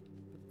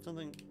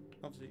 Something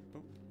obviously.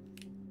 Oh.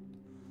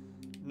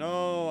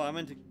 No, I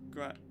meant to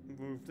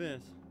move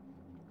this.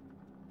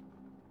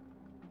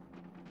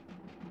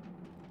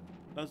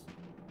 That's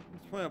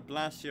probably a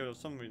blast shield or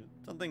something.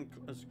 Something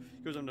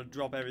goes on to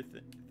drop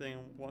everything and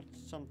watch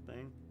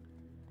something.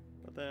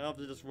 But they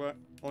obviously just work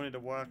only to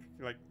work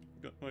like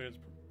the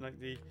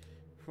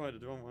probably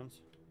the wrong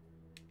ones.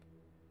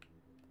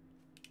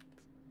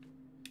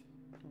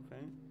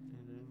 Okay,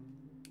 and then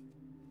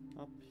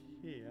up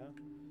here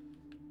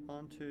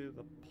onto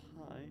the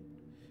pipe.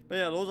 But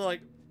yeah, those are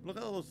like, look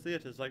at all those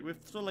theatres. Like we've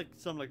saw like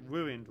some like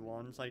ruined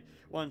ones. Like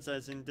one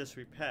says in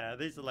disrepair.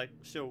 These are like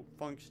still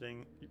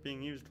functioning,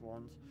 being used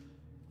ones.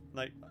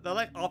 Like they're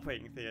like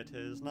operating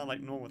theatres, not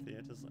like normal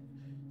theatres.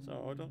 So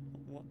I don't know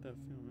what they're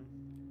filming.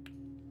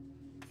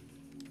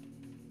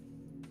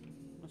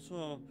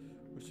 So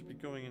we should be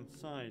going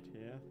inside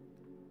here.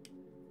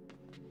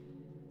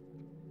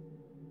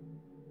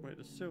 Wait,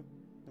 there's still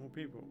more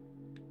people.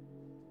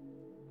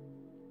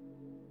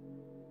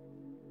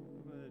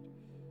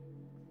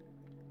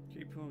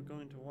 People are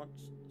going to watch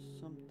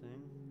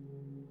something.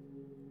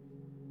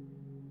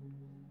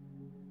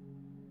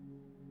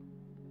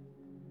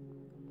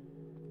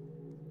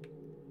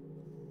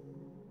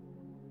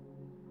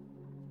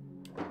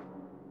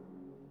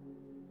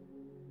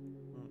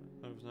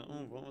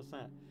 Oh, what was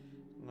that?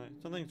 Like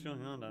something's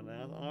going on down there.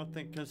 I don't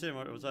think, considering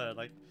what it was there,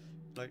 like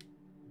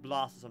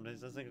blast or something.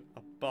 I think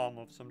a bomb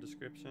of some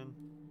description.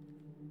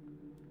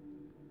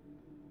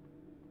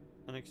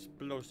 An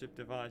explosive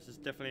device is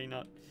definitely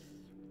not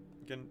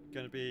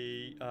gonna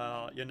be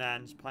your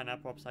nan's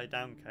pineapple upside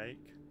down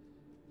cake.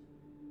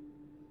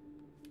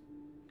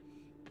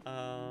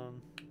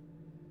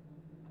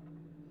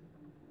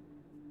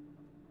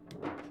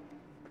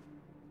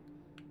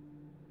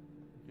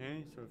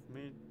 Okay, so for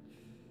me,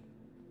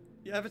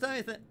 yeah. Every time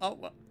I think, oh,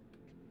 well,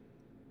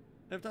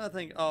 every time I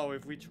think, oh,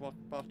 we've reached rock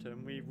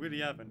bottom, we really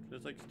haven't.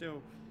 There's like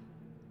still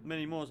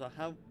many more. So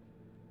how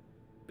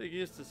big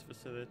is this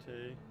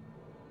facility?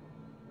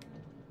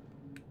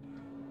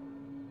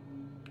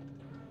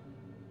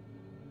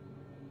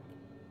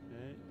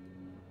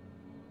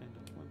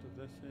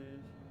 This is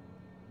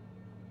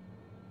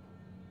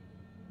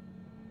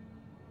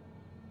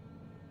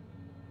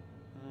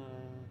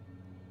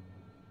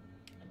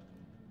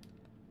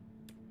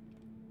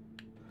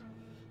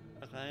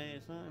okay,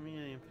 it's not £1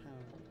 million.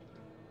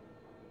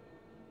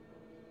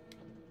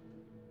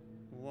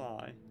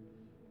 Why?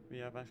 We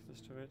have access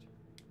to it.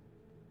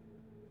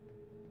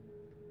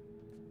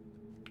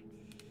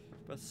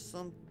 But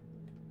some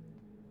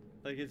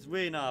like it's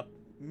really not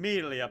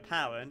immediately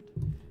apparent.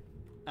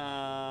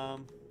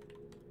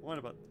 What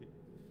about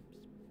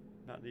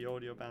the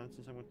audio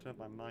balancing? So I'm going to turn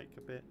my mic a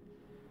bit.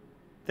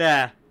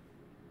 There.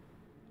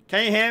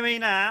 Can you hear me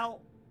now?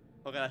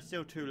 Okay, that's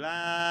still too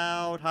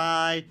loud.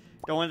 Hi.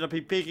 Don't want it to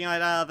be peaking like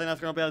that. I think that's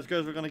going to be as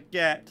good as we're going to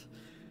get.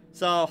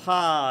 So,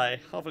 hi.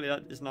 Hopefully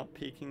that is not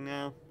peaking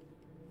now.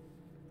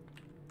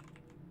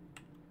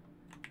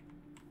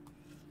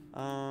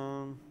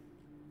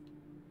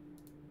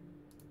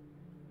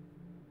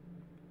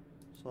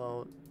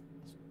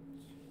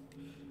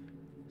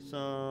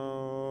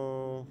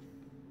 So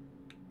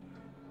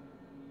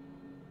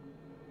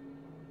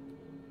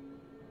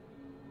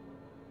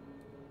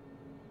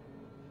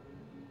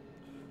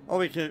oh,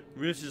 we can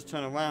really just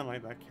turn around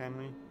like that, can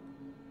we?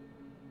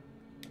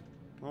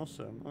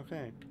 Awesome.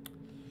 Okay,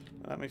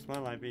 that makes my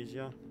life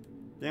easier.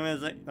 The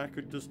only way is I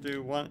could just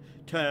do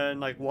turn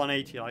like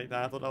 180 like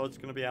that. I thought that was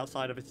going to be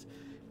outside of its,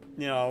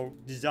 you know,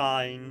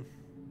 design.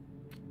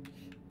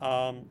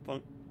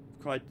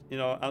 Quite, you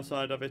know,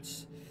 outside of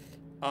its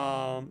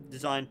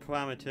design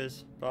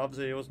parameters, but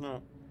obviously it was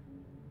not.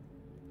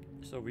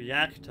 So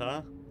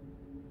reactor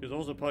is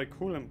also probably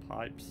coolant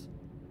pipes.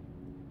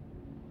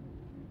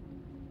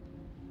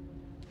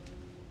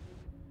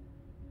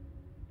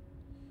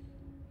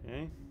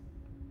 Okay.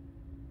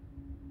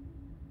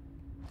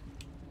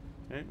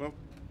 Okay, well,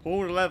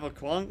 pull the lever,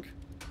 Clunk.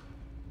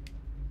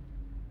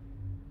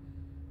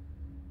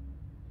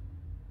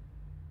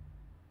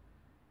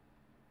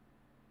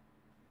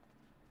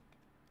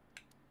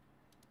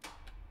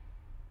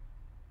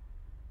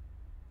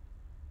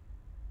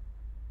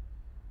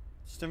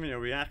 Stimulator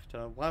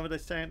reactor. Why would they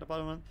stay at the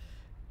bottom of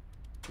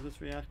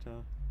this reactor?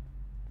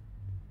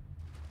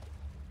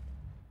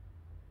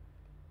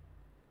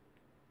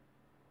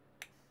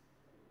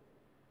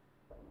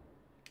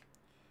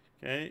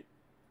 Okay.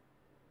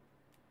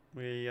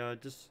 We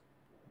just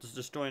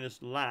destroying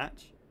this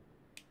latch.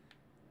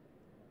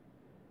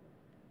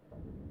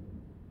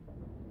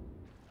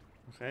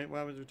 Okay,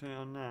 why would we turn it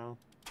on now?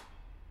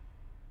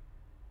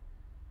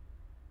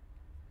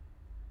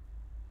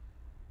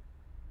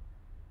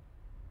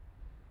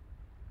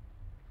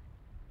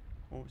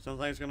 Oh, sounds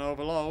like it's gonna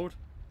overload.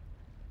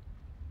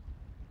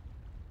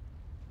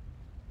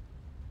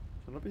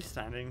 Should I be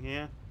standing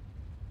here?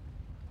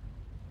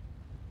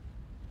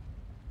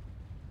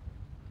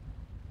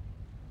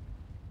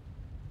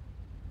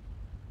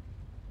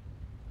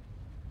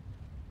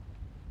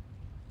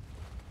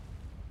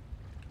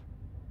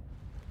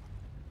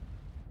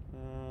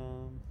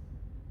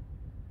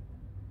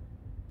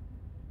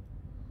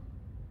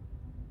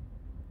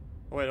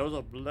 Oh wait, those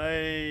are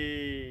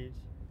blades.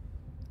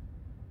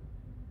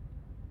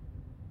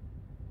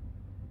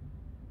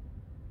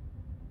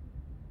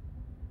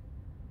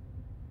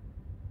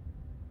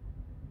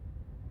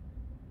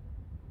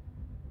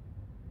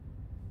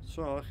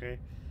 So okay,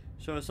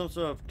 so it's some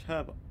sort of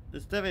turbo.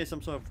 It's definitely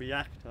some sort of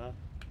reactor.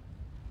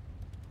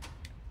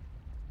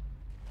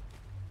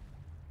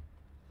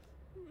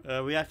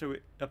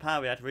 A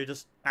power reactor we're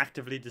just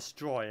actively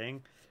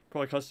destroying,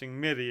 probably costing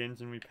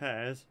millions in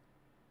repairs.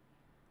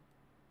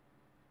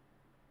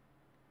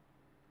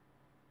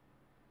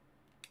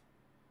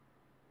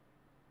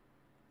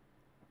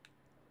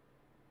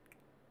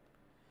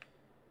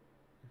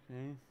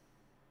 Okay.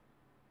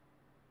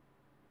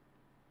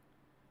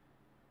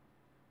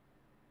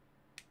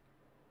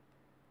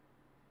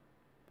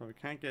 But we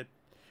can't get...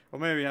 Or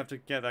maybe we have to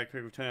get that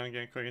quick turn on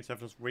again quick instead of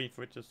just wait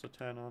for it just to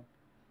turn on.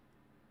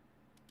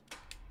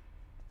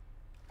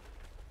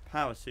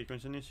 Power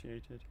sequence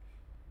initiated.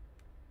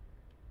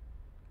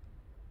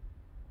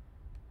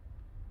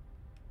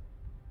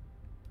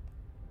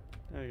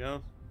 There we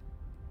go.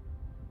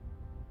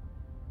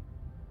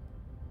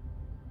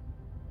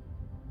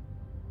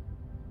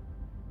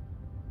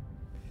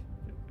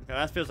 Okay,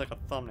 that feels like a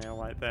thumbnail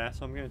right there,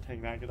 so I'm going to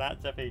take that because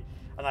that's definitely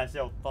a nice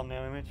little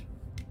thumbnail image.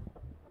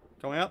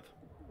 Going up.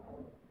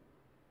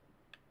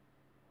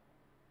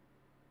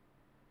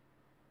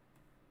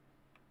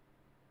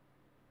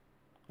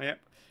 Oh,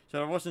 yep.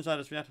 So I was inside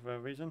this reactor for a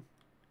reason.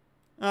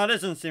 Oh,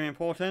 this doesn't seem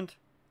important.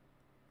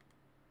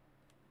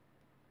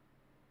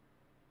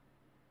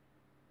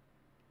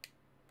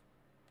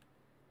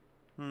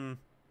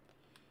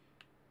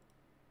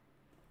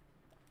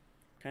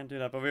 Can't do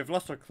that, but we've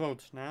lost our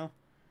clothes now.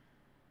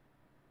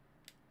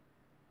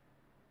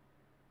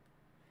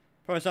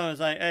 Probably someone's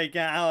like, hey,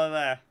 get out of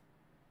there.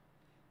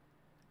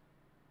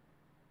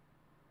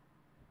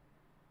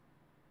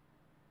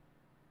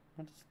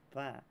 What is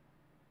that?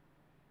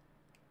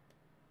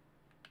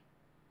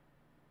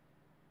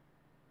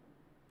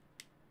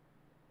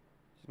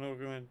 It's an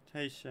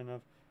augmentation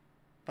of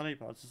body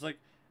parts. It's like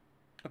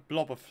a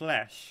blob of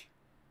flesh.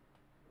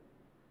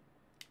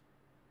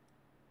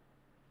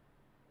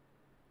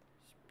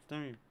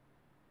 Definitely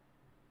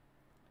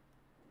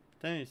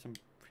some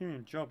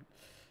premium jam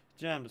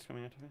just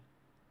coming out of it.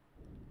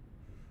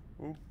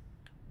 Oh.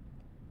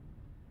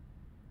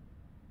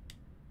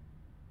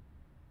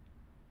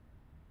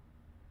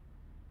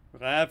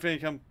 Okay, I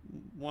think I'm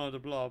one of the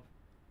blob.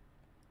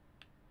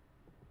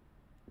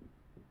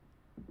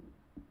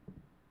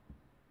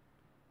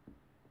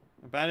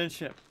 Abandoned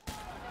ship.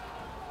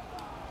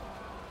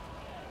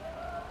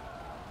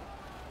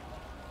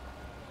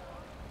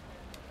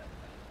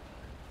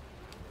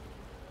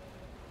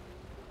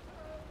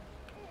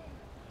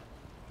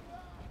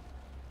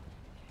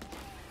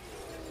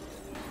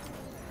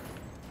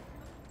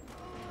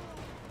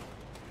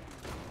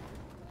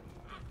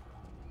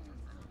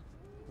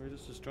 We're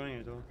just destroying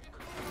it all.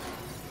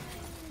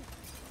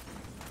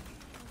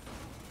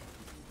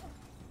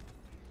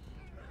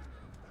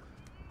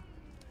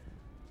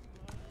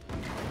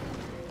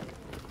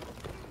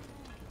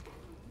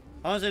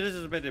 Honestly, this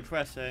is a bit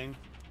depressing.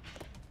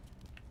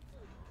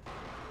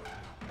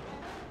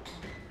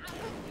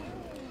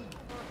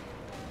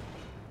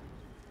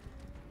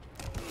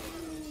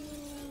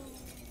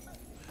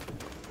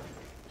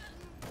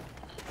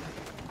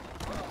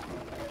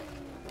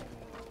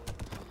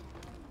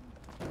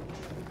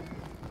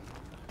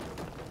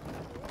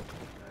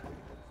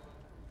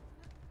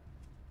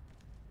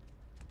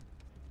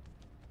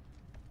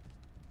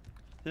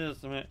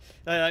 Just a minute.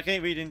 I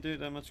can't read into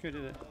that much good,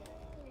 did it?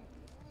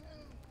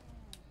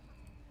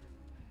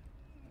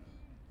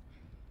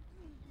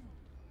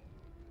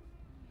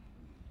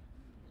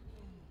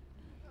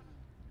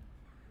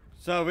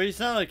 So we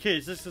sound like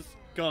kids. This is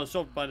got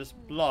assaulted by this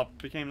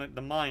blob became like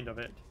the mind of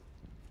it.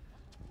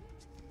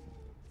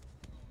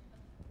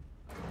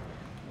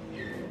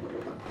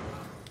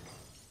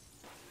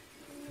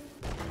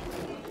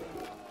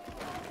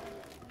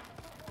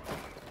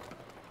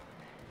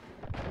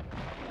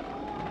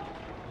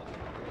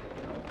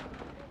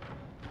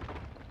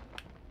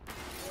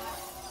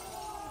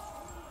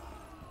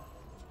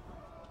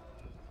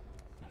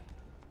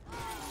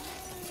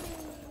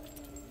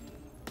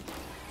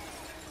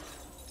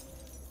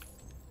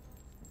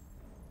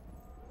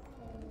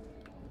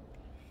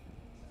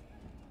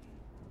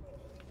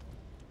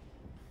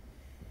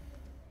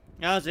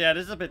 Oh, so yeah,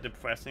 this is a bit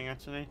depressing,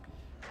 actually.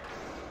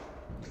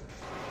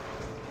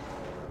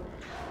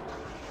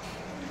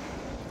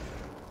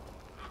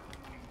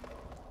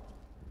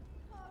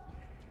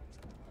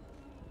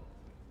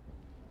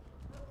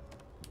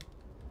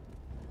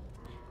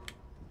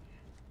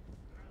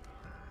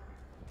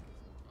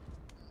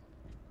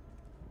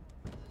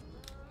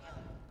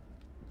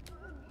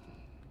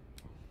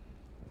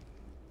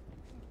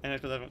 And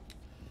because everyone,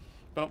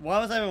 but why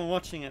was everyone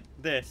watching it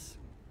this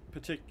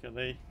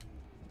particularly?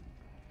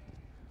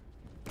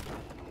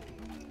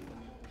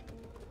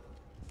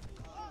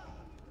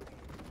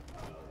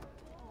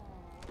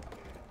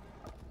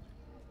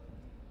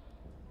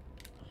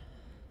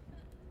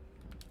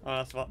 Oh,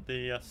 that's what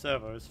the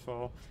server is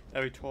for.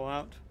 Every tour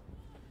out.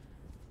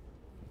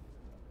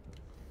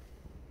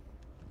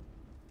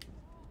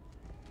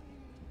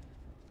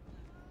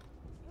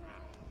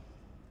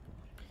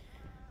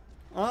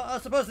 I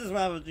suppose this is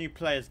when you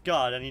play as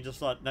God and you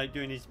just like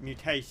doing these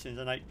mutations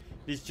and like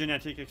these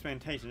genetic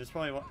experimentation. It's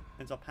probably what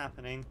ends up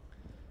happening,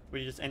 where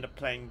you just end up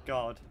playing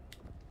God.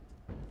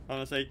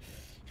 Honestly,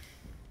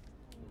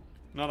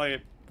 not like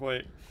it.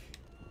 Boy,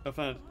 I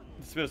found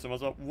the spirit. I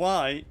was like,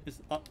 why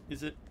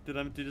is it? Did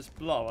I do this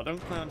blow? I don't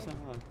quite understand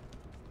why.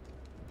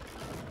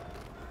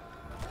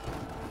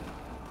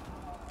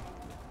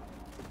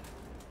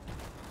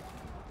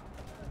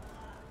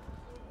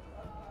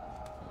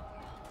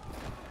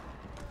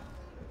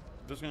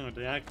 Just going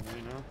diagonally,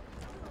 you know.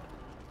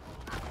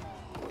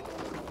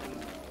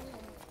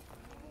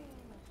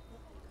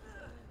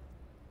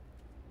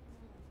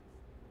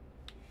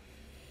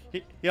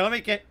 Yeah, let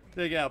me get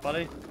dig out,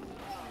 buddy.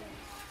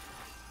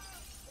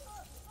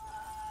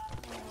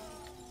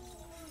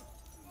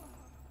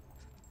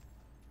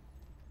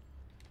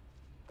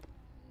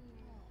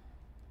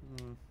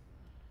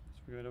 It's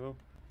forgettable.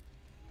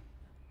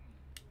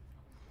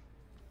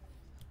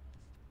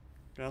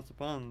 That's a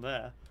button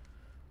there.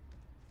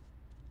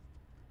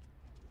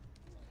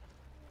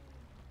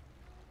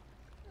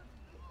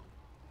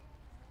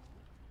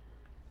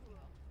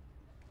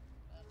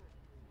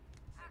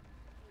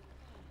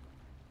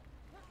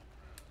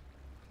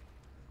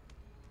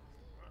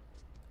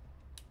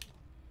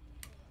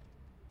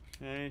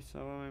 Okay, so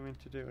what am I meant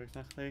to do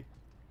exactly?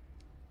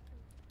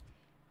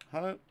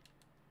 How?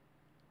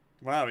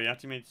 Wow, we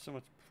actually made so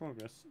much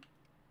progress.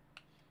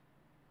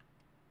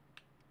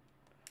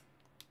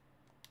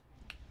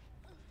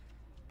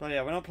 But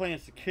yeah, we're not playing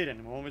as a kid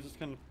anymore, we're just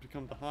gonna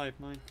become the hive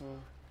mind for...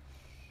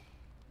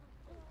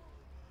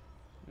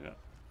 Yeah,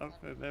 oh,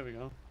 there we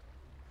go.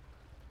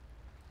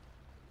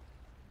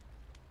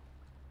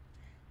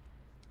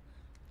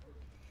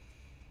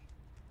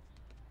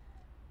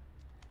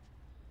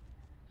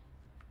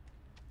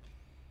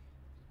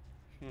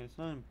 Yeah, it's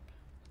not...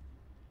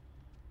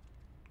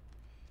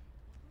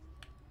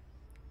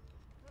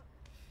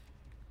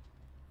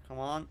 Come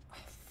on,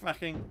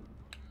 fracking.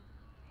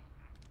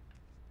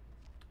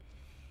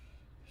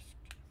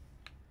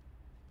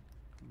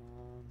 Come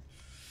on.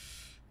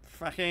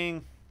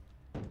 Fracking.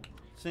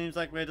 Seems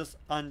like we're just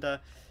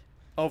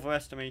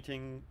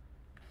overestimating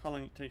how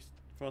long it takes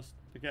for us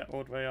to get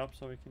all the way up,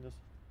 so we can just,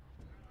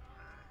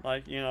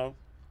 like, you know,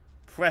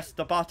 press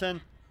the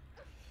button.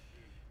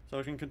 So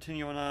we can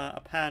continue on a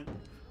pan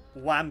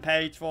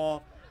rampage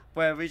for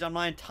whatever reason. I'm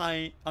not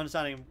entirely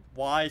understanding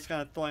why. It's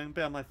kind of throwing a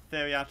bit of my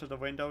theory out of the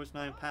window. It's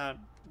not apparent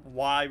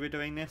why we're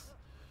doing this.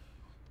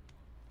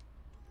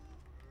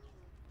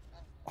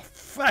 Oh,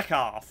 frick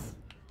off!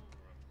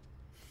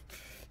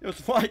 It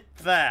was right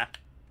there.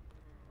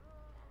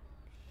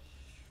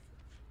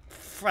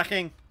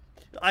 Fracking.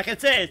 I can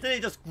see it. It's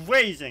literally just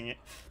grazing it.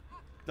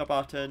 The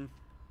button.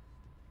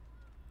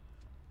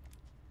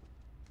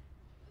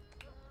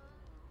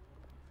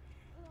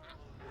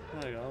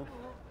 There you go.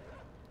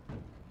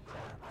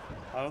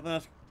 I don't think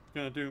that's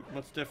going to do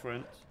much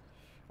difference.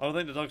 I don't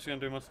think the dog's going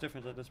to do much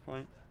difference at this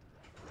point.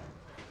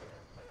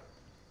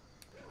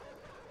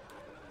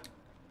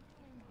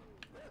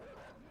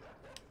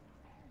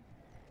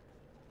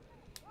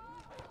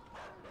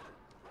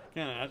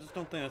 Yeah, I just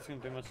don't think that's going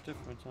to do much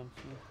difference,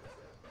 honestly.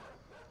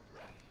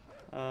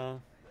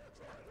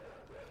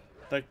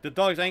 Like, the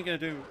dogs ain't going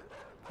to do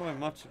probably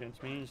much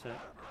against me, is it?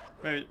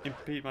 Maybe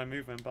impede my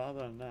movement, but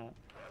other than that.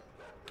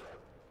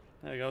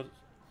 There you go.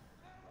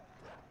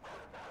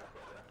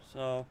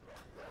 So,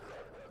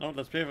 oh,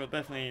 there's people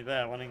definitely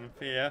there running in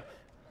fear,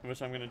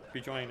 which I'm going to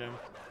be joining them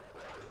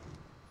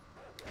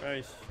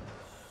very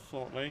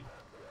shortly.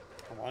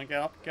 Come on, get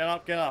up, get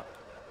up, get up.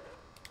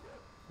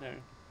 No.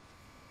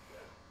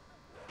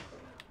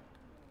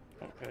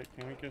 Okay,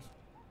 can we just...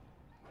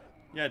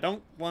 Yeah,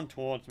 don't run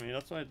towards me.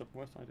 That's like the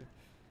worst idea.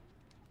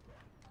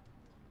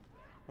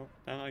 Oh,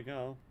 down I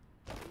go.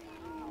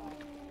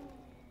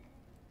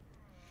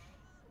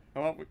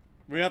 Oh, well,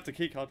 we have the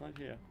key card right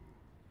here.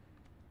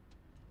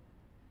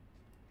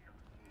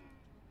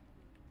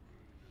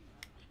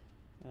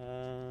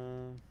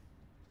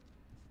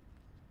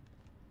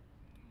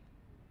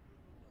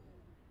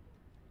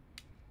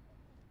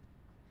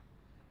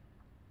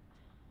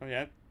 Oh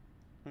yeah.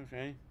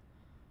 Okay.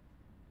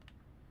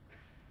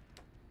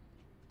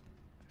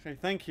 Okay,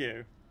 thank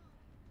you.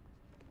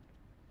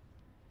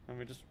 And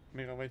we just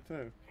make our way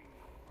through.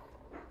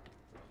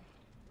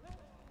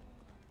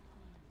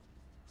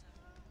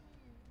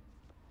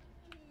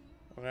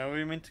 Okay, are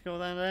we meant to go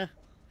down there?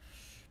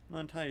 I'm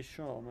not entirely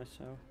sure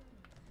myself.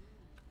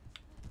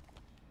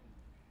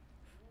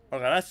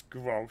 Okay, that's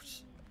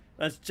gross.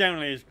 That's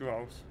generally is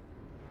gross.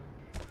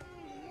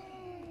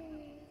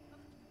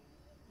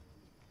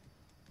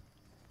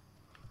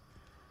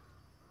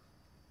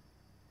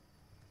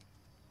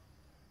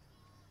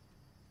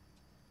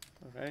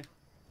 Okay.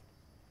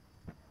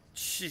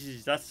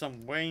 Jeez, that's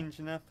some range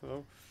in that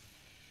throw.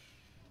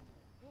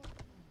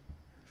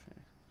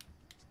 Okay.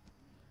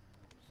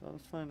 So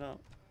let's find out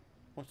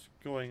what's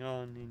going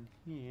on in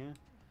here.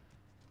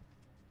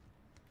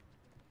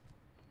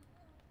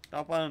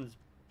 That one's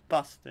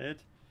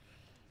busted.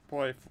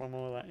 Probably from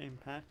all that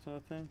impact sort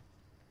of thing.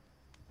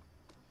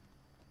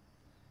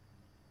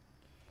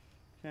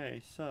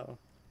 Okay, so.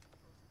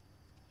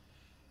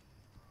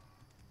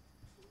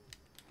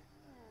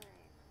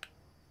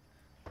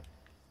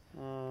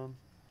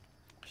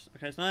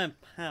 Okay, it's not in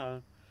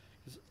power.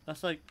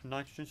 That's like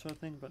nitrogen sort of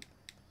thing, but.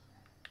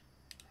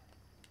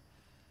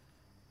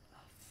 Oh,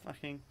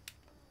 fucking.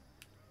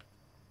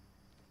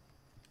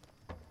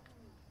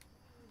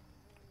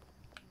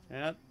 Yeah,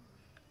 that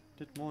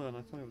did more than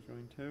I thought it was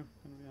going to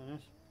be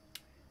honest.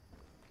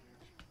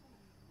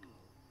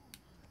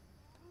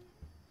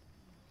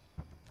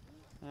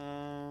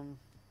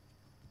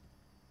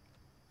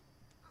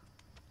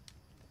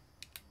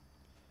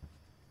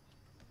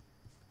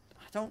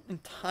 I don't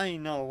entirely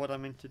know what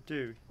I'm meant to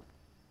do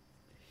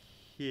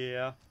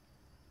here.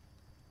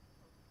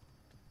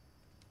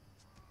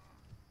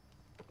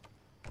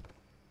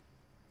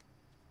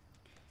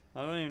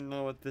 I don't even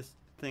know what this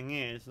thing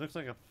is. It looks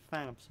like a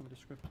fan of some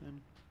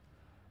description.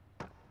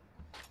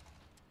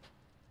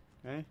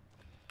 Okay. Okay,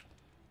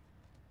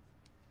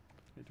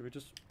 do we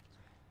just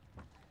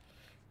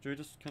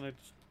kind of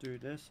just do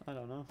this? I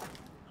don't know.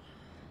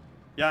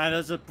 Yeah, and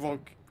there's a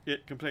broke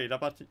it complete. I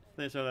about to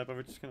say so there, but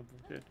we're just gonna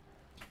broke it.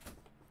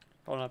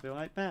 Oh, I'll be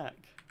right back.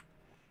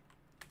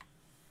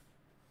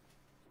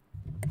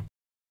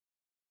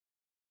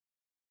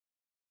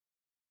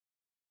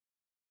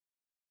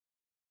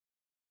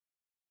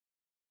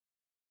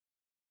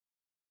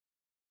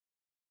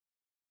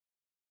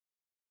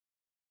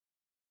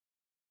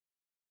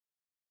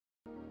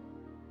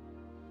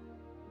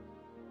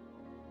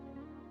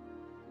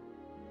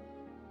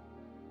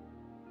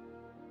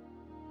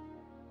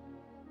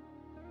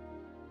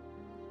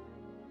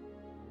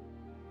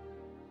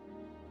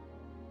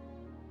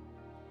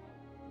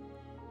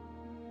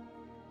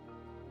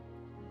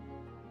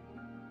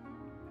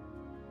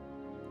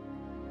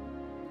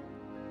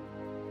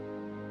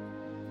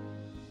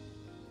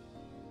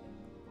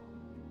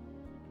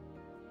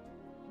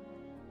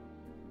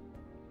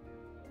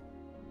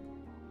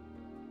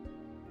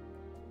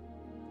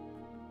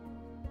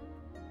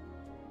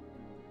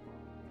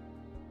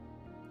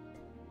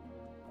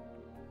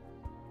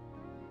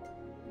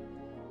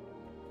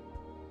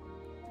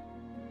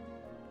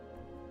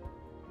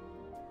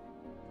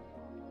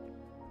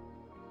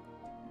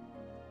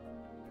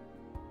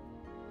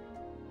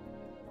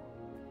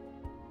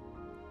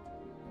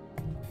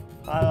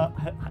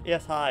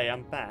 Yes, hi,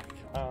 I'm back.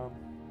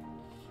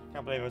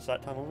 Can't believe it's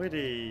that time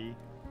already.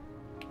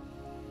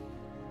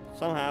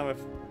 Somehow, if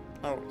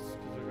oh, it's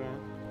 'cause of that.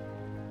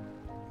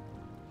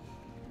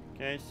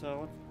 Okay, so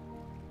what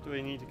do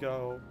we need to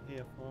go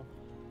here for?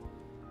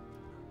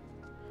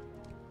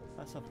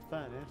 That's a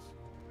furnace.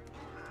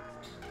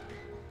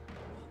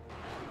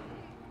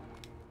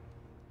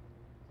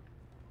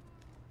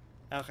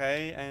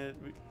 Okay, and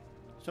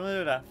something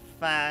with that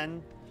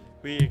fan,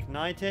 we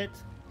ignite it.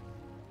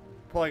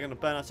 Probably going to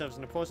burn ourselves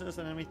in the process,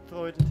 and then we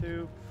throw it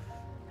into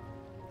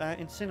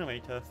that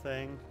incinerator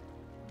thing.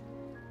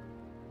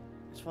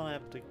 That's what I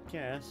have to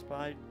guess, but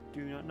I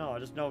do not know. I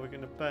just know we're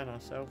going to burn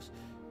ourselves,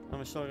 and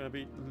we're still going to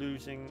be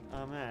losing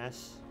our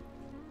mass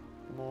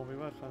the more we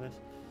work on this.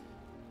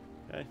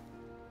 Okay.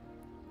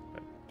 I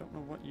don't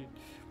know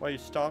why you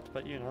stopped,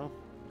 but you know.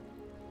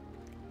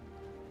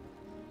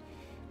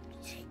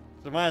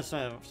 The mass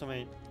of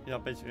somebody, you know,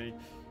 basically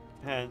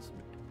hands.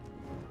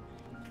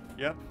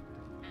 Yep.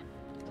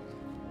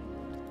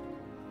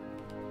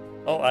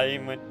 Oh, I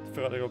even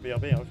forgot to go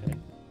BRB, okay.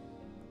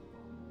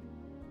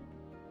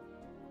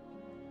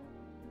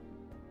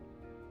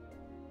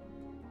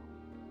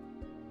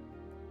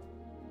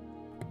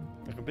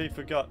 I completely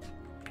forgot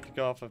to to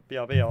go off of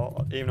BRB,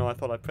 or even though I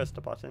thought I pressed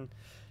the button.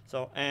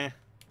 So, oh, yeah.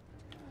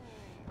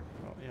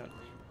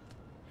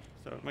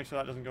 So make sure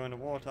that doesn't go in the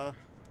water.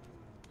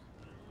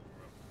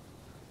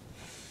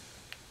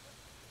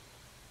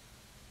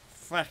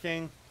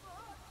 Fracking.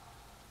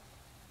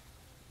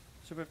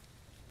 Super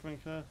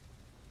sprinkler.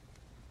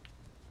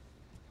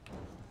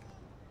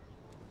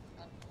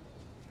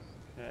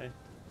 Okay.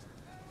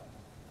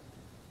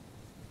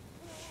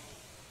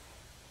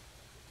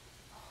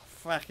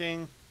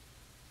 Fracking.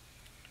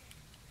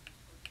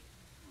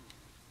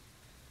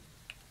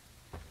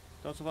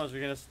 Don't suppose we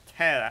can just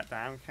tear that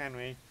down, can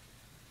we?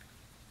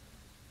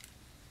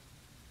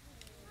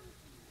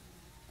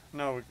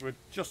 No, we're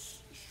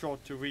just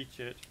short to reach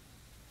it.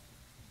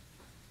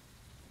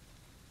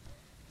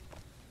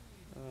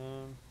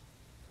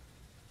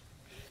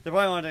 The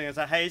point I'm wondering is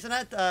that, hey, isn't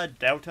that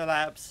Delta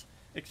Labs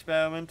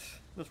experiment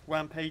that's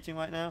rampaging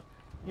right now?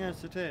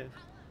 Yes, it is.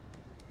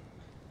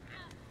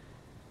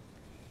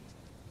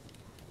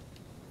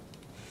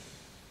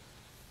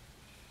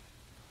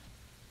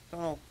 I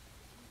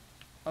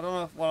don't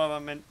know what I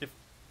meant if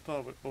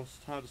thought was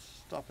how to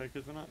stop it,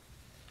 because we're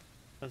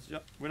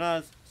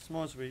not as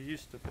small as we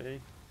used to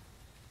be.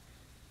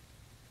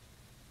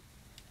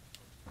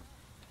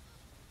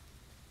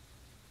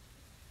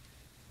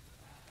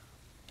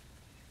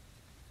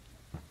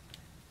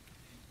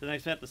 Didn't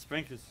expect the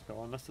sprinklers to go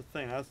on. That's the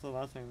thing. That's the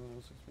last thing that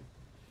was expecting.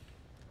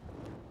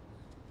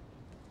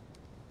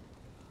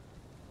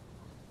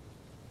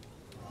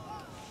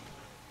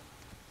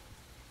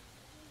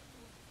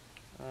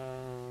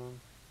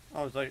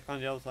 I was like on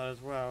the other side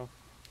as well.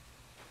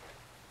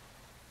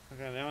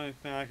 Okay, the only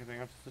thing I can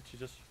think of is that you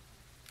just.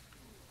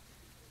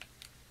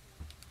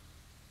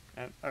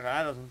 And okay,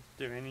 that doesn't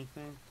do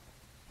anything.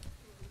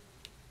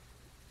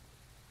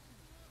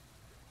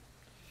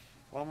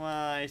 What am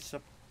I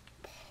supposed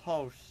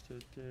to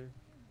do?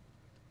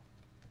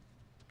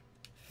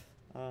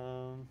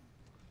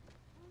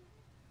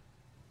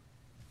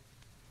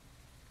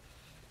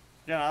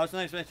 Yeah, I was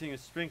not expecting the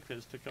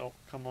sprinklers to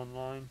come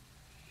online.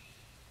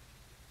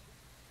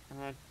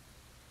 And I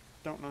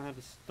don't know how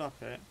to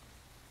stop it.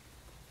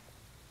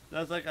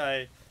 There's like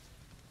a,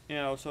 you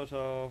know, sort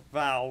of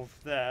valve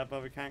there,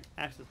 but we can't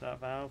access that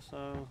valve,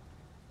 so...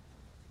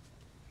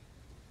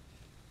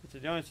 It's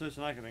the only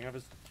solution I can think of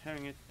is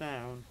tearing it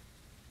down.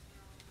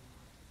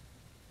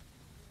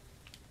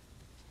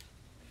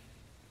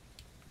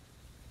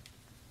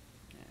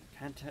 Yeah,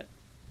 can't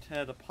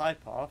tear the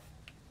pipe off.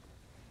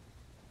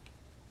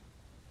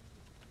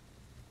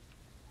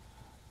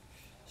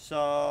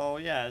 So,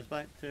 yeah, it's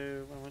back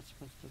to what am I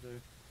supposed to do?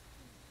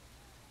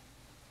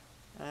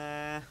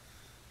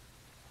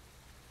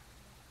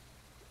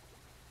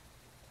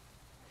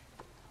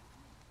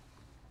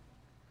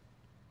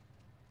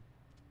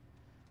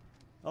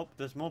 Oh,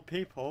 there's more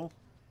people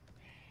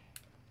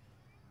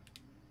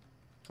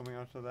coming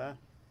out of there.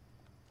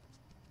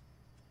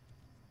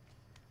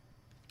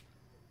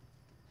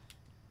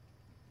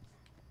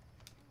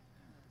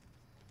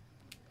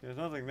 There's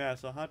nothing there,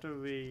 so how do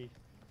we...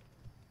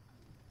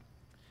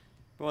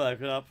 Well, I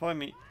could probably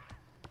meet...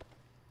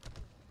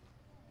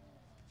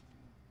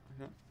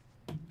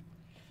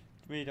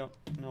 We don't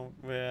know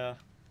where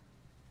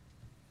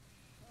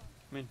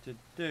meant to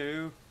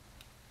do.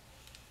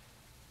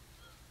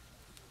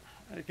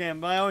 Again,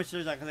 my only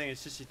solution I can think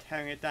is just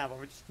tearing it down, but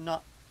we're just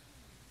not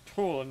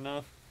tall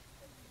enough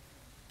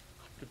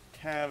to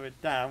tear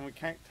it down. We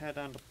can't tear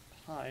down the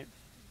pipe.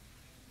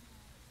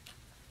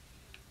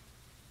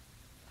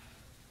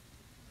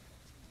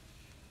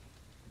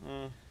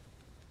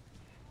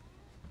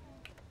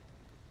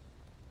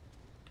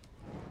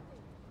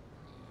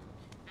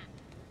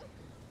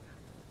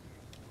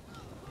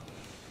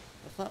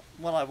 That's not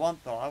what I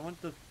want though. I want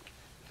the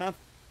camp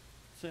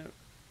to...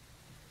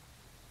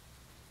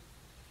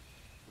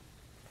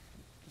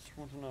 Just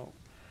want to know,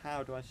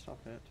 how do I stop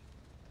it?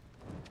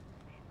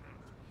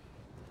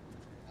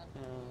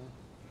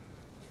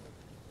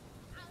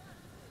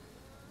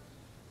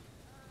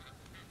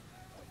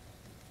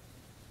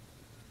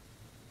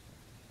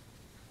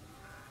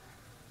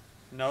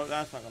 No,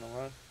 that's not gonna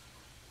work.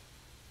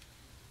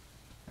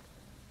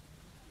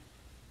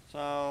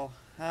 So,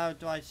 how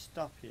do I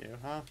stop you,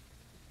 huh?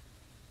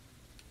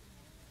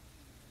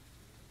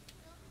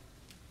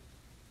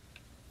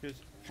 Because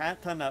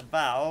can't turn that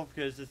valve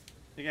because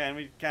again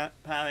we can't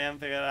apparently haven't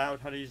figured out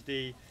how to use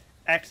the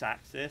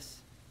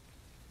x-axis,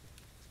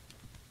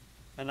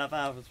 and that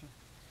valve is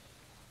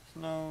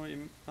there's no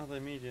other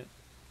immediate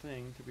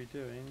thing to be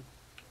doing.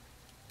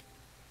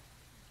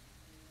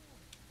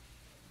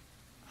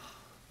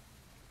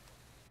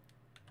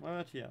 Where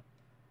are you?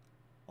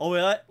 Oh,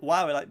 we're like,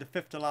 wow, we're like the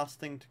fifth to last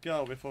thing to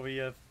go before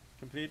we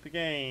complete the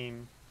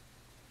game.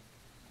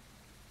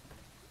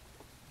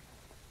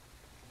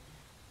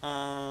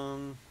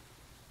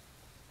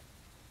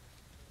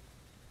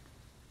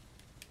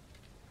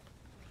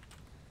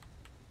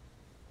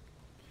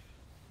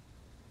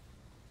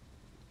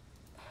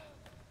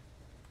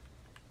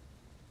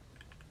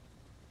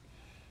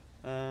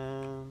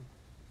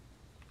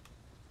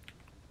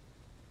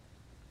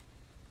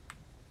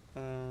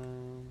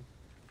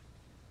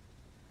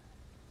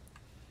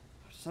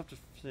 just have to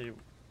see.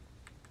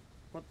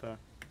 What the?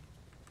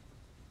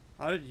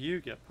 How did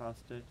you get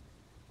past it?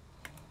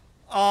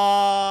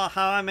 Oh,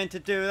 how I meant to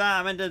do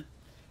that? I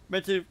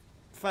meant to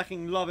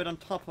fucking lob it on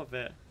top of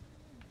it.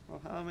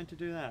 Well, how am I meant to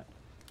do that?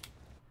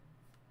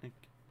 Like,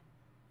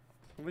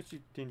 I wish you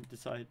didn't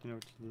decide, you know,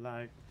 to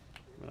lag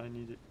when I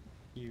needed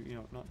you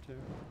know, not to.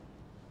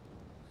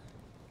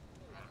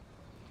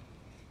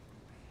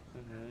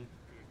 Okay.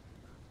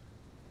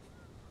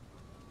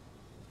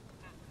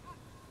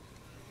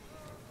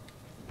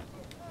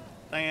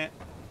 Dang it.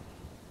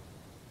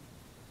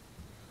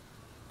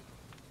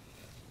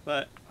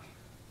 But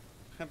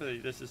I can't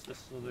believe this is the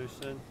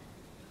solution.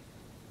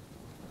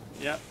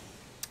 Yep.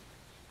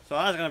 So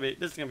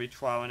this is gonna be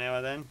trial and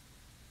error then.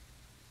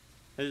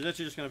 It's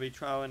literally just gonna be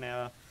trial and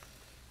error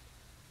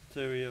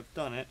till we have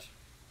done it.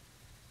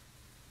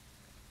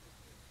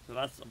 So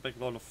that's a big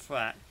load of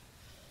frack.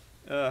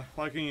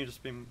 Why couldn't you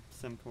just be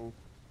simple?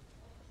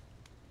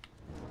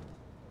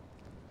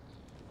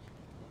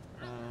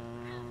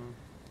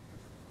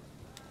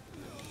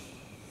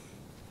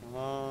 Come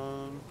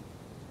on.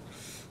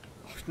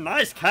 Oh,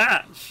 nice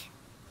catch!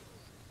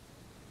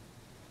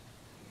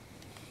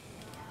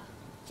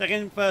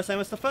 Second, first, same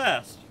as the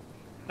first.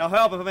 Now, hurry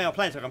up and put me on a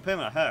plane so I can put him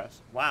on a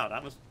hearse. Wow,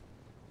 that was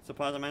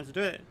surprised I managed to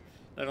do it.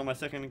 There got my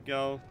second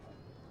go.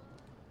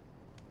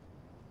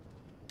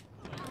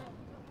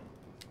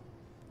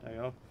 There you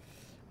go.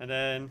 And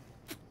then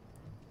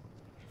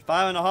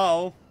fire in the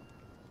hole.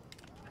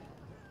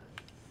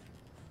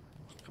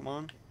 Come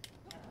on.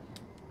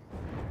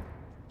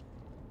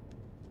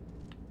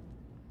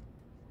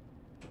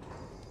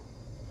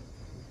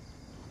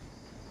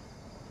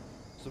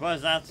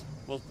 Surprised that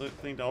was the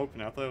thing to open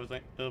it. I thought it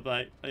was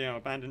like, you know,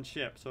 abandoned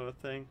ship sort of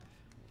thing.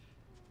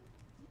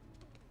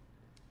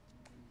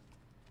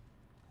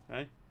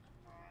 Okay.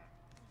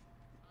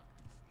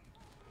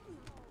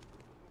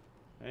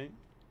 Okay,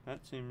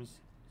 that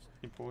seems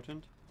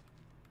important.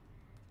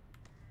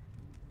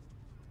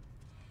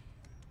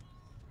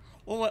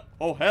 Oh, what?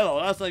 Oh,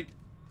 hello, that's like,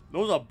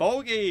 those are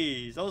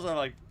bogies! Those are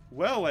like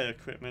railway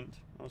equipment.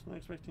 I was not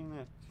expecting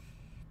that.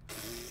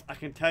 I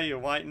can tell you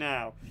right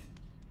now.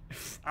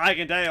 I'm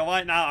going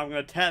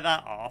to tear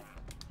that off.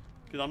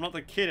 Because I'm not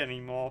the kid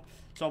anymore.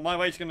 So my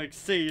weight's going to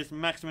exceed its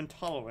maximum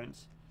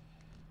tolerance.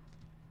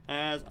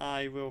 As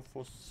I will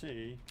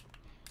foresee.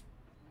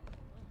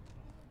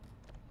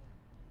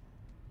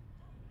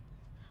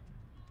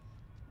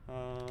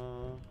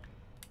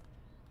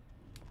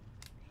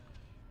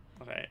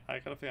 Okay, I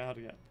gotta figure out how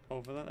to get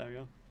over that. There we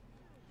go.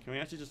 Can we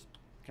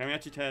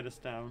actually tear this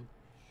down?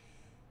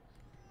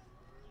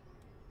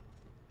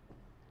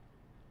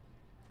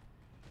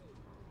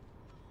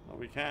 Oh,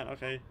 we can.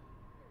 Okay.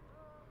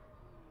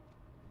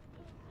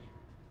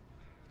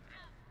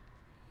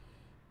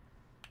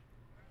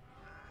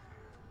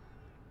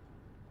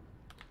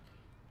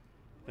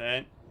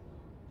 Then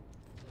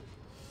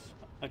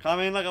I come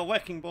in like a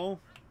wrecking ball.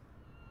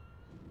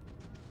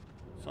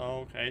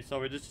 So okay, so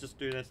we just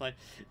do this like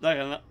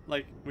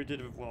we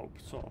did with rope.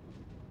 So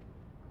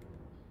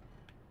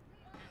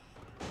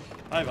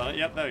I got it.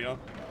 Yep, there we go.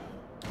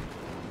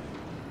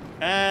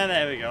 And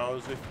there we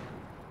go.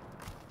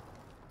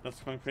 That's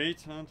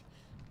concrete, and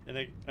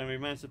we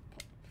managed to,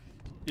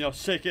 you know,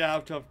 shake it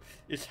out of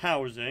its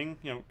housing.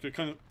 You know,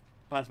 to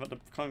pass what the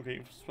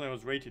concrete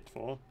was rated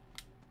for.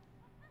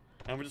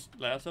 And we just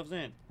let ourselves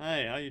in.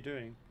 Hey, how you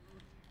doing?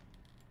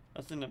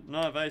 That's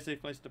not a very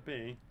safe place to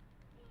be.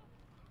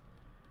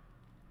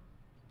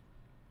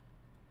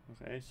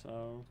 Okay,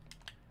 so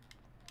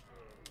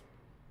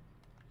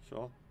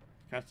sure,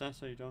 catch that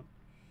so you don't.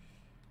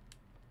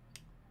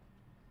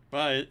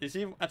 Right, is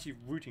he actually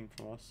rooting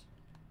for us?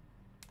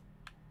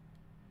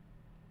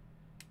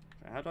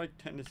 Okay, how do I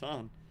turn this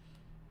on?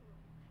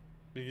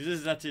 Because this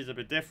is actually a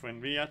bit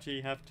different. We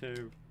actually have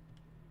to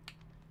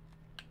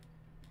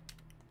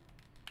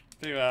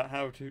figure out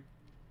how to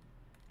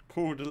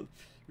pull the.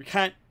 We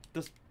can't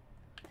just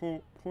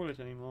pull it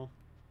anymore.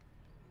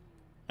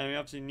 And we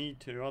absolutely need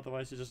to,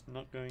 otherwise it's just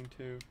not going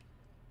to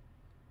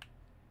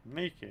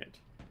make it.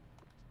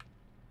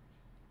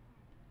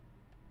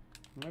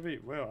 Maybe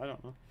it will, I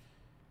don't know.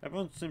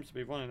 Everyone seems to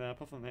be wanting that,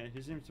 apart from me.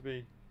 He seems to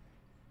be...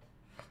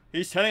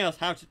 He's telling us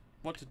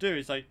what to do.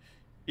 He's like,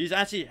 he's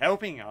actually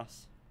helping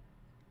us.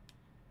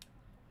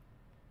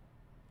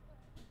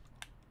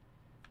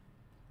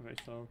 Okay,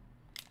 so...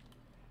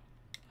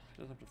 I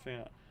just have to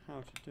figure out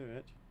how to do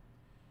it.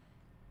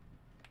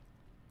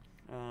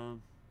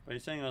 But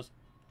he's telling us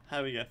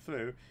how we get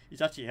through.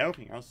 He's actually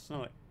helping us. It's not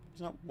like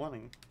he's not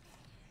wanting.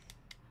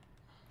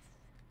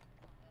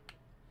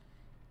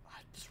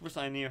 I just wish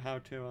I knew how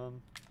to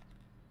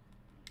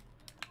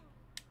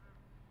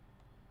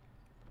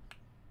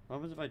what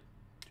happens if I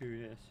do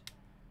this?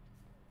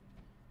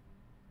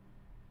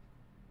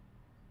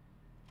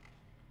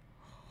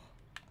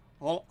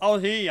 Oh,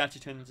 he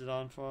actually turns it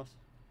on for us.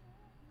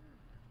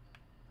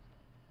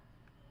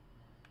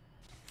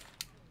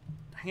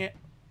 Dang it.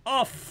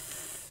 Oh,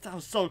 that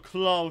was so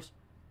close.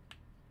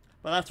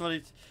 But that's what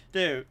he's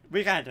do.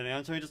 We can't do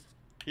it, so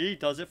he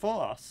does it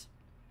for us.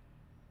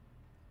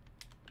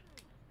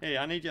 Hey,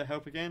 I need your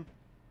help again.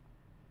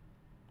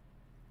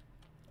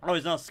 Oh,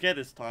 he's not scared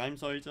this time,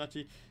 so he's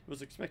actually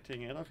was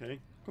expecting it. Okay,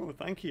 cool,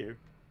 thank you.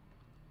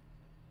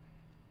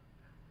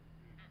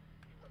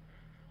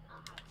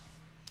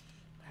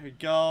 There we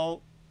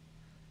go.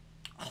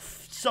 Oh,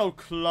 so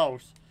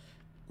close.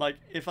 Like,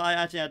 if I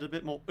actually had a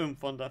bit more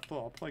oomph on that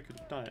throw, I probably could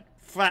have done it.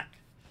 Frack!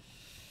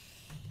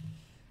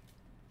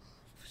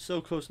 So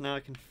close now,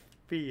 I can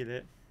feel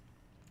it.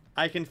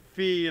 I can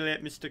feel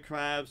it, Mr.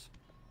 Krabs.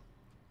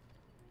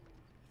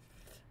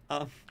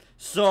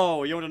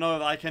 So, you want to know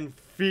if I can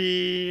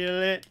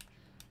feel it?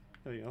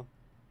 There we go.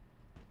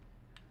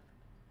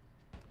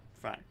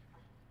 Frack.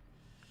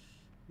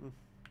 There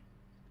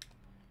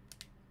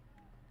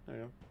we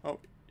go. Oh,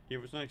 he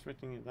was not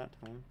expecting it that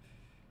time.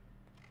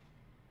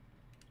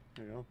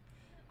 There we go.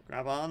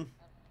 Grab on.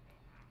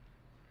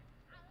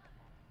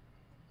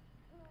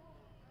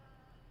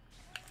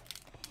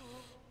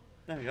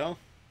 There we go.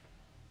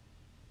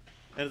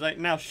 It's like,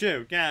 now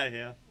shoot, get out of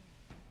here.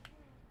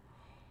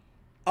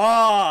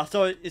 Ah,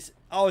 so it's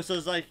so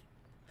it's like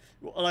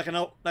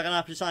an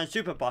Apple Sign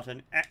super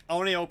button. It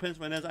only opens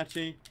when it's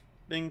actually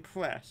being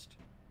pressed.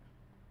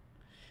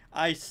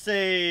 I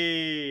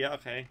see.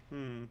 Okay.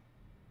 I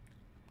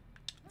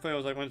thought it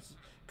was like when it's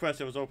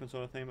pressed it was open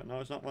sort of thing, but no,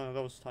 it's not one of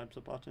those types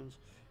of buttons.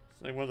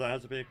 It's like one that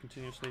has to be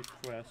continuously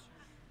pressed.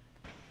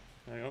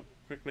 There you go.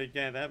 Quickly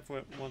get that before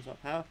it runs out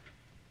of power.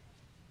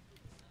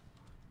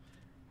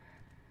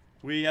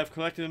 We have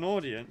collected an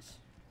audience.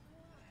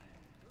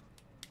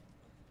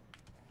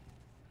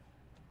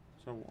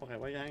 So, okay,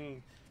 why are you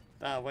hanging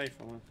that away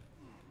from us?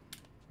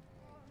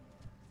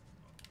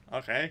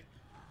 Okay.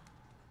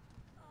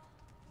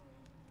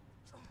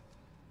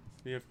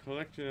 We have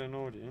collected an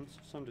audience,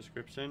 some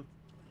description.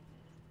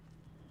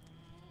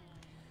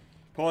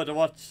 Poor to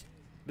watch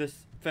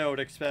this failed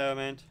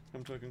experiment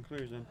come to a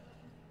conclusion.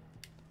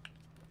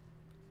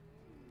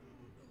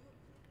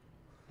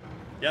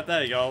 Yep,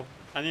 there you go.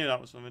 I knew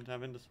that was something to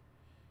happen.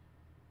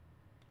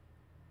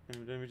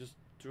 And then we just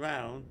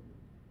drown.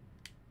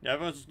 Yeah,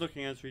 everyone's just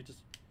looking as we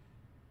just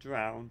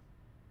drown.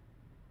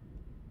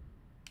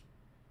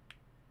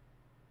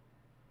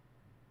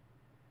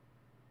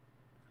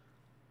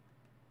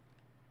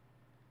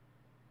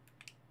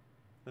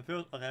 It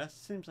feels okay. That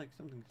seems like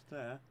something's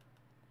there.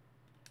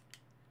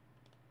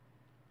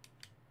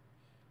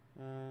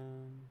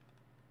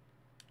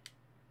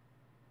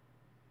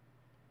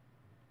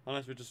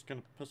 Unless we're just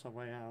gonna push our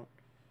way out.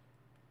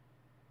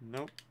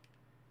 Nope.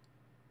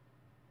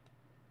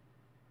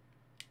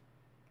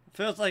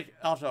 Feels like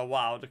after a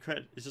while the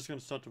credit is just gonna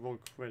start to roll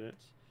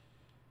credits.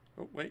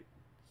 Oh wait,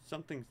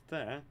 something's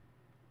there.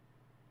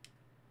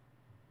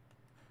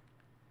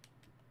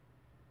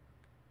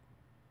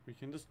 We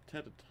can just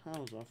tear the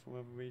tiles off for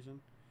whatever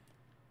reason.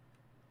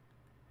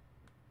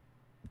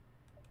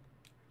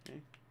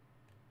 Okay.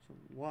 So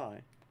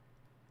why?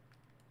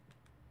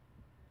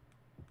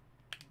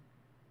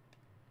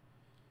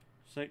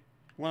 It's like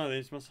one of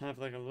these must have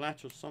like a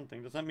latch or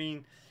something. Does that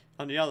mean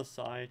on the other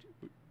side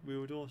we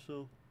would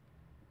also?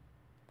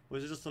 Or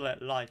is it just to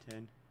let light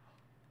in?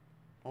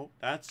 Oh,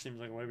 that seems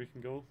like a way we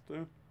can go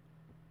through.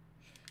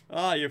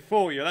 Ah, you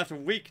fool! You left a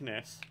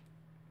weakness.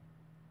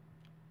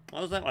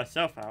 I was let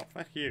myself out.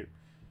 Fuck you.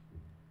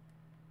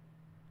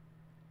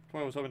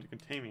 Probably was hoping to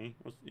contain me,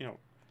 or you know,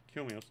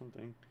 kill me or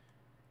something.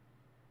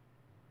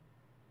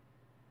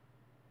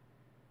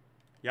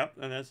 Yep,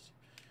 and that's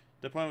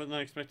the point was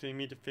not expecting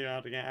me to figure out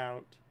how to get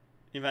out.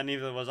 Even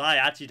neither was I.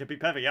 Actually, to be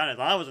perfectly honest,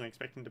 I wasn't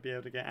expecting to be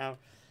able to get out.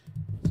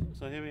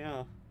 So here we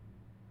are.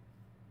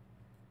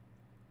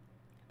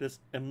 This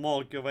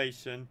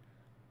amalgamation.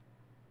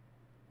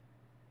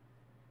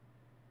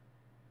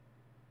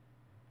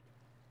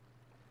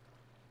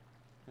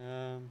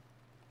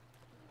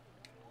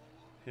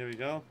 Here we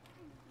go.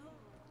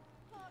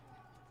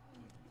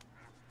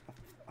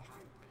 I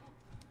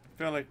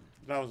feel like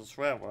that was a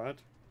swear word.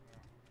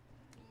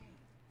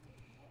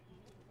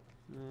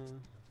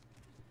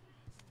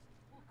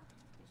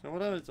 So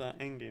what is our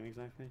end game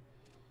exactly?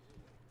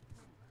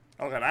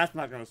 Okay, that's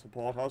not going to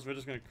support us. We're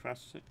just going to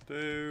crash it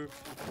through.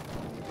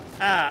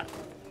 Ah!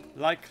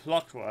 Like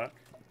clockwork.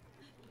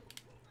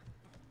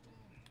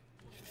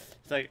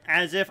 It's like,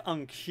 as if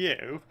on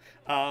cue.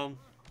 Oh,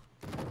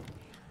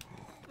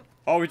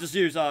 we just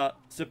use our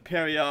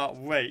superior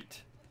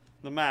weight.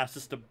 The mass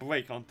just to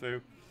break on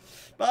through.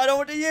 But I don't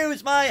want to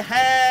use my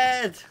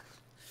head!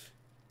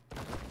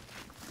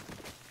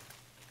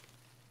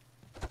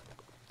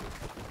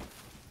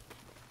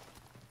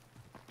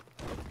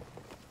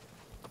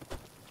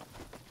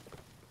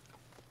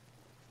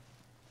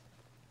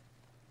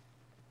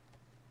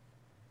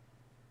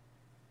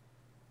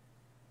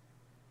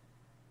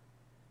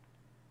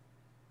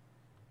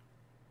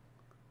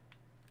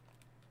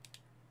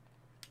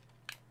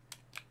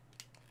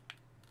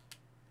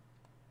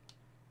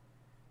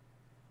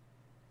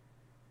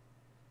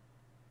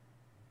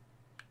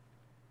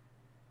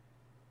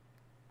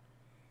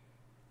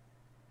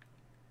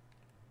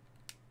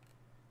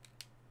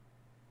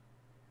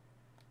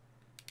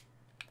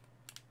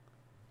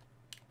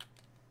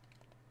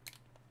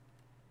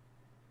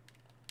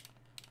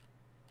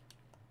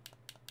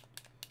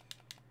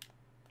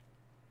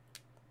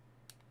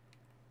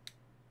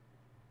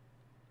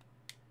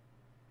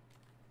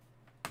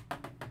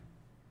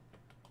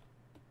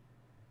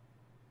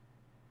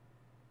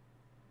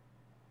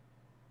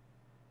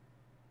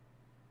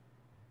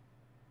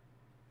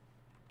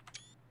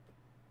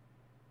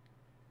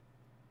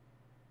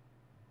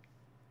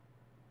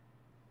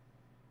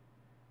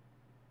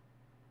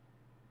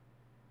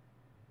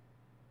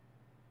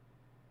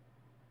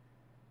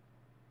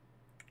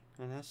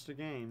 And that's the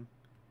game.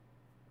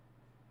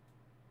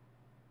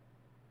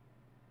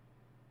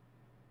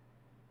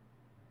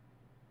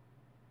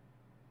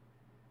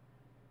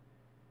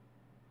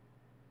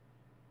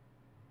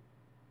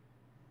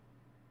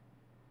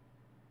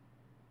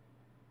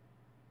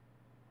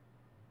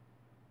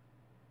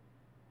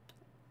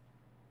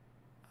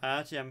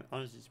 Actually, I'm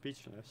honestly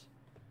speechless.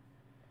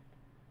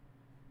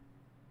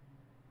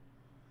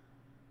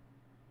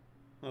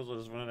 I was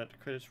just want to let the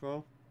credits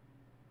roll.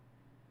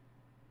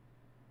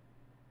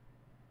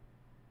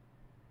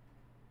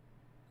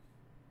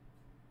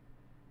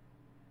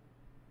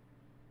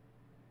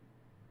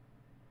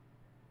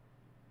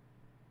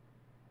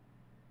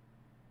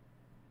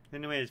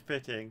 Anyway, it's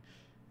fitting.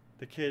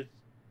 The kid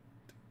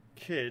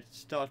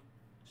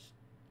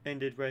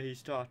ended where he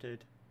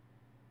started,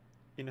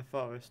 in a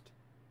forest,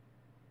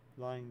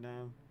 lying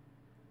down.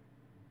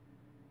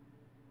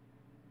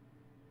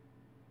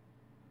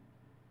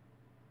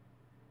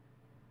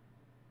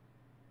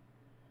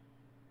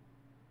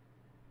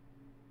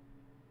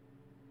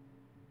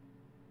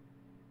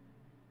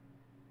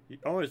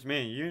 Oh, it's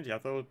me, Unity. I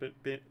thought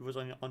it was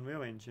on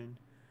Unreal Engine.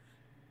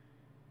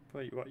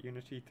 Probably what,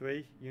 Unity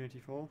 3, Unity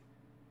 4.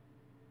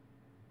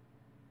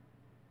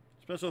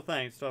 Special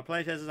thanks to our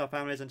playtesters, our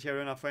families, and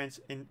children, our friends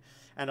and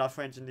our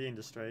friends in the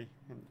industry.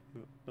 And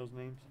those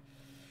names.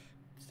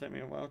 It's taken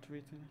me a while to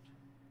read through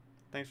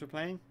that. Thanks for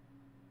playing.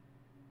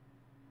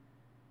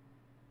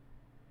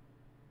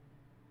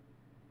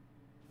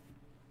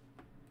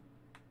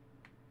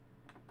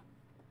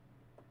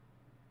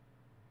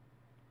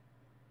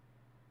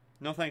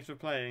 No thanks for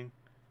playing.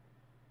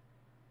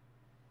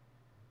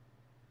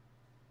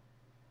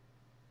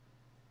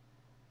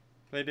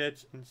 Play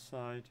dead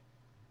inside.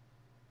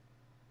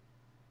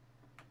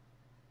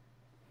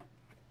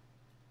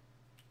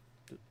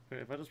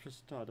 Wait, if I just press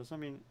start, does that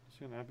mean it's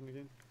gonna happen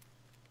again?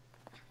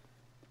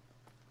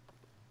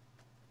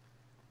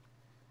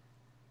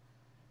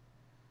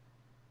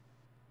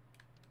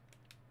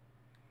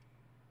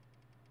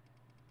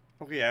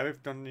 Okay, yeah,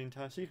 we've done the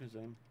entire sequence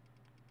then.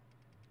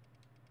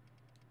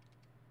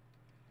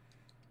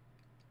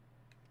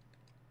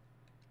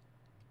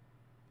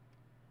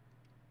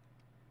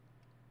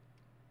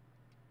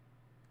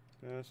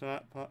 So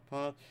that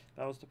part,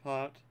 that was the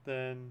part,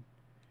 then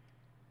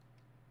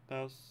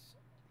that was...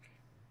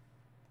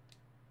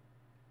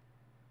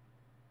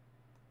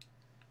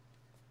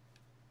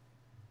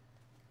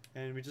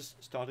 And we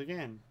just start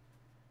again.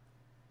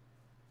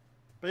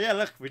 But yeah,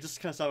 look, we just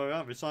kind of start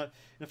around. It's like, in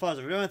the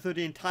files, we went through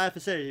the entire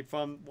facility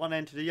from one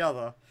end to the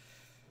other.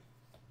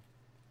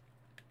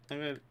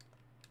 And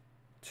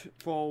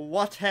for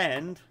what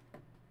end?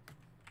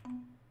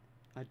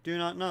 I do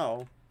not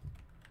know.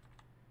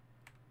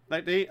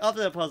 Like, the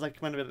other parts, like,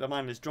 went a bit of the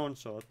mindless drawn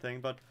sort of thing,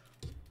 but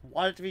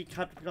why did we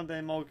have to become the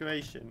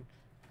inauguration?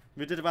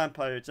 We did a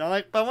rampage,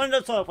 and but when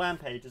those sort of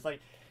rampage, it's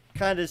like,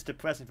 kind of is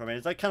depressing for me.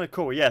 It's like kind of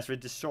cool, yes, we're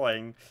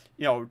destroying,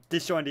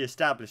 destroying the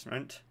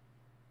establishment.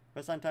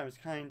 But sometimes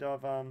it's kind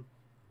of,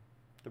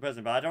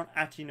 depressing, but I don't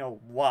actually know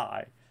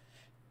why.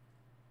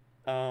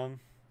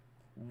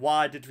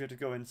 Why did we have to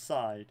go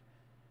inside?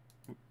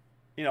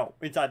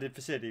 Inside the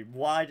facility.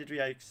 Why did we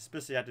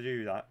explicitly have to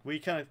do that? We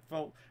kind of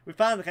felt, we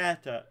found the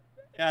character,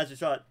 as we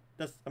saw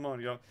just a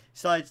moment ago,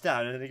 slides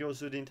down and then he goes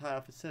through the entire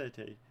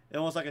facility. It's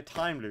almost like a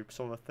time loop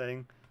sort of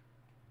thing.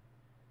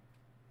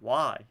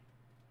 Why?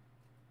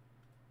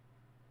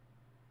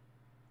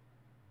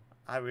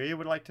 I really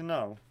would like to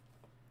know.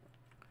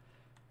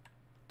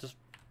 Just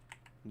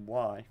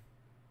why?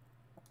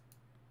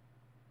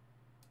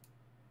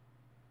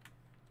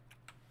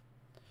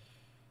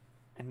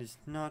 And it's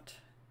not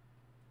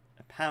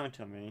apparent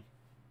to me.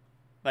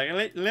 Like,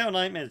 Little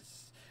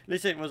Nightmares, at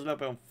least it was a little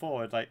bit on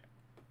forward, like,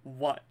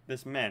 what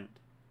this meant.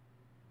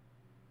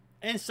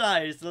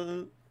 Inside is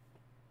the...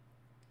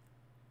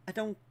 I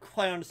don't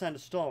quite understand the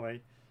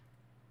story.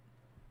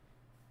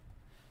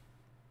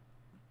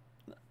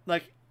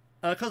 Like,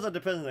 because of the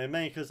present,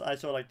 mainly because I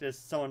saw like this,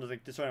 someone was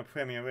like destroying a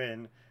Premiere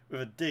in with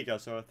a digger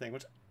sort of thing,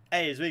 which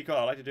is really cool.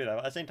 I like to do that,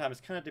 but at the same time,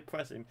 it's kind of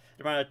depressing.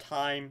 The amount of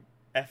time,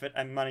 effort,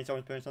 and money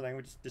someone's putting something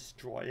would just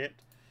destroy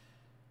it.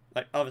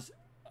 Like, obviously,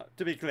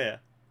 to be clear,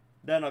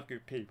 they're not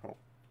good people.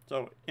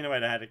 So in a way,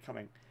 they had it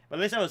coming. But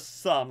at least there was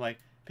some like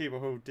people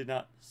who did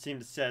not seem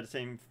to share the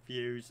same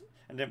views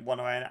and didn't want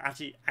to and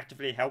actually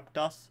actively helped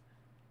us.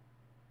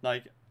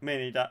 Like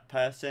mainly that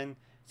person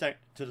to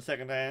the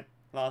second and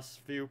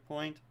last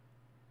viewpoint.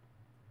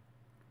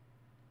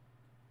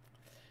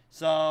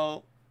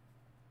 So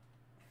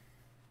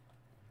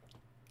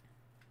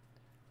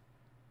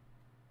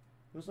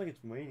looks like it's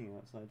raining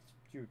outside. It's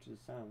due to the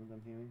sound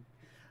I'm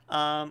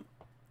hearing.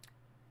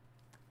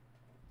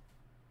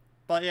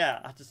 But yeah,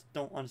 I just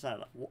don't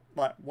understand.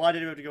 Like, why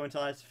did we have to go into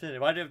this facility?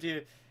 Why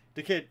did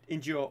the kid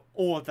endure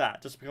all of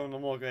that just to become an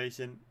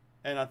inauguration?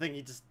 And I think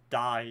he just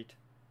died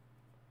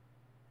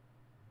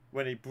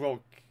when he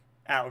broke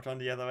out on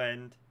the other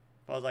end,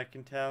 as far as I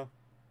can tell.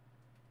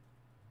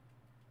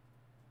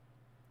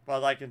 As far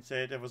as I can see,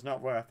 it was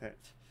not worth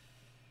it.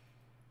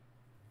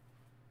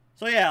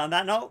 So yeah, on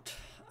that note,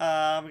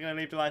 we're going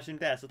to leave the live stream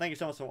there. So thank you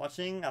so much for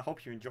watching. I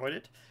hope you enjoyed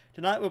it.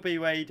 Tonight we'll be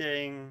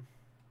raiding...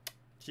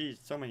 Jeez,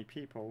 so many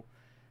people.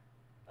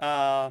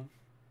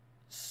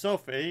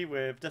 Sophie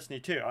with Destiny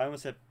 2. I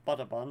almost said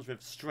Butter Buns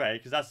with Stray,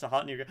 because that's the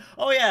hot new game.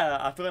 Oh yeah,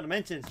 I forgot to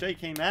mention, Stray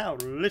came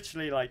out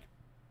literally like,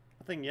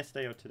 I think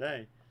yesterday or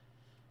today.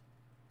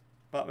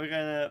 But we're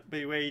going to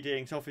be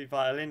raiding Sophie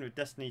Violin with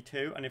Destiny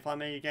 2. And if I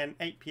may again,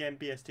 8 PM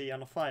BST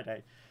on a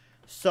Friday.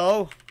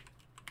 So,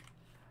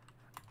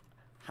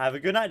 have a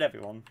good night,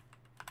 everyone.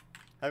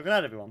 Have a good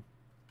night, everyone.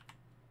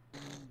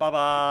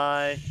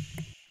 Bye-bye.